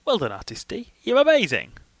 Well done, Artist D. You're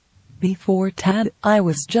amazing. Before Tad, I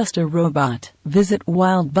was just a robot. Visit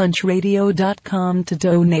wildbunchradio.com to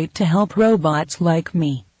donate to help robots like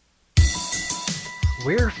me.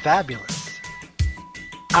 We're fabulous.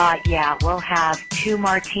 Yeah, we'll have 2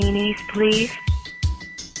 martinis, please.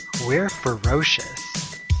 We're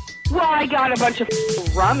ferocious. Well, I got a bunch of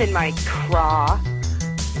rum in my craw.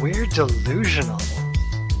 We're delusional.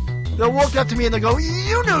 They'll walk up to me and they'll go,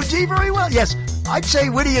 "You know Dee very well." Yes, I'd say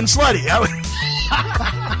witty and slutty.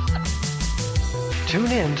 Tune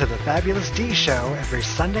in to the Fabulous D Show every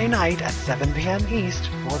Sunday night at 7 p.m. East,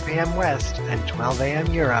 4 p.m. West, and 12 a.m.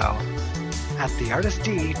 Euro at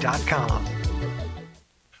theartistd.com.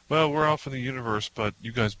 Well, we're off in the universe, but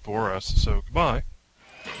you guys bore us, so goodbye.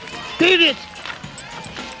 Idiot!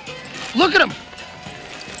 Look at him!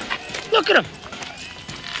 Look at him!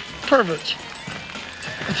 Perverts.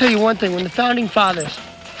 I'll tell you one thing, when the Founding Fathers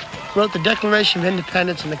wrote the Declaration of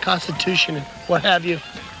Independence and the Constitution and what have you,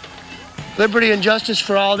 liberty and justice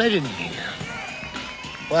for all, they didn't mean that.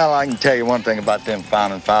 Well, I can tell you one thing about them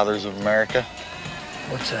Founding Fathers of America.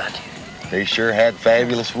 What's that? They sure had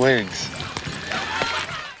fabulous wigs.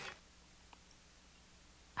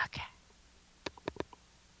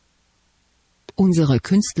 Unsere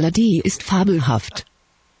Künstler D ist fabelhaft.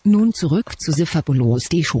 Nun zurück zu The Fabulous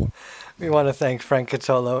D Show. We want to thank Frank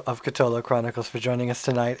Cotolo of Cotolo Chronicles for joining us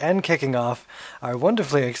tonight and kicking off our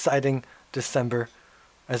wonderfully exciting December,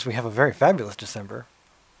 as we have a very fabulous December.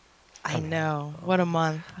 I know. What a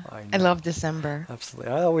month. I love December.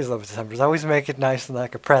 Absolutely. I always love December. I always make it nice and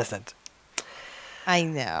like a present. I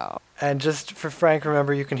know. And just for Frank,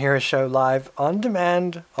 remember you can hear his show live on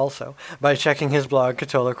demand also by checking his blog,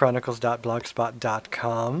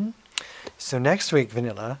 cotolochronicles.blogspot.com. So next week,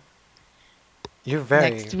 Vanilla, you're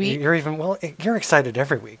you're excited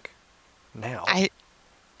every week now. I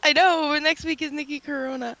know, but next week is Nikki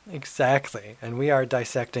Corona. Exactly. And we are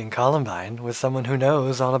dissecting Columbine with someone who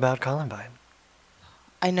knows all about Columbine.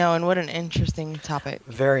 I know, and what an interesting topic.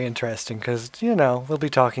 Very interesting, because, we'll be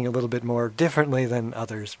talking a little bit more differently than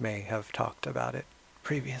others may have talked about it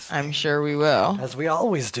previously. I'm sure we will. As we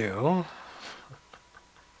always do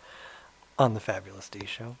on the Fabulous D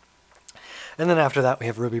Show. And then after that, we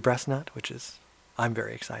have Ruby Breastnut, which is, I'm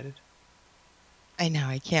very excited. I know,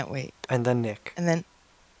 I can't wait. And then Nick. And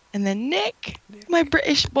then Nick, my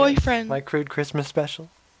British boyfriend. My crude Christmas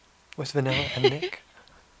special with Vanilla and Nick.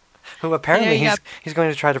 Who apparently he's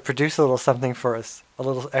going to try to produce a little something for us. A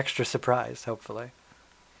little extra surprise, hopefully.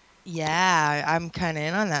 Yeah, I'm kind of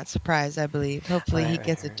in on that surprise, I believe. Hopefully he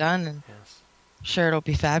gets it done, and I'm sure it'll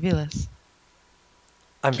be fabulous.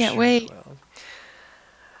 Can't wait.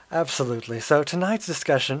 Absolutely. So tonight's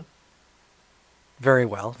discussion, very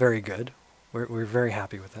good. We're very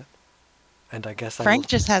happy with it. And I guess Frank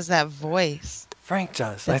just has that voice. Frank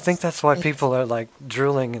does. I think that's why people are like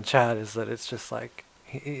drooling in chat, is that it's just like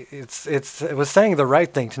it was saying the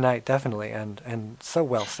right thing tonight, definitely, and so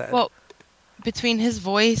well said. Well, between his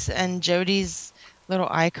voice and Jody's little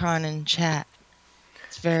icon in chat,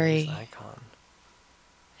 it's very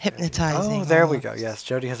hypnotizing. Oh, there we go. Yes,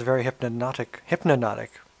 Jody has a very hypnotic.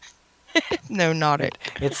 Hypnotic.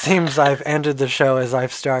 It seems I've ended the show as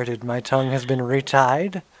I've started. My tongue has been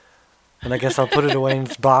retied, and I guess I'll put it away in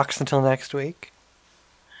its box until next week.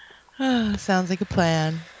 Sounds like a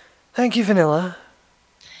plan. Thank you, Vanilla.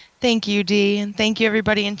 Thank you, Dee, and thank you,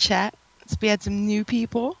 everybody in chat. We had some new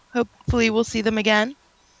people. Hopefully we'll see them again.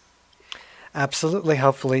 Absolutely.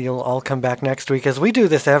 Hopefully you'll all come back next week, as we do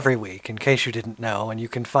this every week, in case you didn't know, and you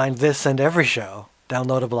can find this and every show,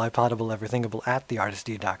 downloadable, iPodable, everythingable, at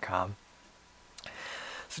theartistd.com.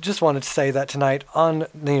 So just wanted to say that tonight on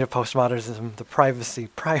Neo-Postmodernism, the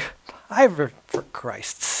for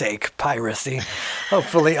Christ's sake, piracy,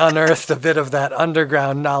 hopefully unearthed a bit of that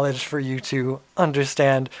underground knowledge for you to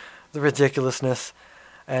understand the ridiculousness.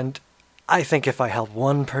 And I think if I help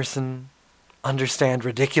one person understand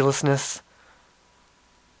ridiculousness,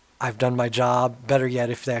 I've done my job. Better yet,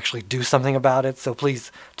 if they actually do something about it. So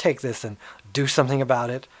please take this and do something about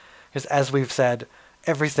it. Because as we've said,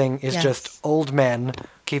 everything is just old men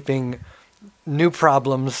keeping new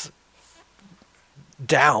problems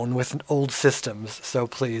down with old systems. So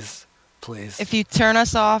please. If you turn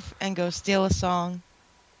us off and go steal a song,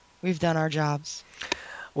 we've done our jobs.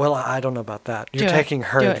 Well, I don't know about that. You're Do it. taking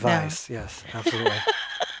her Do it advice. Yes, absolutely.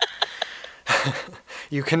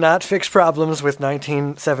 You cannot fix problems with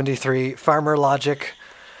 1973 farmer logic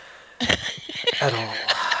at all.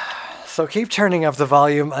 So keep turning up the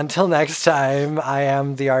volume. Until next time, I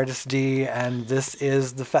am the Artist D, and this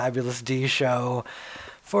is the Fabulous D Show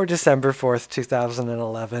for December 4th,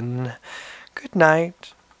 2011. Good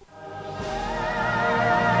night.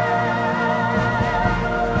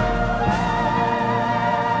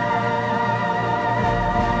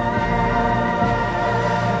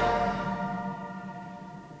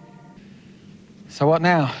 So what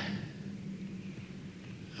now?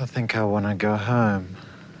 I think I want to go home.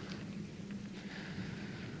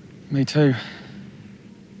 Me too.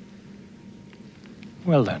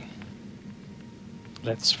 Well then,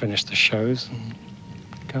 let's finish the shows and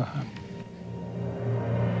go home.